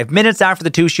 45 minutes after the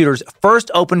two shooters first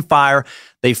opened fire,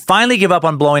 they finally give up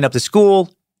on blowing up the school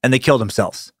and they killed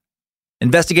themselves.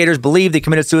 Investigators believe they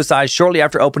committed suicide shortly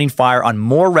after opening fire on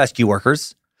more rescue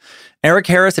workers. Eric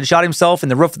Harris had shot himself in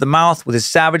the roof of the mouth with his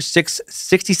Savage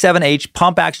 667H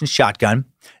pump-action shotgun.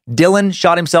 Dylan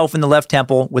shot himself in the left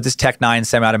temple with his Tech-9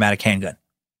 semi-automatic handgun.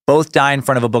 Both die in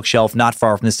front of a bookshelf not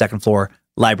far from the second-floor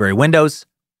library windows.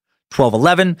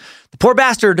 12:11, the poor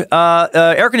bastard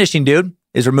air conditioning dude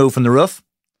is removed from the roof.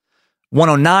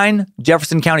 1:09,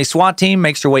 Jefferson County SWAT team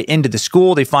makes their way into the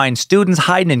school. They find students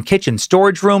hiding in kitchen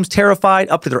storage rooms, terrified,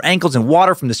 up to their ankles in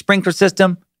water from the sprinkler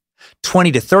system.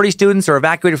 20 to 30 students are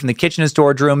evacuated from the kitchen and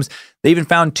storage rooms. They even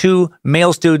found 2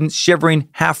 male students shivering,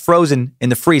 half frozen in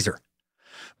the freezer.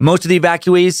 Most of the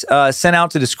evacuees sent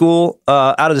out of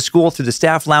the school through the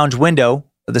staff lounge window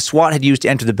the SWAT had used to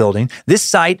enter the building. This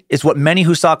sight is what many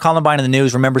who saw Columbine in the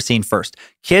news remember seeing first.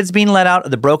 Kids being let out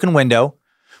of the broken window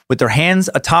with their hands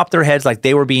atop their heads like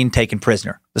they were being taken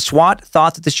prisoner. The SWAT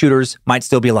thought that the shooters might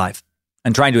still be alive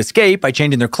and trying to escape by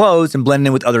changing their clothes and blending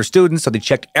in with other students, so they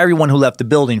checked everyone who left the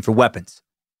building for weapons.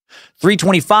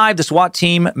 3:25, the SWAT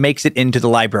team makes it into the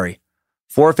library.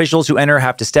 4 officials who enter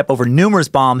have to step over numerous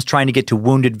bombs trying to get to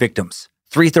wounded victims.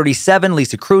 3:37,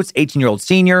 Lisa Kreutz, 18-year-old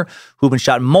senior, who'd been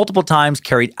shot multiple times,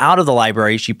 carried out of the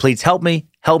library. She pleads, help me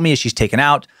as she's taken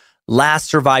out. Last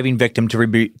surviving victim to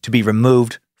be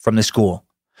removed from the school.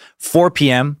 4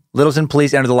 p.m., Littleton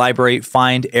police enter the library,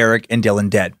 find Eric and Dylan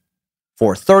dead.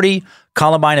 4:30,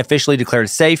 Columbine officially declared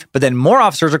safe, but then more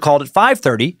officers are called at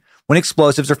 5:30 when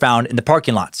explosives are found in the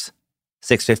parking lots.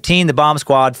 6:15, the bomb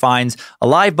squad finds a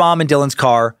live bomb in Dylan's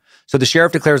car, so the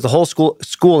sheriff declares the whole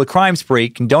school a crime spree,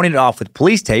 condoning it off with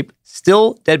police tape.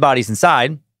 Still dead bodies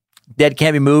inside. Dead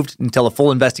can't be moved until a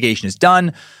full investigation is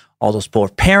done. All those poor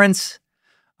parents.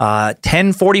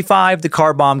 10:45, the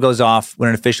car bomb goes off when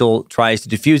an official tries to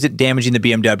defuse it, damaging the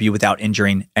BMW without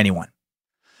injuring anyone.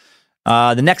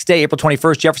 The next day, April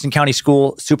 21st, Jefferson County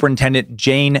School Superintendent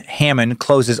Jane Hammond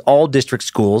closes all district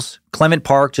schools. Clement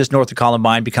Park, just north of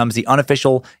Columbine, becomes the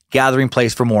unofficial gathering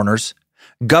place for mourners.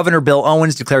 Governor Bill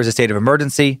Owens declares a state of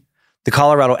emergency. The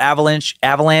Colorado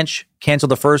Avalanche canceled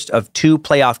the first of 2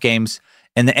 playoff games,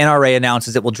 and the NRA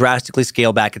announces it will drastically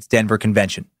scale back its Denver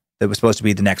convention that was supposed to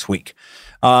be the next week.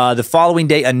 The following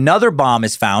day, another bomb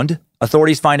is found.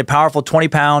 Authorities find a powerful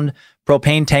 20-pound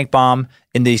propane tank bomb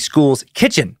in the school's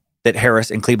kitchen that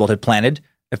Harris and Klebold had planted.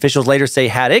 Officials later say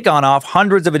had it gone off,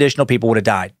 hundreds of additional people would have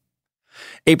died.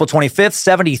 April 25th,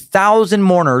 70,000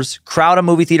 mourners crowd a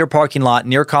movie theater parking lot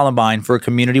near Columbine for a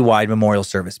community-wide memorial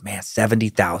service. Man,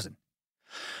 70,000.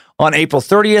 On April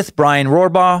 30th, Brian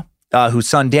Rohrbaugh, whose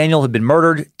son Daniel had been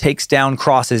murdered, takes down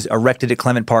crosses erected at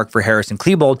Clement Park for Harris and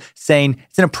Klebold, saying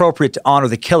it's inappropriate to honor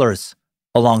the killers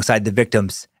alongside the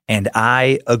victims. And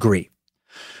I agree.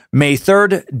 May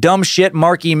 3rd, dumb shit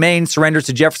Mark E. Main surrenders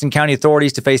to Jefferson County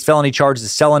authorities to face felony charges of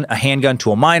selling a handgun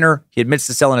to a minor. He admits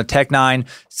to selling a Tech-9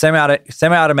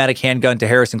 semi-automatic handgun to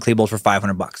Harris and Klebold for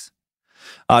 $500.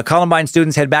 Columbine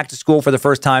students head back to school for the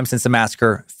first time since the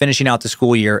massacre, finishing out the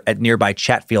school year at nearby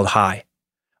Chatfield High.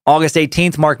 August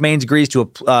 18th, Mark Mains agrees to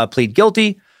plead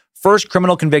guilty, first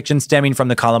criminal conviction stemming from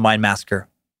the Columbine massacre.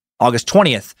 August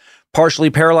 20th, partially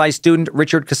paralyzed student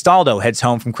Richard Castaldo heads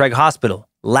home from Craig Hospital,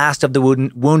 last of the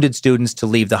wounded students to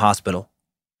leave the hospital.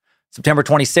 September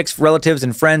 26th, relatives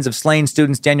and friends of slain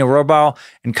students Daniel Rohrbaugh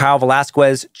and Kyle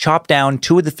Velasquez chopped down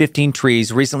 2 of the 15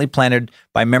 trees recently planted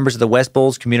by members of the West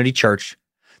Bowles Community Church.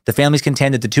 The families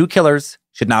contend that the 2 killers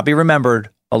should not be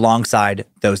remembered alongside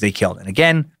those they killed. And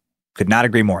again, could not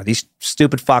agree more. These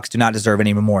stupid fucks do not deserve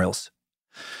any memorials.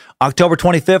 October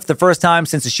 25th, the first time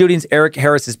since the shootings, Eric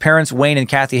Harris's parents, Wayne and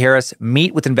Kathy Harris,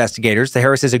 meet with investigators. The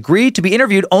Harrises agreed to be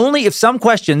interviewed only if some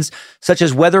questions, such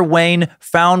as whether Wayne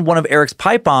found one of Eric's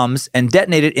pipe bombs and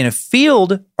detonated in a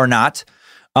field or not,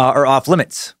 are off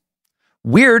limits.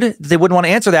 Weird that they wouldn't want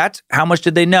to answer that. How much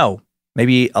did they know?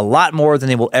 Maybe a lot more than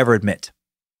they will ever admit.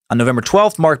 On November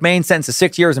 12th, Mark Main sentenced to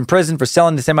 6 years in prison for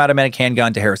selling the semi-automatic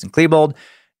handgun to Harris and Klebold.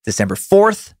 December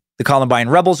 4th, the Columbine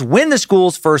Rebels win the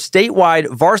school's first statewide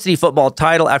varsity football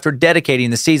title after dedicating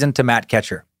the season to Matt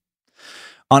Ketcher.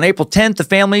 On April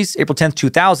 10th,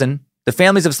 2000, the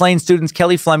families of slain students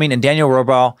Kelly Fleming and Daniel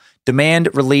Rohrbaugh demand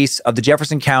release of the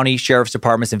Jefferson County Sheriff's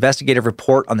Department's investigative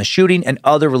report on the shooting and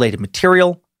other related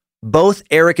material. Both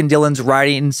Eric and Dylan's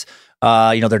writings,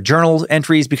 their journal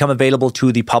entries become available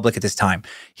to the public at this time.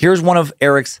 Here's one of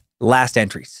Eric's last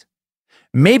entries.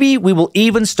 Maybe we will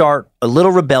even start a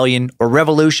little rebellion or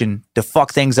revolution to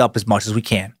fuck things up as much as we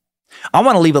can. I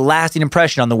want to leave a lasting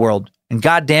impression on the world, and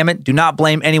God damn it, do not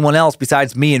blame anyone else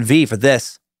besides me and V for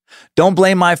this. Don't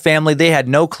blame my family. They had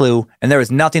no clue, and there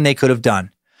was nothing they could have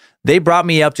done. They brought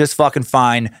me up just fucking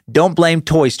fine. Don't blame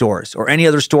toy stores or any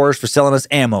other stores for selling us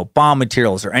ammo, bomb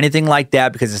materials, or anything like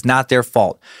that because it's not their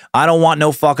fault. I don't want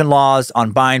no fucking laws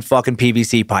on buying fucking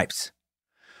PVC pipes.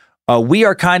 We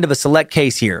are kind of a select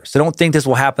case here, so don't think this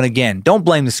will happen again. Don't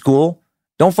blame the school.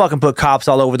 Don't fucking put cops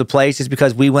all over the place just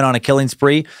because we went on a killing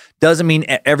spree. Doesn't mean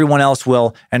everyone else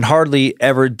will, and hardly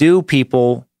ever do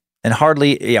people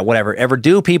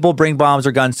bring bombs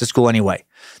or guns to school anyway.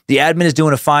 The admin is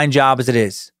doing a fine job as it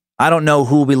is. I don't know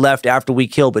who will be left after we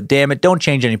kill, but damn it, don't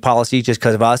change any policy just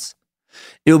because of us.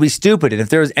 It would be stupid, and if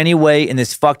there's any way in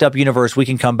this fucked up universe we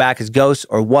can come back as ghosts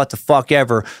or what the fuck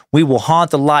ever, we will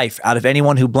haunt the life out of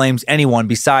anyone who blames anyone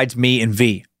besides me and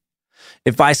V.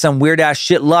 If by some weird-ass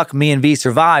shit luck me and V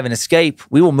survive and escape,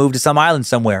 we will move to some island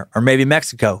somewhere, or maybe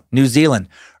Mexico, New Zealand,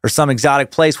 or some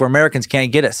exotic place where Americans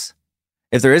can't get us.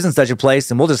 If there isn't such a place,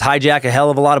 then we'll just hijack a hell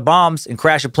of a lot of bombs and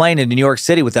crash a plane into New York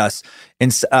City with us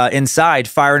inside,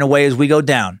 firing away as we go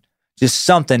down. Just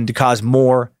something to cause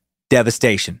more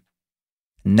devastation.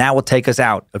 And that will take us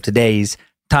out of today's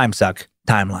Time Suck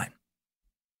timeline.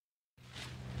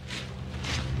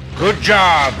 Good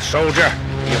job, soldier.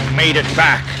 You made it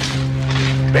back.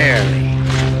 Barely.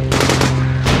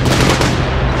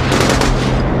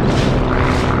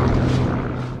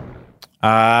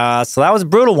 So that was a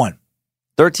brutal one.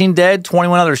 13 dead,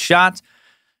 21 others shot,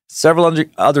 several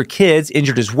other kids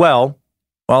injured as well.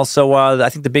 Well, so I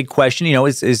think the big question,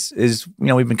 is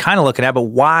we've been kind of looking at, but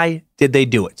why did they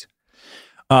do it?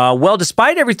 Well,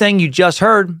 despite everything you just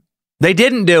heard, they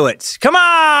didn't do it. Come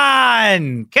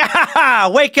on!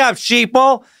 Wake up,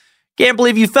 sheeple. Can't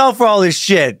believe you fell for all this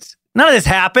shit. None of this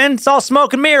happened. It's all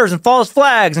smoke and mirrors and false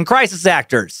flags and crisis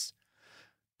actors.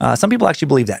 Some people actually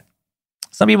believe that.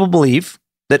 Some people believe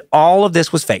that all of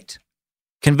this was faked.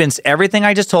 Convinced everything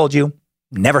I just told you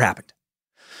never happened.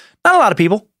 Not a lot of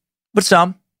people, but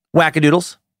some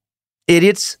wackadoodles,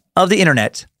 idiots of the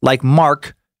internet like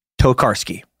Mark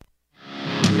Tokarski.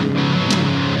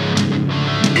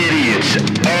 Idiots of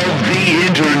the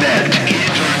internet.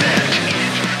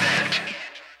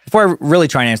 Before I really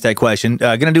try and answer that question,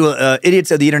 going to do a idiots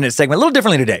of the internet segment a little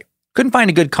differently today. Couldn't find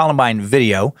a good Columbine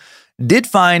video. Did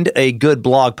find a good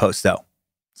blog post though.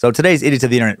 So today's idiots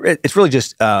of the internet, it's really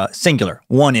just singular,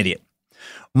 one idiot.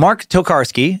 Mark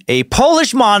Tokarski, a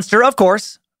Polish monster, of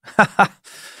course.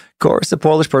 Of course, a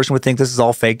Polish person would think this is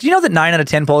all fake. Do you know that 9 out of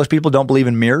 10 Polish people don't believe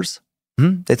in mirrors?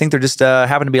 They think there just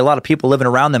happen to be a lot of people living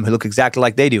around them who look exactly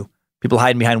like they do. People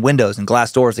hiding behind windows and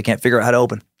glass doors they can't figure out how to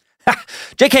open.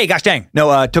 JK, gosh dang. No,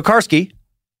 Tokarski,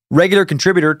 regular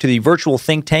contributor to the virtual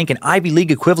think tank and Ivy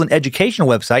League equivalent educational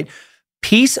website,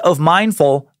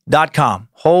 peaceofmindful.com.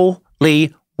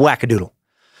 Holy wackadoodle.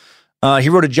 He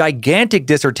wrote a gigantic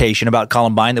dissertation about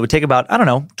Columbine that would take about,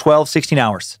 12, 16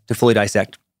 hours to fully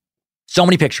dissect. So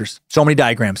many pictures, so many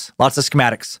diagrams, lots of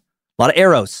schematics, a lot of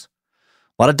arrows,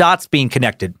 a lot of dots being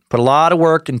connected, put a lot of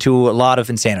work into a lot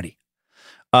of insanity.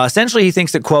 Essentially, he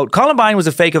thinks that, quote, Columbine was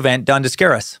a fake event done to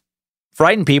scare us.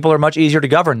 Frightened people are much easier to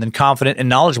govern than confident and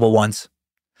knowledgeable ones.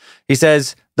 He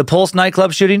says, the Pulse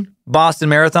nightclub shooting, Boston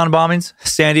Marathon bombings,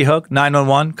 Sandy Hook,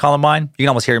 9/11, Columbine. You can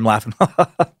almost hear him laughing.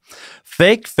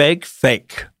 Fake, fake,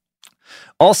 fake.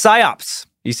 All psyops,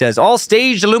 he says, all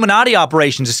staged Illuminati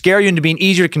operations to scare you into being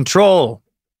easier to control.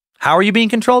 How are you being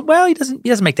controlled? Well, he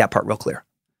doesn't make that part real clear.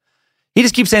 He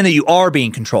just keeps saying that you are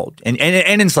being controlled and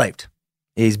enslaved.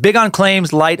 He's big on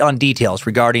claims, light on details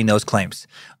regarding those claims.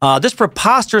 This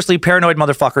preposterously paranoid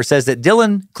motherfucker says that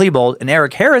Dylan Klebold and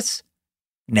Eric Harris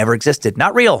never existed.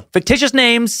 Not real. Fictitious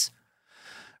names.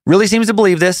 Really seems to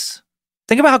believe this.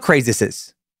 Think about how crazy this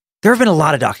is. There have been a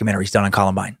lot of documentaries done on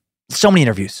Columbine. So many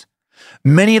interviews.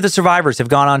 Many of the survivors have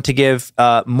gone on to give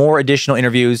more additional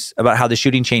interviews about how the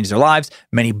shooting changed their lives.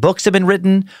 Many books have been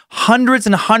written. Hundreds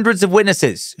and hundreds of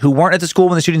witnesses who weren't at the school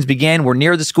when the shootings began were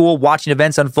near the school watching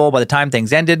events unfold by the time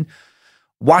things ended.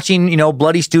 Watching,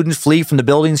 bloody students flee from the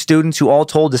building, students who all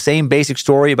told the same basic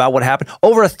story about what happened.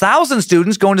 Over 1,000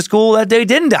 students going to school that day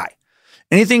didn't die.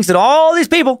 And he thinks that all these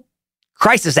people,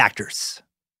 crisis actors.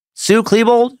 Sue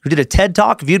Klebold, who did a TED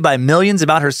Talk viewed by millions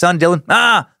about her son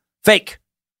Dylan, fake.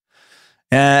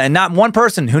 And not one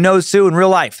person who knows Sue in real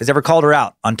life has ever called her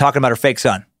out on talking about her fake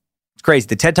son. It's crazy.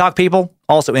 The TED Talk people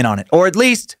also in on it, or at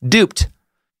least duped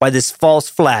by this false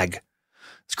flag.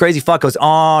 This crazy fuck goes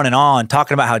on and on,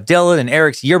 talking about how Dylan and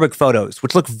Eric's yearbook photos,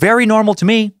 which look very normal to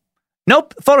me.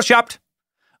 Nope, photoshopped.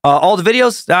 All the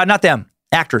videos, not them,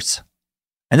 actors.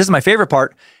 And this is my favorite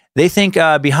part. They think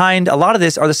behind a lot of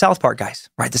this are the South Park guys,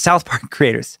 right? The South Park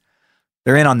creators.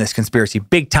 They're in on this conspiracy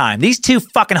big time. These two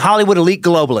fucking Hollywood elite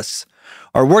globalists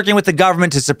are working with the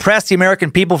government to suppress the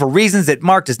American people for reasons that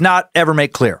Mark does not ever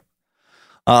make clear.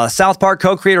 South Park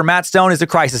co-creator Matt Stone is a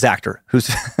crisis actor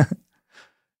who's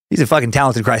he's a fucking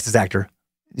talented crisis actor.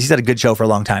 He's had a good show for a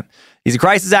long time. He's a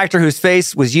crisis actor whose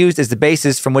face was used as the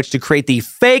basis from which to create the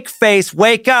fake face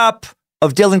wake up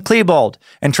of Dylan Klebold.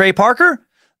 And Trey Parker,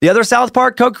 the other South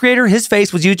Park co-creator, his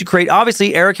face was used to create,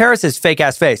 obviously, Eric Harris's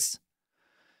fake-ass face.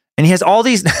 And he has all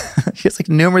these, he has like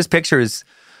numerous pictures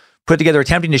put together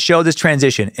attempting to show this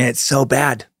transition. And it's so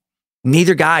bad.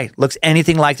 Neither guy looks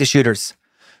anything like the shooters.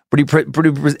 But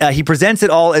he presents it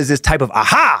all as this type of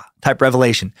aha type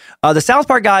revelation. The South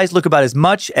Park guys look about as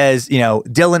much as,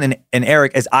 Dylan and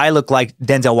Eric as I look like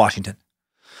Denzel Washington.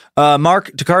 Mark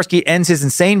Tokarski ends his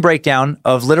insane breakdown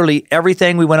of literally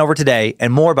everything we went over today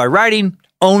and more by writing,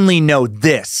 "Only know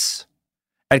this.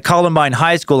 At Columbine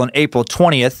High School on April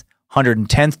 20th,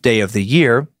 110th day of the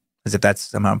year," as if that's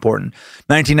somehow important,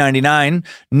 1999,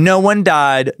 "no one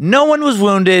died, no one was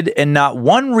wounded, and not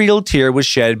one real tear was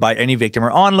shed by any victim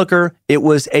or onlooker. It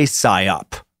was a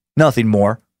psyop. Nothing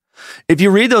more. If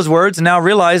you read those words and now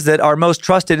realize that our most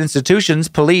trusted institutions,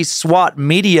 police, SWAT,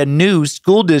 media, news,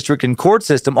 school district, and court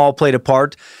system all played a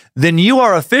part, then you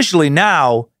are officially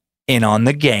now in on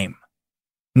the game.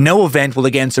 No event will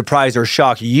again surprise or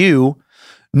shock you,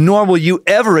 nor will you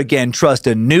ever again trust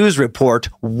a news report.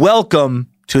 Welcome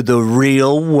to the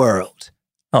real world."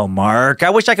 Oh, Mark,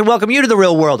 I wish I could welcome you to the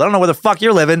real world. I don't know where the fuck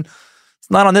you're living. It's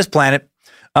not on this planet.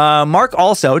 Mark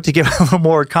also, to give a little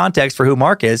more context for who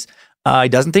Mark is, he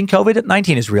doesn't think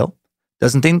COVID-19 is real.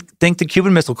 Doesn't think the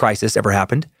Cuban Missile Crisis ever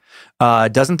happened.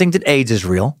 Doesn't think that AIDS is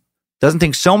real. Doesn't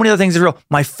think so many other things are real.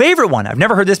 My favorite one, I've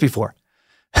never heard this before.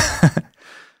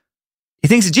 He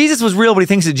thinks that Jesus was real, but he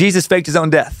thinks that Jesus faked his own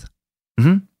death.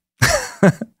 Mm-hmm.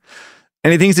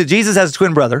 And he thinks that Jesus has a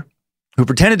twin brother who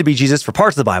pretended to be Jesus for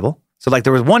parts of the Bible. So like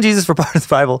there was one Jesus for part of the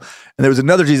Bible, and there was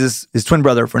another Jesus, his twin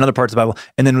brother, for another part of the Bible.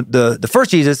 And then the first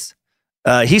Jesus,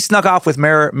 he snuck off with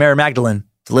Mary Magdalene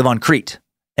to live on Crete.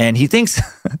 And he thinks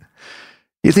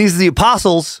the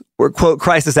apostles were, quote,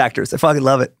 crisis actors. I fucking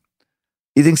love it.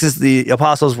 He thinks the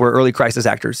apostles were early crisis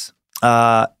actors.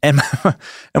 And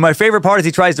my favorite part is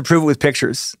he tries to prove it with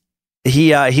pictures. He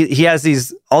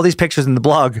has all these pictures in the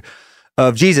blog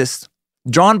of Jesus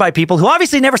drawn by people who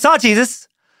obviously never saw Jesus.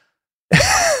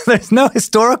 There's no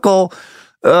historical,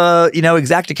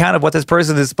 exact account of what this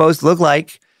person is supposed to look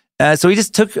like. So he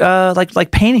just took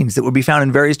like paintings that would be found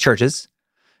in various churches.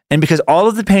 And because all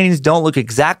of the paintings don't look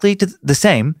exactly the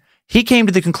same, he came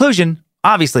to the conclusion,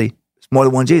 obviously, there's more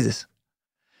than one Jesus.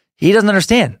 He doesn't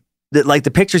understand that like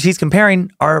the pictures he's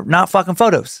comparing are not fucking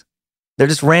photos. They're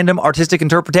just random artistic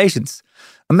interpretations.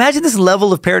 Imagine this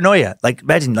level of paranoia. Like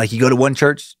imagine like you go to one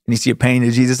church and you see a painting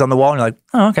of Jesus on the wall and you're like,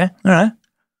 oh, okay, all right.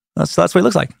 That's what he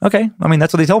looks like. Okay. I mean,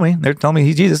 that's what they told me. They're telling me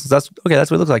he's Jesus. That's what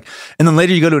he looks like. And then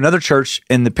later you go to another church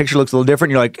and the picture looks a little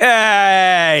different. You're like,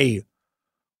 hey,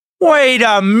 wait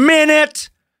a minute.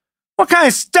 What kind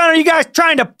of stunt are you guys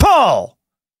trying to pull?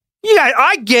 You guys,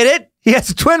 I get it. He has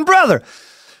a twin brother.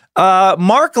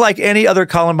 Mark, like any other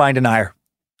Columbine denier,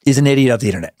 is an idiot of the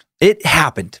internet. It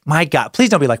happened. My God, please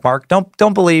don't be like Mark.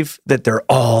 Don't believe that they're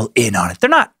all in on it. They're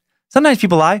not. Sometimes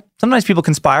people lie. Sometimes people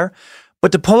conspire.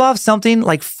 But to pull off something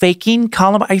like faking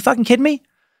Columbine, are you fucking kidding me?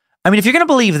 I mean, if you're going to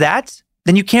believe that,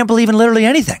 then you can't believe in literally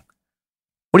anything.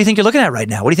 What do you think you're looking at right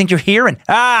now? What do you think you're hearing?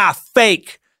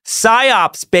 Fake.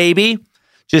 Psyops, baby.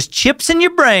 Just chips in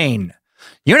your brain.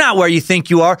 You're not where you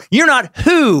think you are. You're not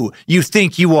who you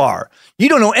think you are. You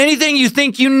don't know anything you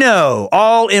think you know.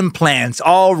 All implants,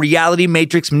 all reality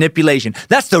matrix manipulation.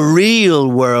 That's the real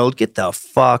world. Get the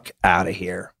fuck out of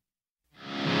here.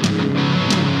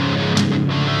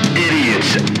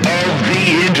 Idiots of the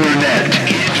internet.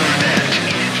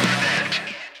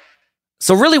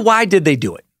 So really, why did they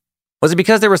do it? Was it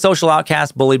because they were social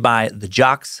outcasts bullied by the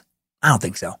jocks? I don't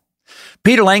think so.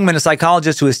 Peter Langman, a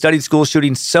psychologist who has studied school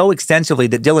shootings so extensively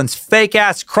that Dylan's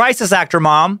fake-ass crisis actor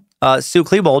mom, Sue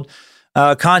Klebold,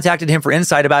 contacted him for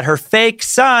insight about her fake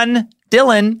son,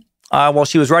 Dylan, while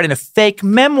she was writing a fake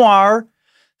memoir,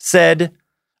 said,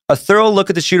 a thorough look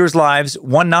at the shooters' lives,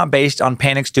 one not based on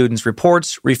panicked students'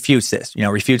 reports, refutes this,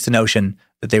 refutes the notion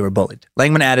that they were bullied.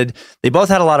 Langman added, they both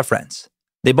had a lot of friends.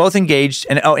 They both engaged,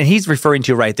 and he's referring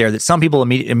to right there that some people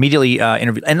immediately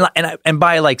interviewed, and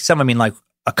by like some, I mean like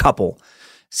a couple,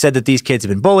 said that these kids have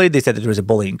been bullied. They said that there was a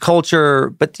bullying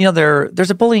culture, but there's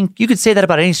a bullying. You could say that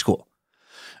about any school.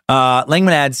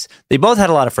 Langman adds, they both had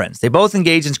a lot of friends. They both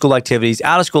engaged in school activities,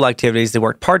 out of school activities. They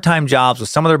worked part-time jobs with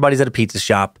some of their buddies at a pizza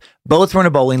shop. Both were in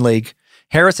a bowling league.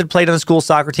 Harris had played on the school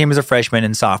soccer team as a freshman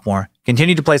and sophomore,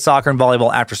 continued to play soccer and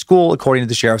volleyball after school, according to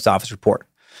the sheriff's office report.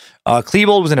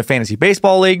 Klebold was in a fantasy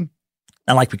baseball league.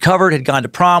 and like we covered, had gone to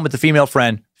prom with the female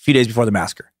friend a few days before the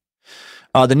massacre.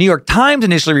 The New York Times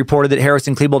initially reported that Harris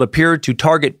and Klebold appeared to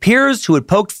target peers who had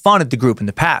poked fun at the group in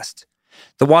the past.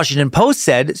 The Washington Post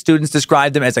said students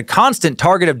described them as a constant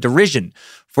target of derision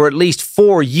for at least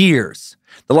 4 years.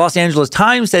 The Los Angeles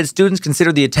Times said students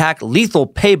considered the attack lethal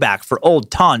payback for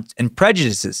old taunts and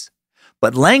prejudices.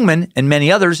 But Langman and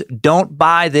many others don't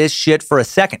buy this shit for a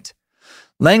second.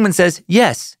 Langman says,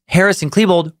 yes, Harris and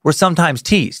Klebold were sometimes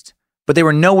teased, but they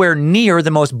were nowhere near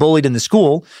the most bullied in the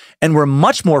school and were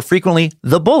much more frequently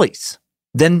the bullies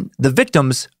than the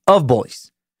victims of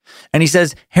bullies. And he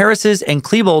says Harris's and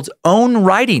Klebold's own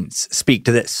writings speak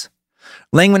to this.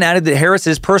 Langman added that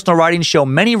Harris's personal writings show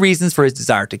many reasons for his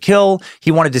desire to kill.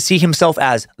 He wanted to see himself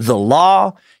as the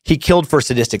law. He killed for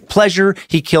sadistic pleasure.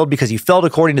 He killed because he felt,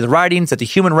 according to the writings, that the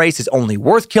human race is only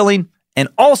worth killing, and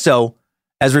also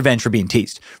as revenge for being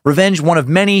teased. Revenge, one of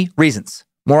many reasons.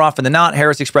 More often than not,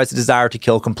 Harris expressed a desire to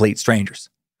kill complete strangers.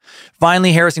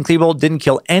 Finally, Harris and Klebold didn't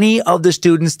kill any of the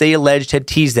students they alleged had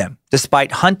teased them,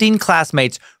 despite hunting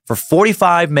classmates for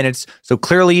 45 minutes, so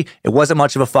clearly it wasn't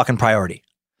much of a fucking priority.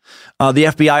 The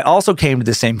FBI also came to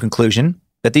the same conclusion,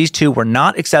 that these two were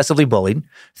not excessively bullied.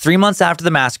 3 months after the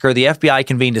massacre, the FBI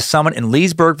convened a summit in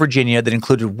Leesburg, Virginia that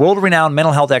included world-renowned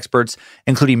mental health experts,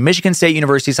 including Michigan State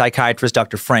University psychiatrist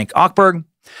Dr. Frank Ochberg,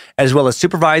 as well as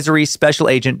supervisory special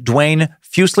agent Dwayne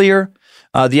Fuselier,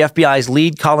 the FBI's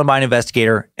lead Columbine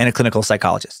investigator and a clinical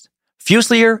psychologist.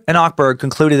 Fuselier and Ochberg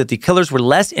concluded that the killers were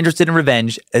less interested in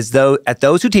revenge at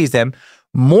those who teased them,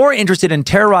 more interested in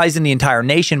terrorizing the entire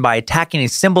nation by attacking a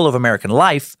symbol of American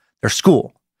life, their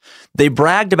school. They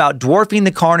bragged about dwarfing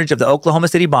the carnage of the Oklahoma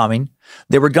City bombing.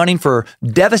 They were gunning for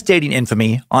devastating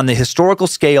infamy on the historical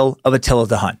scale of Attila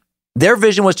the Hun. Their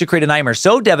vision was to create a nightmare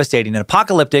so devastating and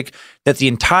apocalyptic that the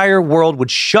entire world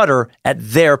would shudder at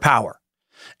their power.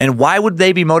 And why would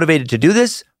they be motivated to do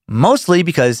this? Mostly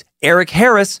because Eric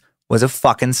Harris was a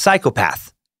fucking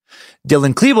psychopath.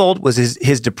 Dylan Klebold was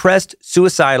his depressed,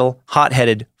 suicidal,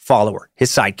 hot-headed follower,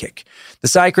 his sidekick. The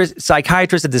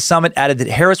psychiatrist at the summit added that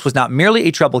Harris was not merely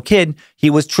a troubled kid, he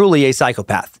was truly a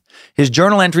psychopath. His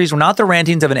journal entries were not the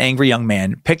rantings of an angry young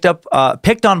man picked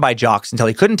on by jocks until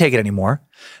he couldn't take it anymore.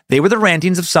 They were the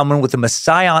rantings of someone with a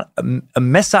messianic,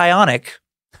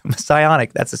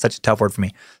 that's such a tough word for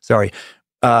me, sorry,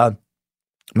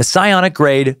 messianic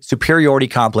grade superiority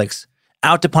complex,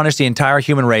 out to punish the entire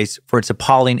human race for its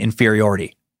appalling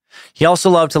inferiority. He also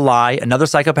loved to lie, another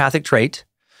psychopathic trait.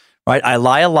 Right? I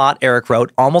lie a lot, Eric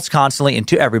wrote, almost constantly and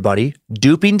to everybody.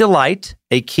 Duping delight,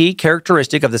 a key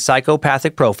characteristic of the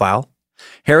psychopathic profile.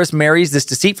 Harris marries this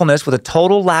deceitfulness with a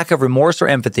total lack of remorse or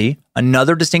empathy,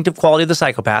 another distinctive quality of the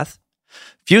psychopath.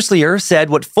 Fuselier said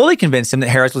what fully convinced him that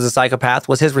Harris was a psychopath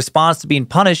was his response to being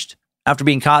punished after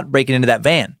being caught breaking into that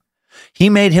van. He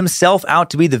made himself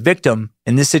out to be the victim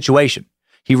in this situation.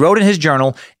 He wrote in his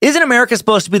journal, "Isn't America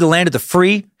supposed to be the land of the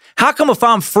free? How come if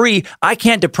I'm free, I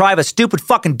can't deprive a stupid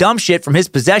fucking dumb shit from his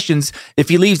possessions if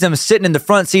he leaves them sitting in the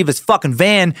front seat of his fucking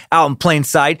van out in plain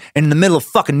sight and in the middle of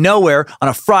fucking nowhere on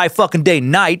a Friday fucking day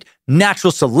night?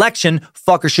 Natural selection,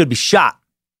 fucker should be shot."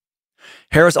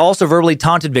 Harris also verbally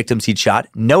taunted victims he'd shot.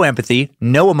 No empathy,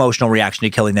 no emotional reaction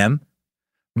to killing them.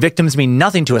 Victims mean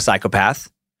nothing to a psychopath.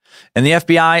 And the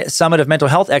FBI Summit of Mental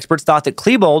Health Experts thought that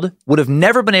Klebold would have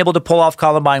never been able to pull off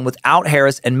Columbine without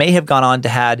Harris and may have gone on to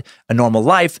had a normal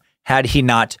life had he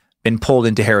not been pulled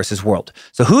into Harris's world.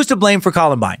 So who's to blame for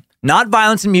Columbine? Not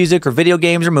violence in music or video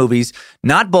games or movies,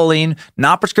 not bullying,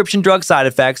 not prescription drug side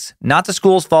effects, not the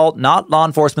school's fault, not law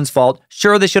enforcement's fault.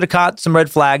 Sure, they should have caught some red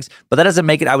flags, but that doesn't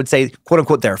make it, I would say, quote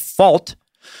unquote, their fault.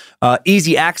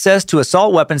 Easy access to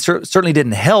assault weapons certainly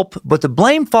didn't help, but the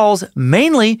blame falls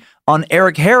mainly on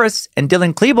Eric Harris and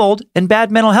Dylan Klebold and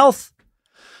bad mental health.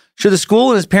 Should the school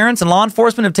and his parents and law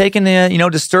enforcement have taken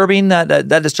disturbing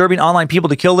online people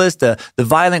to kill list, the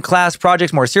violent class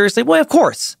projects more seriously? Well, of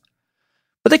course.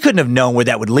 But they couldn't have known where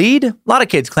that would lead. A lot of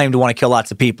kids claim to want to kill lots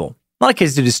of people. A lot of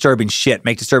kids do disturbing shit,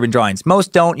 make disturbing drawings.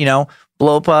 Most don't,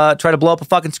 try to blow up a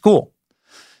fucking school.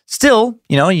 Still,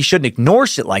 you shouldn't ignore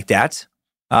shit like that.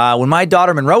 When my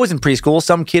daughter Monroe was in preschool,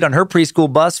 some kid on her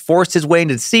preschool bus forced his way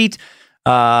into the seat,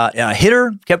 hit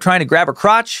her, kept trying to grab her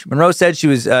crotch. Monroe said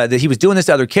that he was doing this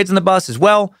to other kids on the bus as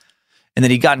well, and that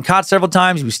he'd gotten caught several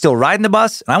times. He was still riding the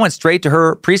bus, and I went straight to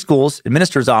her preschool's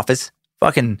administrator's office,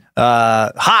 fucking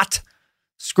hot.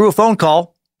 Screw a phone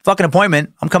call, fucking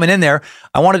appointment. I'm coming in there.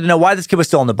 I wanted to know why this kid was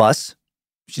still on the bus.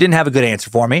 She didn't have a good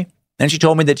answer for me. Then she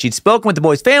told me that she'd spoken with the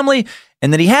boy's family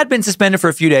and that he had been suspended for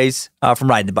a few days from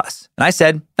riding the bus. And I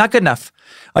said, not good enough.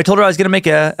 I told her I was going to make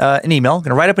an email, going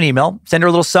to write up an email, send her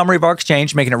a little summary of our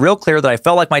exchange, making it real clear that I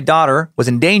felt like my daughter was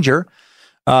in danger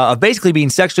of basically being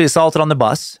sexually assaulted on the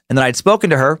bus, and that I'd spoken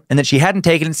to her and that she hadn't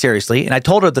taken it seriously. And I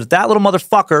told her that if that little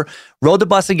motherfucker rode the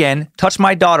bus again, touched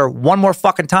my daughter one more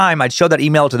fucking time, I'd show that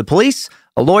email to the police,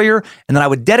 a lawyer, and then I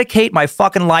would dedicate my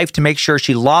fucking life to make sure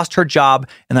she lost her job,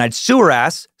 and then I'd sue her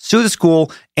ass, sue the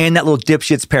school, and that little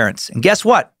dipshit's parents. And guess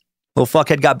what? Little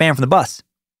fuckhead got banned from the bus.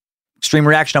 Extreme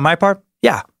reaction on my part?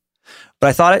 Yeah. But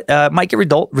I thought it might get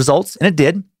results, and it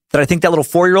did. Did I think that little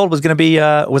 4-year-old was going to be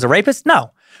was a rapist?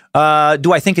 No.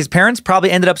 Do I think his parents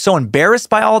probably ended up so embarrassed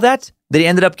by all that he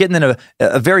ended up getting in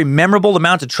a very memorable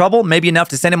amount of trouble, maybe enough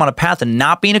to send him on a path of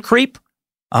not being a creep?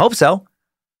 I hope so.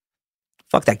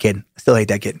 Fuck that kid. I still hate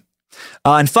that kid.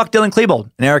 And fuck Dylan Klebold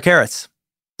and Eric Harris.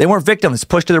 They weren't victims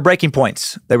pushed to their breaking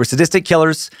points. They were sadistic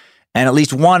killers, and at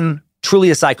least one truly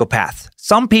a psychopath.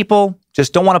 Some people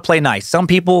just don't want to play nice. Some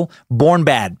people born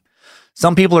bad.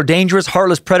 Some people are dangerous,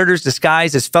 heartless predators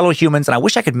disguised as fellow humans, and I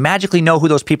wish I could magically know who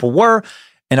those people were.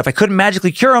 And if I couldn't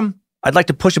magically cure them, I'd like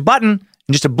to push a button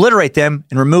and just obliterate them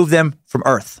and remove them from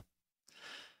Earth.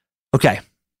 Okay.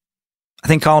 I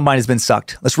think Columbine has been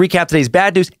sucked. Let's recap today's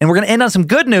bad news, and we're going to end on some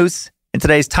good news in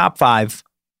today's top 5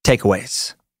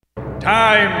 takeaways.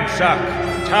 Time suck.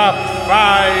 Top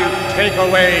 5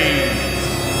 takeaways.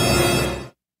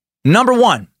 Number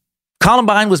 1.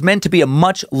 Columbine was meant to be a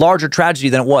much larger tragedy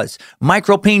than it was.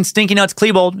 Micropeen Stinky Nuts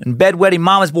Klebold and bedwetting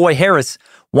mama's boy Harris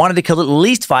wanted to kill at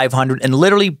least 500 and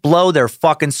literally blow their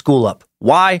fucking school up.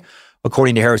 Why?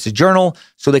 According to Harris's journal,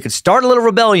 so they could start a little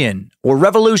rebellion or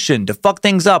revolution to fuck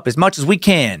things up as much as we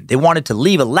can. They wanted to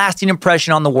leave a lasting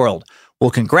impression on the world. Well,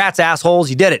 congrats,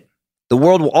 assholes, you did it. The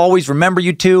world will always remember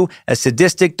you two as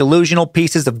sadistic, delusional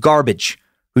pieces of garbage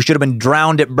who should have been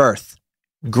drowned at birth.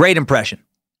 Great impression.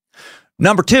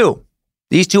 Number 2.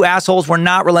 These two assholes were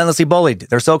not relentlessly bullied.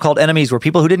 Their so-called enemies were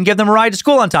people who didn't give them a ride to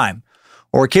school on time,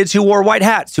 or kids who wore white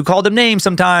hats, who called them names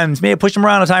sometimes, may have pushed them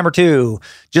around a time or two,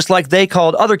 just like they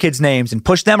called other kids names and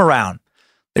pushed them around.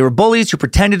 They were bullies who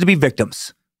pretended to be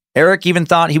victims. Eric even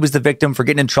thought he was the victim for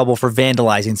getting in trouble for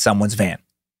vandalizing someone's van.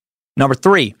 Number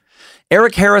 3,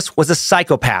 Eric Harris was a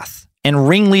psychopath and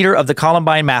ringleader of the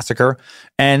Columbine massacre,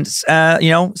 and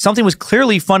something was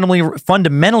clearly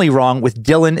fundamentally wrong with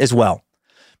Dylan as well.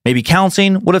 Maybe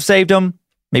counseling would have saved him.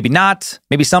 Maybe not.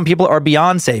 Maybe some people are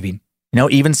beyond saving.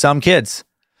 Even some kids.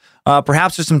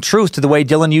 Perhaps there's some truth to the way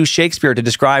Dylan used Shakespeare to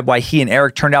describe why he and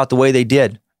Eric turned out the way they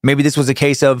did. Maybe this was a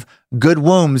case of good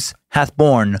wombs hath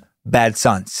borne bad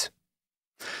sons.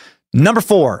 Number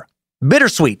 4,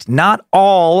 bittersweet. Not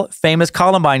all famous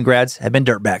Columbine grads have been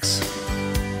dirtbags.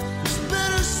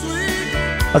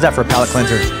 How's that for a palate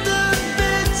cleanser?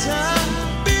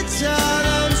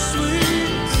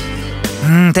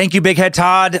 Thank you, Big Head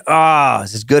Todd.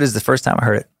 It's as good as the first time I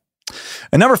heard it.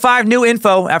 And number 5, new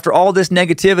info. After all this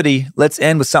negativity, let's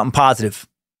end with something positive.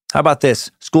 How about this?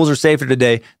 Schools are safer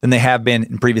today than they have been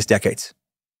in previous decades. Is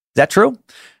that true?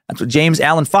 That's what James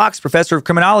Allen Fox, professor of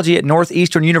criminology at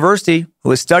Northeastern University,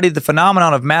 who has studied the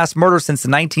phenomenon of mass murder since the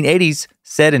 1980s,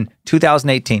 said in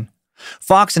 2018.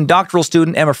 Fox and doctoral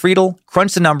student Emma Friedel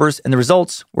crunched the numbers, and the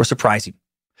results were surprising.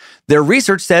 Their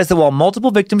research says that while multiple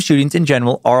victim shootings in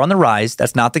general are on the rise,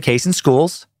 that's not the case in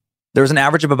schools. There's an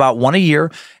average of about 1 a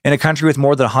year in a country with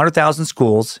more than 100,000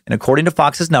 schools, and according to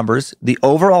Fox's numbers, the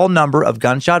overall number of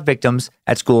gunshot victims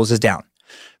at schools is down.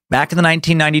 Back in the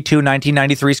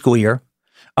 1992-1993 school year,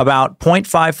 about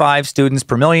 0.55 students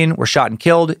per million were shot and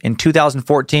killed. In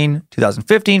 2014,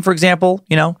 2015, for example,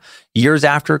 years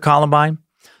after Columbine,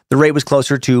 the rate was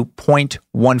closer to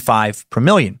 0.15 per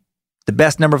million. The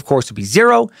best number, of course, would be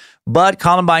 0, but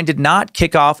Columbine did not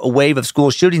kick off a wave of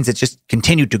school shootings that just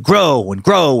continued to grow and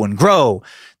grow and grow.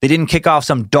 They didn't kick off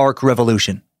some dark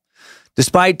revolution.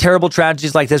 Despite terrible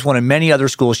tragedies like this one and many other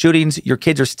school shootings, your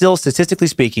kids are still, statistically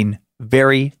speaking,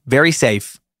 very, very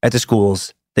safe at the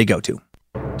schools they go to.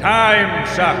 Time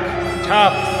suck.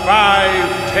 Top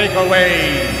 5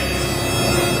 takeaways.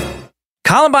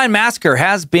 Columbine massacre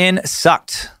has been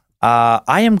sucked.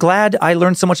 I am glad I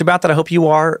learned so much about that. I hope you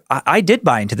are. I did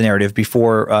buy into the narrative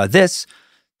before this,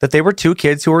 that they were two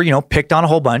kids who were, picked on a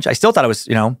whole bunch. I still thought it was,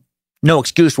 no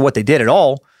excuse for what they did at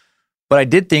all. But I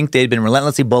did think they'd been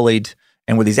relentlessly bullied.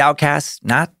 And with these outcasts,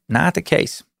 not the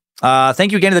case.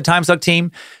 Thank you again to the Time Suck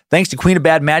team. Thanks to Queen of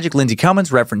Bad Magic, Lindsay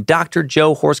Cummins, Reverend Dr.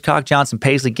 Joe Horsecock Johnson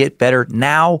Paisley. Get better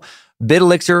now. Bid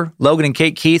Elixir, Logan and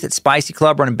Kate Keith at Spicy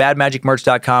Club, running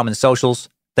badmagicmerch.com and the socials.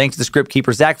 Thanks to the script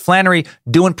keeper, Zach Flannery,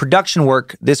 doing production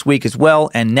work this week as well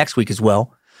and next week as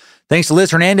well. Thanks to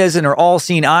Liz Hernandez and her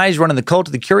all-seeing eyes running the Cult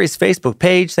of the Curious Facebook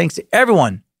page. Thanks to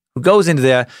everyone who goes into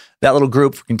that little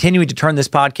group for continuing to turn this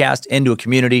podcast into a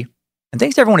community. And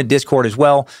thanks to everyone at Discord as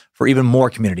well for even more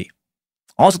community.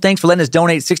 Also, thanks for letting us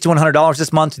donate $6,100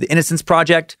 this month to the Innocence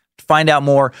Project. To find out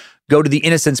more, go to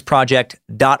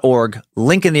theinnocenceproject.org.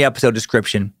 Link in the episode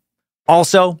description.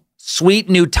 Also, sweet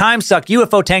new Time Suck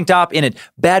UFO tank top in at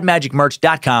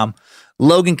badmagicmerch.com.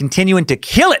 Logan continuing to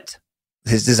kill it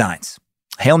with his designs.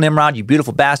 Hail Nimrod, you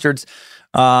beautiful bastards.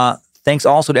 Thanks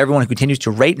also to everyone who continues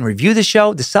to rate and review the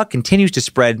show. The suck continues to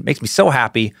spread. Makes me so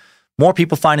happy. More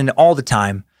people finding it all the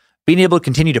time. Being able to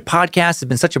continue to podcast has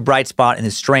been such a bright spot in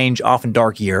this strange, often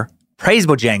dark year. Praise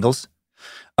Bojangles.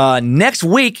 Next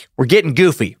week, we're getting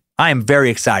goofy. I am very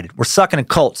excited. We're sucking a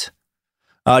cult.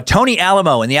 Tony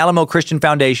Alamo and the Alamo Christian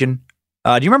Foundation.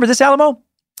 Do you remember this Alamo?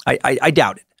 I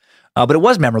doubt it. But it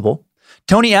was memorable.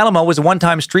 Tony Alamo was a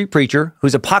one-time street preacher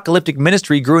whose apocalyptic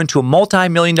ministry grew into a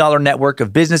multi-million-dollar network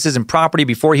of businesses and property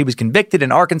before he was convicted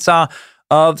in Arkansas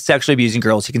of sexually abusing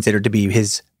girls he considered to be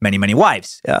his many, many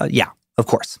wives. Yeah, of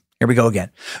course. Here we go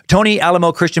again. Tony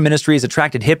Alamo Christian Ministry has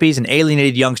attracted hippies and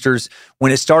alienated youngsters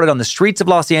when it started on the streets of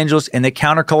Los Angeles in the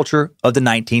counterculture of the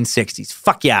 1960s.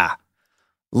 Fuck yeah.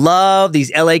 Love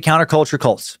these LA counterculture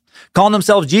cults. Calling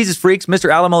themselves Jesus freaks,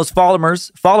 Mr. Alamo's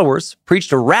followers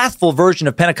preached a wrathful version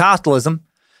of Pentecostalism,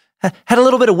 had a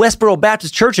little bit of Westboro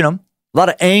Baptist Church in them, a lot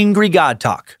of angry God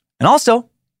talk. And also,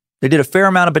 they did a fair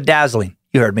amount of bedazzling.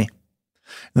 You heard me.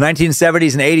 In the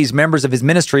 1970s and 80s, members of his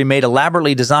ministry made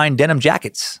elaborately designed denim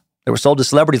jackets. They were sold to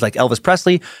celebrities like Elvis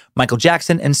Presley, Michael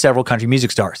Jackson, and several country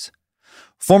music stars.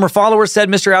 Former followers said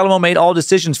Mr. Alamo made all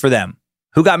decisions for them.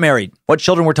 Who got married? What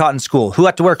children were taught in school? Who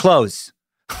had to wear clothes?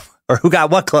 Or who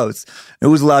got what clothes? Who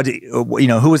was allowed to,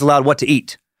 who was allowed what to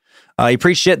eat? He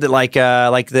preached shit that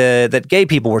that gay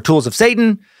people were tools of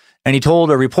Satan. And he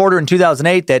told a reporter in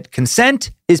 2008 that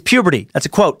consent is puberty. That's a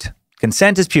quote.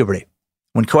 Consent is puberty.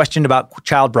 When questioned about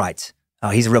child brides.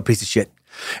 He's a real piece of shit.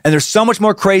 And there's so much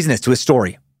more craziness to his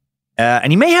story.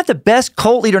 And he may have the best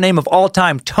cult leader name of all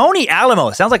time. Tony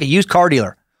Alamo. Sounds like a used car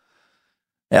dealer.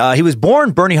 He was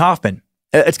born Bernie Hoffman.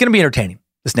 It's going to be entertaining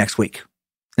this next week.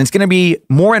 And it's going to be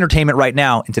more entertainment right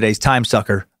now in today's Time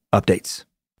Sucker updates.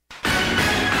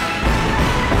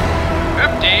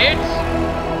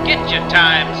 Updates? Get your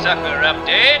Time Sucker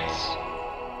updates.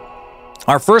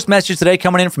 Our first message today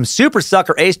coming in from Super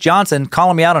Sucker Ace Johnson,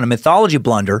 calling me out on a mythology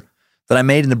blunder that I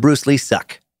made in the Bruce Lee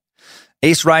suck.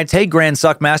 Ace writes, "Hey, Grand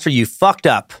Suckmaster, you fucked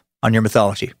up on your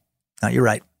mythology." Now, you're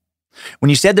right. When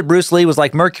you said that Bruce Lee was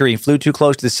like Mercury and flew too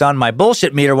close to the sun, my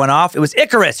bullshit meter went off. It was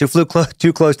Icarus who flew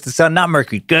too close to the sun, not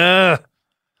Mercury. Gah.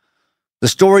 The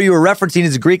story you were referencing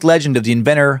is a Greek legend of the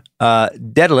inventor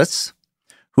Daedalus,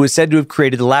 who is said to have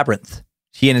created the labyrinth.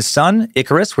 He and his son,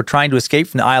 Icarus, were trying to escape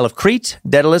from the Isle of Crete.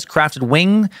 Daedalus crafted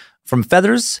wing from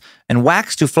feathers and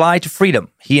wax to fly to freedom.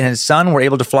 He and his son were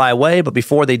able to fly away, but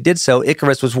before they did so,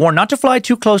 Icarus was warned not to fly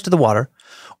too close to the water,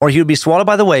 or he would be swallowed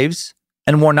by the waves,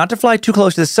 and warned not to fly too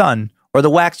close to the sun, or the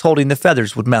wax holding the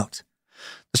feathers would melt.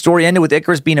 The story ended with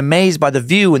Icarus being amazed by the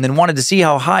view and then wanted to see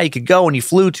how high he could go, and he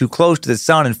flew too close to the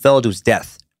sun and fell to his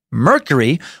death.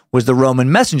 Mercury was the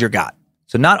Roman messenger god.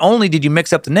 So not only did you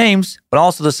mix up the names, but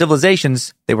also the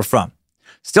civilizations they were from.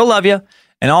 Still love you,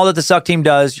 and all that the Suck team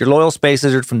does, your loyal space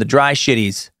lizard from the dry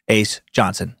shitties, Ace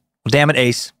Johnson. Well, damn it,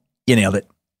 Ace. You nailed it.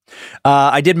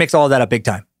 I did mix all of that up big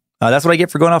time. That's what I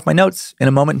get for going off my notes in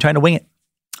a moment and trying to wing it.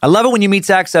 I love it when you meet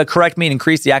Sacks correct me and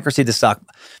increase the accuracy of the Suck.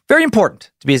 Very important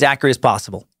to be as accurate as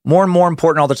possible. More and more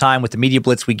important all the time with the media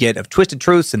blitz we get of twisted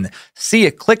truths and the sea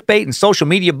of clickbait and social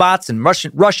media bots and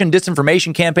Russian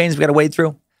disinformation campaigns we got to wade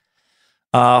through.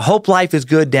 Hope life is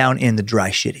good down in the dry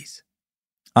shitties.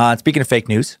 Speaking of fake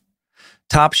news,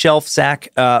 top shelf Sack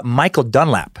Michael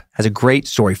Dunlap has a great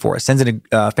story for us. Sends in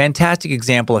a fantastic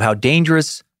example of how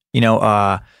dangerous,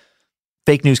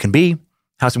 fake news can be.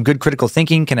 How some good critical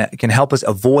thinking can help us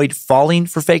avoid falling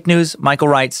for fake news. Michael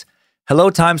writes, "Hello,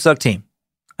 Time Suck team.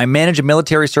 I manage a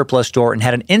military surplus store and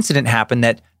had an incident happen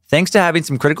that, thanks to having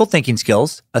some critical thinking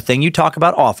skills, a thing you talk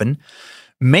about often,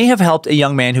 may have helped a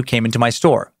young man who came into my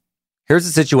store. Here's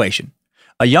the situation.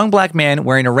 A young black man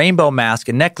wearing a rainbow mask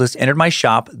and necklace entered my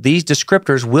shop. These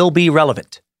descriptors will be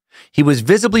relevant. He was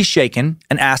visibly shaken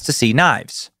and asked to see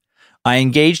knives. I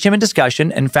engaged him in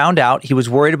discussion and found out he was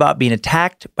worried about being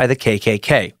attacked by the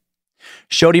KKK.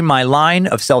 Showed him my line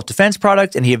of self-defense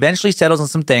products, and he eventually settles on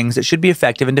some things that should be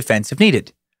effective in defense if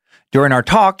needed. During our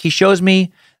talk, he shows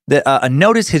me a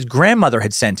notice his grandmother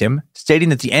had sent him, stating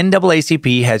that the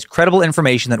NAACP has credible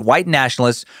information that white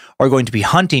nationalists are going to be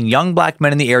hunting young black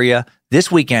men in the area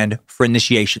this weekend for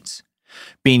initiations.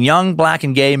 Being young, black,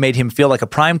 and gay made him feel like a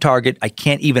prime target. I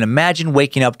can't even imagine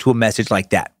waking up to a message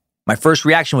like that. My first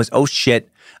reaction was, oh shit,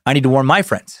 I need to warn my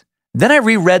friends. Then I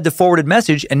reread the forwarded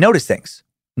message and noticed things.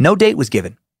 No date was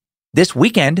given. This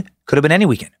weekend could have been any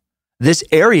weekend. This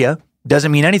area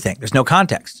doesn't mean anything. There's no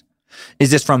context.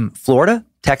 Is this from Florida,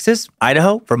 Texas,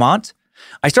 Idaho, Vermont?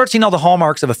 I start seeing all the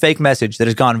hallmarks of a fake message that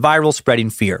has gone viral, spreading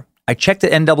fear. I checked the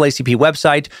NAACP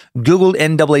website, Googled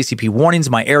NAACP warnings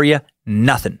in my area,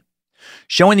 nothing.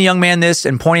 Showing the young man this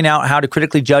and pointing out how to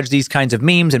critically judge these kinds of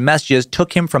memes and messages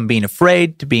took him from being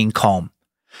afraid to being calm.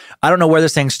 I don't know where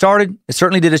this thing started. It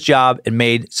certainly did its job and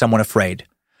made someone afraid.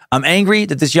 I'm angry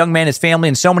that this young man, his family,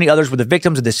 and so many others were the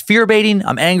victims of this fear baiting.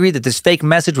 I'm angry that this fake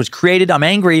message was created. I'm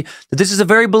angry that this is a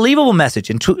very believable message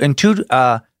in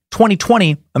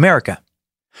 2020 America.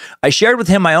 I shared with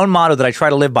him my own motto that I try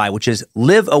to live by, which is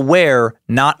live aware,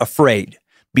 not afraid.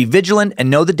 Be vigilant and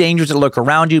know the dangers that lurk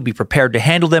around you. Be prepared to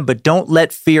handle them, but don't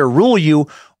let fear rule you,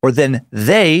 or then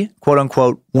they, quote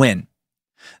unquote, win.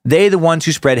 They, the ones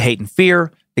who spread hate and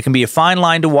fear. It can be a fine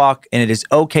line to walk, and it is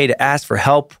okay to ask for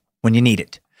help when you need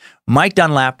it. Mike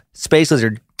Dunlap, Space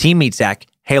Lizard, Team Meatsack,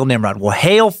 hail Nimrod. Well,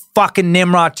 hail fucking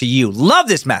Nimrod to you. Love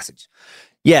this message.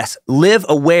 Yes, live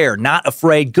aware, not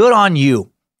afraid. Good on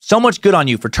you. So much good on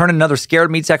you for turning another scared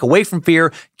Meatsack away from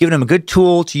fear, giving him a good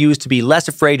tool to use to be less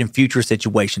afraid in future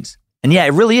situations. And yeah,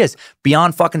 it really is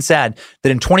beyond fucking sad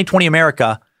that in 2020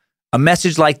 America, a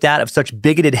message like that of such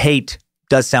bigoted hate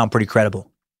does sound pretty credible.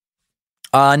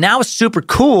 Now a super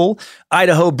cool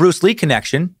Idaho Bruce Lee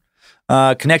connection.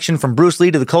 Connection from Bruce Lee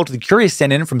to the Cult of the Curious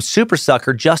sent in from super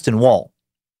sucker Justin Wall.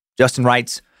 Justin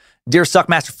writes, Dear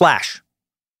Suckmaster Flash,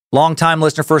 long-time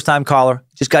listener, first-time caller,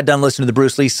 just got done listening to the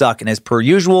Bruce Lee suck, and as per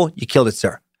usual, you killed it,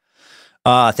 sir.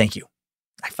 Thank you.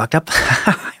 I fucked up.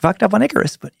 I fucked up on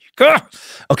Icarus, but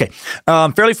okay.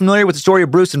 I'm fairly familiar with the story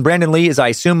of Bruce and Brandon Lee, as I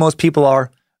assume most people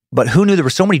are, but who knew there were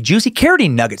so many juicy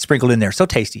carotene nuggets sprinkled in there? So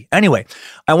tasty. Anyway,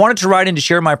 I wanted to write in to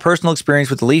share my personal experience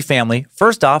with the Lee family.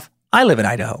 First off, I live in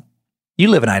Idaho. You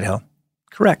live in Idaho.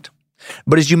 Correct.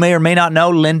 But as you may or may not know,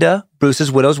 Linda,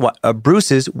 Bruce's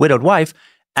widowed wife,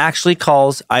 actually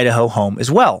calls Idaho home as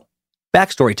well.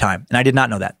 Backstory time, and I did not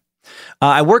know that.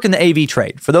 I work in the AV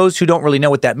trade. For those who don't really know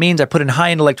what that means, I put in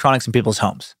high-end electronics in people's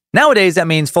homes. Nowadays, that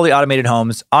means fully automated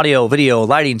homes, audio, video,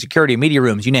 lighting, security, media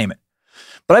rooms, you name it.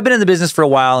 But I've been in the business for a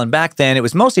while, and back then, it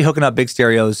was mostly hooking up big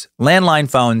stereos, landline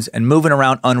phones, and moving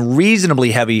around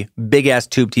unreasonably heavy, big-ass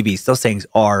tube TVs. Those things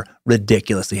are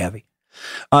ridiculously heavy.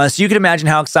 So you can imagine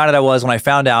how excited I was when I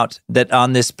found out that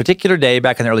on this particular day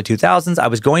back in the early 2000s, I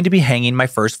was going to be hanging my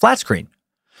first flat screen.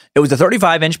 It was a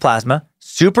 35-inch plasma,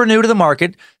 super new to the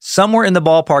market, somewhere in the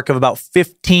ballpark of about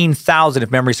 $15,000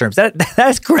 if memory serves.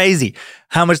 That's crazy.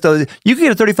 How much those? You can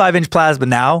get a 35-inch plasma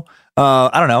now. I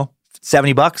don't know,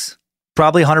 $70,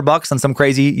 probably $100 on some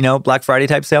crazy, Black Friday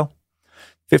type sale.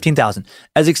 $15,000.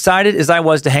 As excited as I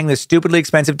was to hang this stupidly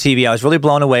expensive TV, I was really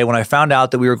blown away when I found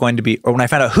out that when I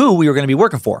found out who we were going to be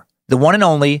working for. The one and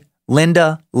only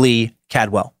Linda Lee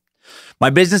Cadwell. My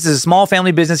business is a small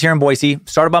family business here in Boise,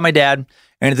 started by my dad,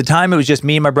 and at the time it was just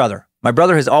me and my brother. My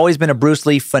brother has always been a Bruce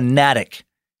Lee fanatic.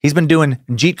 He's been doing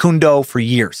Jeet Kune Do for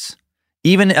years.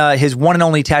 Even his one and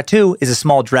only tattoo is a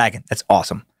small dragon. That's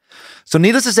awesome. So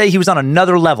needless to say, he was on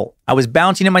another level. I was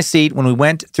bouncing in my seat when we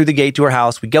went through the gate to our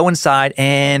house. We go inside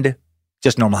and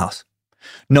just normal house.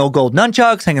 No gold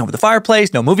nunchucks hanging over the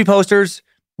fireplace, no movie posters,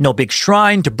 no big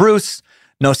shrine to Bruce,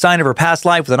 no sign of her past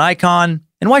life with an icon.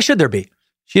 And why should there be?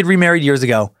 She had remarried years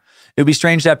ago. It would be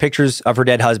strange to have pictures of her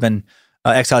dead husband,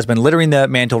 ex-husband, littering the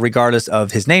mantle regardless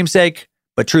of his namesake.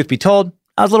 But truth be told,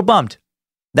 I was a little bummed.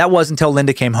 That was until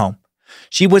Linda came home.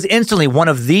 She was instantly one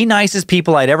of the nicest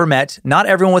people I'd ever met. Not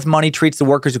everyone with money treats the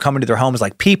workers who come into their homes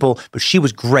like people, but she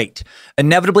was great.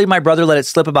 Inevitably, my brother let it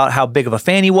slip about how big of a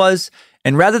fan he was,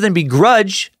 and rather than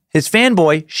begrudge his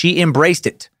fanboy, she embraced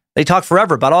it. They talked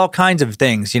forever about all kinds of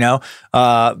things,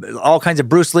 all kinds of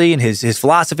Bruce Lee and his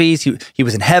philosophies. He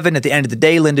was in heaven. At the end of the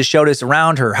day, Linda showed us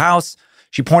around her house.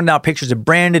 She pointed out pictures of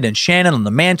Brandon and Shannon on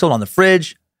the mantle and on the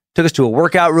fridge. Took us to a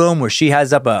workout room where she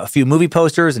has up a few movie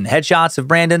posters and headshots of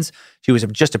Brandon's. She was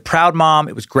just a proud mom.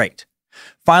 It was great.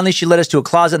 Finally, she led us to a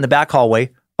closet in the back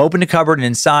hallway, opened a cupboard, and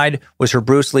inside was her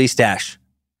Bruce Lee stash.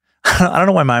 I don't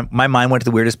know why my mind went to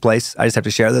the weirdest place. I just have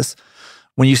to share this.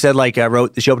 When you said,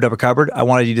 she opened up a cupboard, I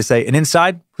wanted you to say, and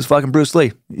inside was fucking Bruce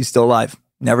Lee. He's still alive.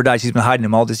 Never died. She's been hiding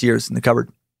him all these years in the cupboard.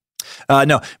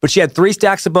 No, but she had 3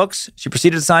 stacks of books. She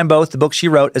proceeded to sign both the books she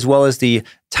wrote as well as the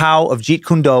Tao of Jeet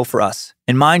Kune Do for us.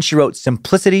 In mine, she wrote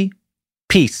simplicity,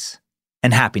 peace,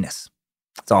 and happiness.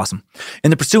 That's awesome.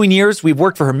 In the pursuing years, we've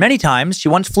worked for her many times. She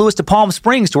once flew us to Palm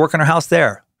Springs to work on her house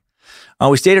there.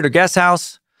 We stayed at her guest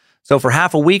house. So for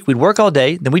half a week, we'd work all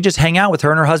day. Then we'd just hang out with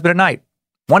her and her husband at night.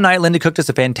 One night, Linda cooked us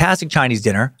a fantastic Chinese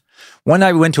dinner. One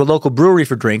night we went to a local brewery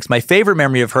for drinks. My favorite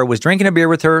memory of her was drinking a beer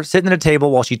with her, sitting at a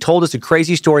table while she told us a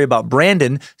crazy story about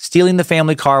Brandon stealing the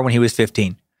family car when he was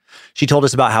 15. She told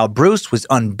us about how Bruce was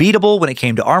unbeatable when it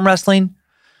came to arm wrestling.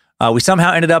 We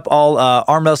somehow ended up all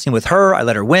arm wrestling with her. I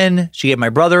let her win. She gave my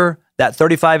brother that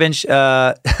 35-inch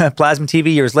plasma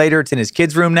TV years later. It's in his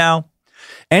kid's room now.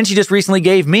 And she just recently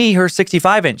gave me her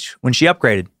 65-inch when she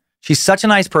upgraded. She's such a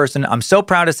nice person. I'm so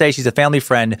proud to say she's a family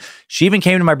friend. She even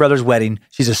came to my brother's wedding.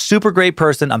 She's a super great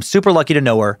person. I'm super lucky to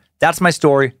know her. That's my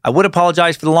story. I would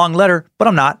apologize for the long letter, but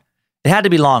I'm not. It had to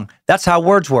be long. That's how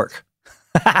words work.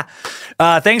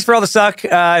 Thanks for all the suck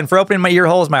and for opening my ear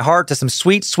holes, my heart to some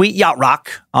sweet, sweet yacht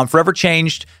rock. I'm forever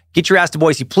changed. Get your ass to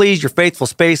Boise, please. Your faithful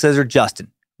space lizard,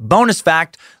 Justin. Bonus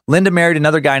fact, Linda married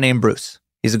another guy named Bruce.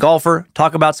 He's a golfer.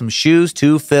 Talk about some shoes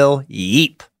to fill.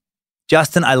 Yeep.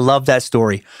 Justin, I love that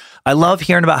story. I love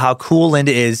hearing about how cool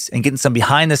Linda is and getting some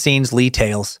behind-the-scenes Lee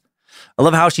tales. I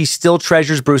love how she still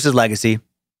treasures Bruce's legacy.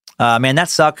 Man, that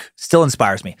suck still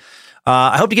inspires me.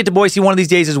 I hope to get to Boise one of these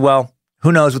days as well.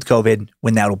 Who knows with COVID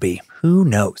when that'll be? Who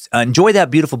knows? Enjoy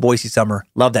that beautiful Boise summer.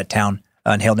 Love that town.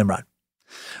 And hail Nimrod.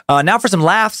 Now for some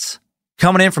laughs.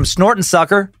 Coming in from Snortin'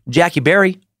 Sucker, Jackie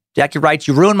Berry. Jackie writes,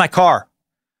 you ruined my car.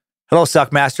 Hello,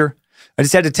 Suckmaster. I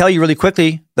just had to tell you really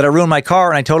quickly that I ruined my car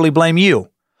and I totally blame you.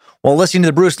 While listening to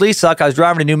the Bruce Lee suck, I was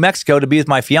driving to New Mexico to be with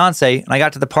my fiance, and I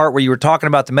got to the part where you were talking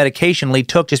about the medication Lee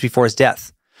took just before his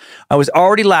death. I was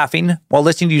already laughing while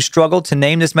listening to you struggle to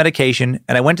name this medication,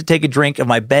 and I went to take a drink of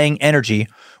my Bang Energy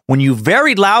when you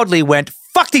very loudly went,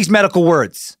 fuck these medical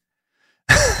words.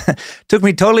 Took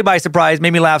me totally by surprise,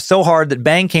 made me laugh so hard that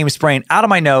Bang came spraying out of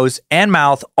my nose and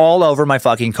mouth all over my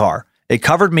fucking car. It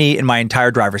covered me and my entire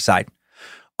driver's side.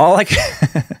 All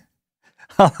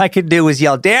I could do was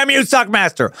yell, damn you,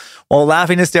 Suckmaster, while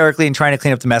laughing hysterically and trying to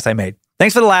clean up the mess I made.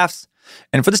 Thanks for the laughs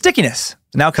and for the stickiness.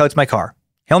 It now coats my car.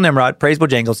 Hail Nimrod, praise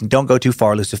Bojangles, and don't go too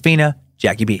far, Lucifina,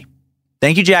 Jackie B.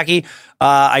 Thank you, Jackie.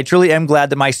 I truly am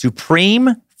glad that my supreme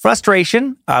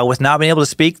frustration with not being able to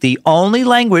speak the only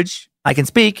language I can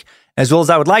speak as well as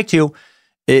I would like to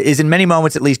is in many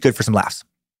moments at least good for some laughs.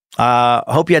 I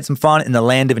hope you had some fun in the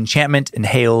land of enchantment, and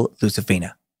hail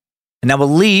Lucifina. And now we'll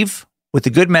leave with a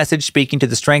good message speaking to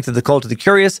the strength of the cult of the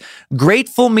curious.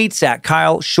 Grateful meat sack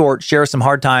Kyle Short shares some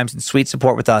hard times and sweet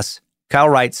support with us. Kyle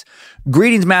writes,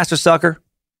 greetings, Master Sucker.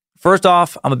 First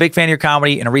off, I'm a big fan of your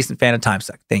comedy and a recent fan of Time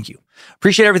Suck. Thank you.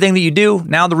 Appreciate everything that you do.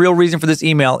 Now the real reason for this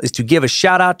email is to give a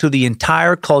shout out to the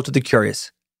entire cult of the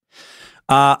curious.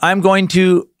 I am going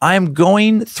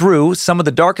through some of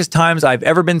the darkest times I've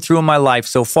ever been through in my life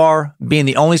so far, being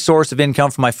the only source of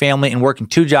income for my family and working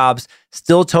 2 jobs,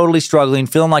 still totally struggling,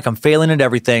 feeling like I'm failing at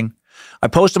everything. I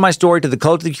posted my story to the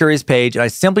Cult of the Curious page, and I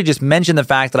simply just mentioned the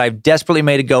fact that I've desperately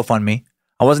made a GoFundMe.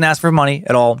 I wasn't asking for money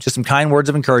at all, just some kind words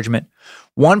of encouragement.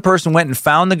 One person went and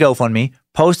found the GoFundMe,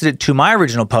 posted it to my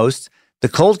original post. The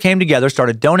cult came together,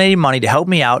 started donating money to help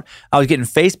me out. I was getting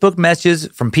Facebook messages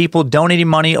from people donating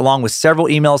money along with several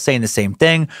emails saying the same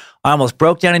thing. I almost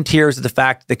broke down in tears at the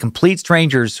fact that complete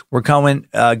strangers were going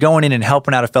in and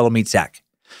helping out a fellow meat sack.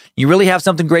 You really have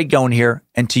something great going here.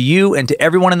 And to you and to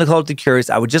everyone in the Cult of the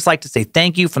Curious, I would just like to say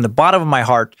thank you from the bottom of my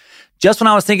heart. Just when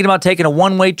I was thinking about taking a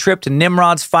one-way trip to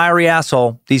Nimrod's fiery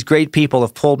asshole, these great people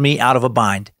have pulled me out of a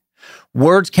bind.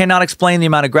 Words cannot explain the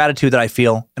amount of gratitude that I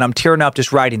feel, and I'm tearing up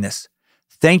just writing this.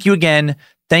 Thank you again.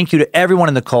 Thank you to everyone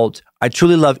in the cult. I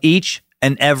truly love each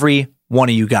and every one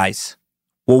of you guys.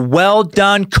 Well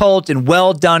done, cult, and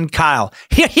well done, Kyle.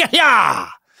 Yeah.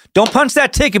 Don't punch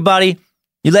that ticket, buddy.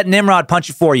 You let Nimrod punch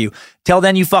it for you. Till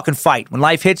then, you fucking fight. When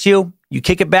life hits you, you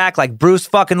kick it back like Bruce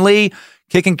fucking Lee,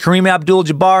 kicking Kareem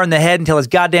Abdul-Jabbar in the head until his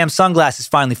goddamn sunglasses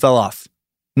finally fell off.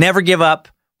 Never give up.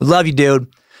 We love you,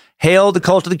 dude. Hail the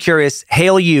Cult of the Curious.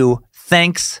 Hail you.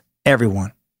 Thanks,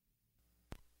 everyone.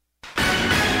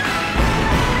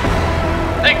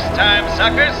 Next time,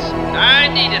 suckers. I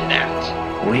needed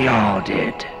that. We all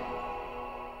did.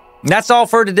 And that's all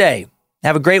for today.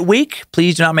 Have a great week.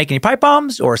 Please do not make any pipe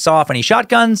bombs or saw off any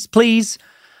shotguns, please.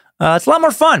 It's a lot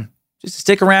more fun just to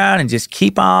stick around and just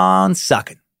keep on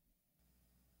sucking.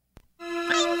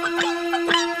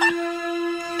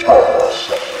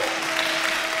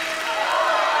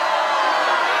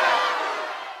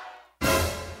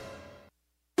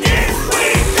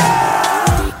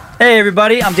 Hey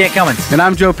everybody, I'm Dan Cummins. And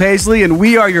I'm Joe Paisley, and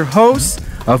we are your hosts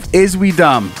of Is We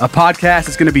Dumb, a podcast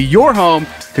that's going to be your home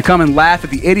to come and laugh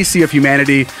at the idiocy of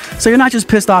humanity, so you're not just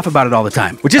pissed off about it all the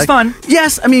time. Which is fun.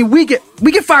 Yes, I mean, we get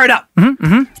fired up,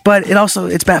 but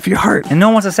it's bad for your heart. And no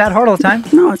one wants a sad heart all the time.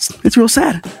 No, it's real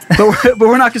sad. But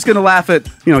we're not just going to laugh at,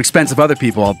 expense of other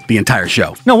people the entire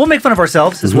show. No, we'll make fun of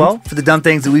ourselves as well for the dumb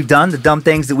things that we've done, the dumb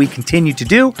things that we continue to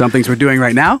do. Dumb things we're doing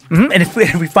right now. And if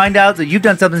we find out that you've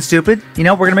done something stupid, we're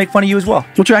going to make fun of you as well.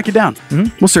 We'll track you down.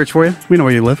 We'll search for you. We know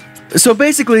where you live. So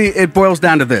basically, it boils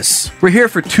down to this. We're here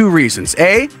for two reasons.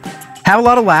 A, have a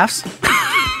lot of laughs.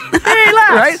 Hey,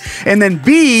 laughs. Right? And then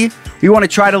B, we want to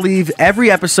try to leave every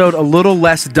episode a little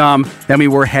less dumb than we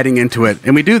were heading into it.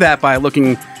 And we do that by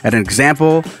looking at an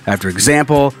example after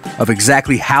example of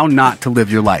exactly how not to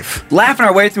live your life. Laughing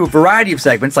our way through a variety of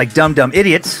segments like Dumb Dumb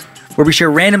Idiots, where we share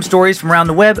random stories from around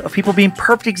the web of people being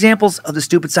perfect examples of the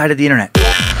stupid side of the internet.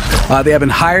 They have been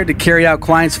hired to carry out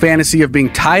clients' fantasy of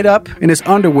being tied up in his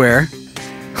underwear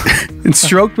and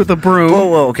stroked with a broom.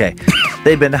 Whoa, okay.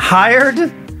 They've been hired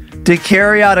to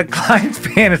carry out a client's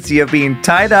fantasy of being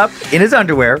tied up in his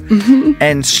underwear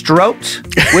and stroked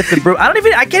with the broom.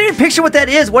 I can't even picture what that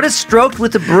is. What is stroked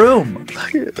with the broom?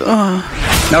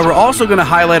 Now, we're also going to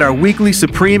highlight our weekly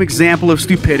supreme example of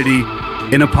stupidity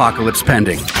in Apocalypse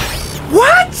Pending.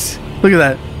 What? Look at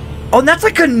that. Oh, and that's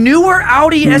like a newer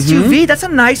Audi SUV. That's a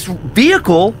nice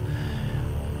vehicle.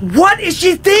 What is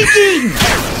she thinking?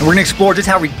 We're going to explore just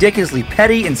how ridiculously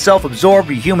petty and self-absorbed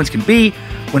we humans can be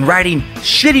when writing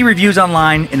shitty reviews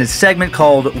online in a segment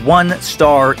called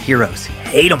 1-Star Heroes.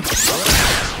 Hate them.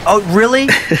 Oh, really?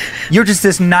 You're just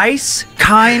this nice,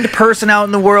 kind person out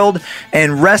in the world,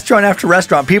 and restaurant after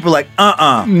restaurant, people are like,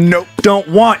 nope, don't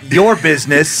want your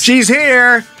business. She's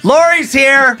here. Lori's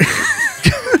here.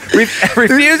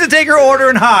 Refuse to take her order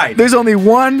and hide. There's only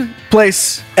one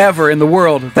place ever in the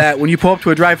world that when you pull up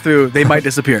to a drive-thru, they might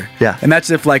disappear. Yeah. And that's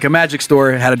if like a magic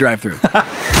store had a drive-thru.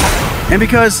 And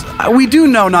because we do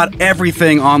know not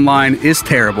everything online is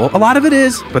terrible. A lot of it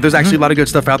is, but there's actually a lot of good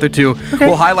stuff out there too. Okay.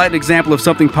 We'll highlight an example of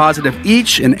something positive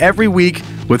each and every week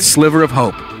with Sliver of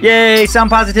Hope. Yay, sound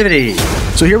positivity.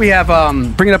 So here we have,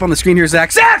 bring it up on the screen here,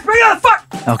 Zach. Zach, bring it on the fuck!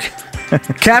 Okay.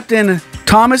 Captain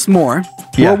Thomas More,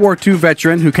 World War II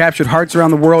veteran who captured hearts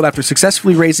around the world after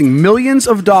successfully raising millions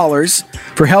of dollars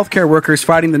for healthcare workers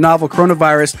fighting the novel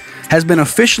coronavirus, has been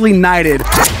officially knighted.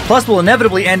 Plus, we'll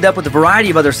inevitably end up with a variety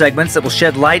of other segments that will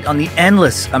shed light on the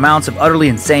endless amounts of utterly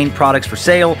insane products for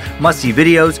sale, must-see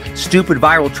videos, stupid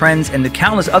viral trends, and the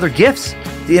countless other gifts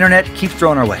the internet keeps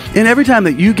throwing our way. And every time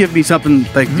that you give me something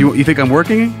like you think I'm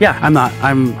working, yeah, I'm not.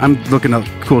 I'm looking at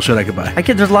cool shit I could buy.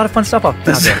 There's a lot of fun stuff out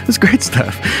there. That's great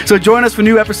stuff. So join us for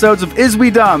new episodes of Is We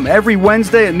Dumb every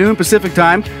Wednesday at noon Pacific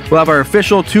time. We'll have our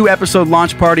official 2-episode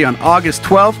launch party on August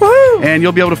 12th. Woo! And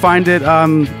you'll be able to find it,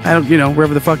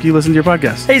 wherever the fuck you listen to your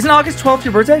podcast. Hey, isn't August 12th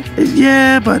your birthday?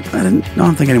 Yeah, but I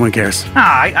don't think anyone cares.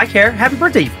 I care. Happy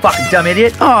birthday, you fucking dumb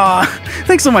idiot. Aw,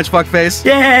 thanks so much, fuckface.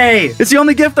 Yay! It's the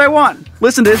only gift I want.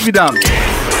 Listen to Is We Dumb.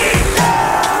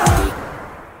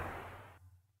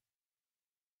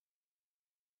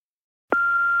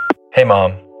 Hey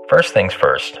Mom, first things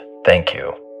first, thank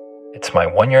you. It's my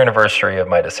 1-year anniversary of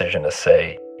my decision to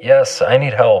say, yes, I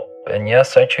need help, and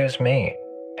yes, I choose me.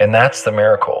 And that's the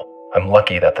miracle. I'm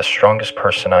lucky that the strongest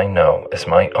person I know is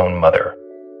my own mother.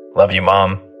 Love you,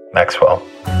 Mom. Maxwell.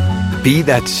 Be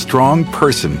that strong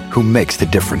person who makes the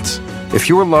difference. If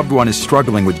your loved one is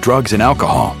struggling with drugs and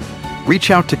alcohol,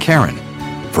 reach out to Karen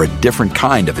for a different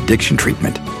kind of addiction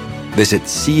treatment. Visit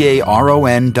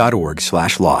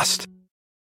caron.org/lost.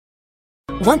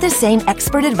 Want the same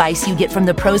expert advice you get from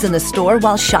the pros in the store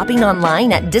while shopping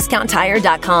online at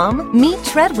DiscountTire.com? Meet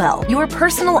Treadwell, your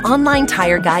personal online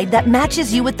tire guide that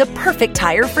matches you with the perfect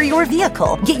tire for your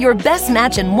vehicle. Get your best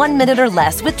match in 1 minute or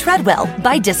less with Treadwell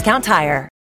by Discount Tire.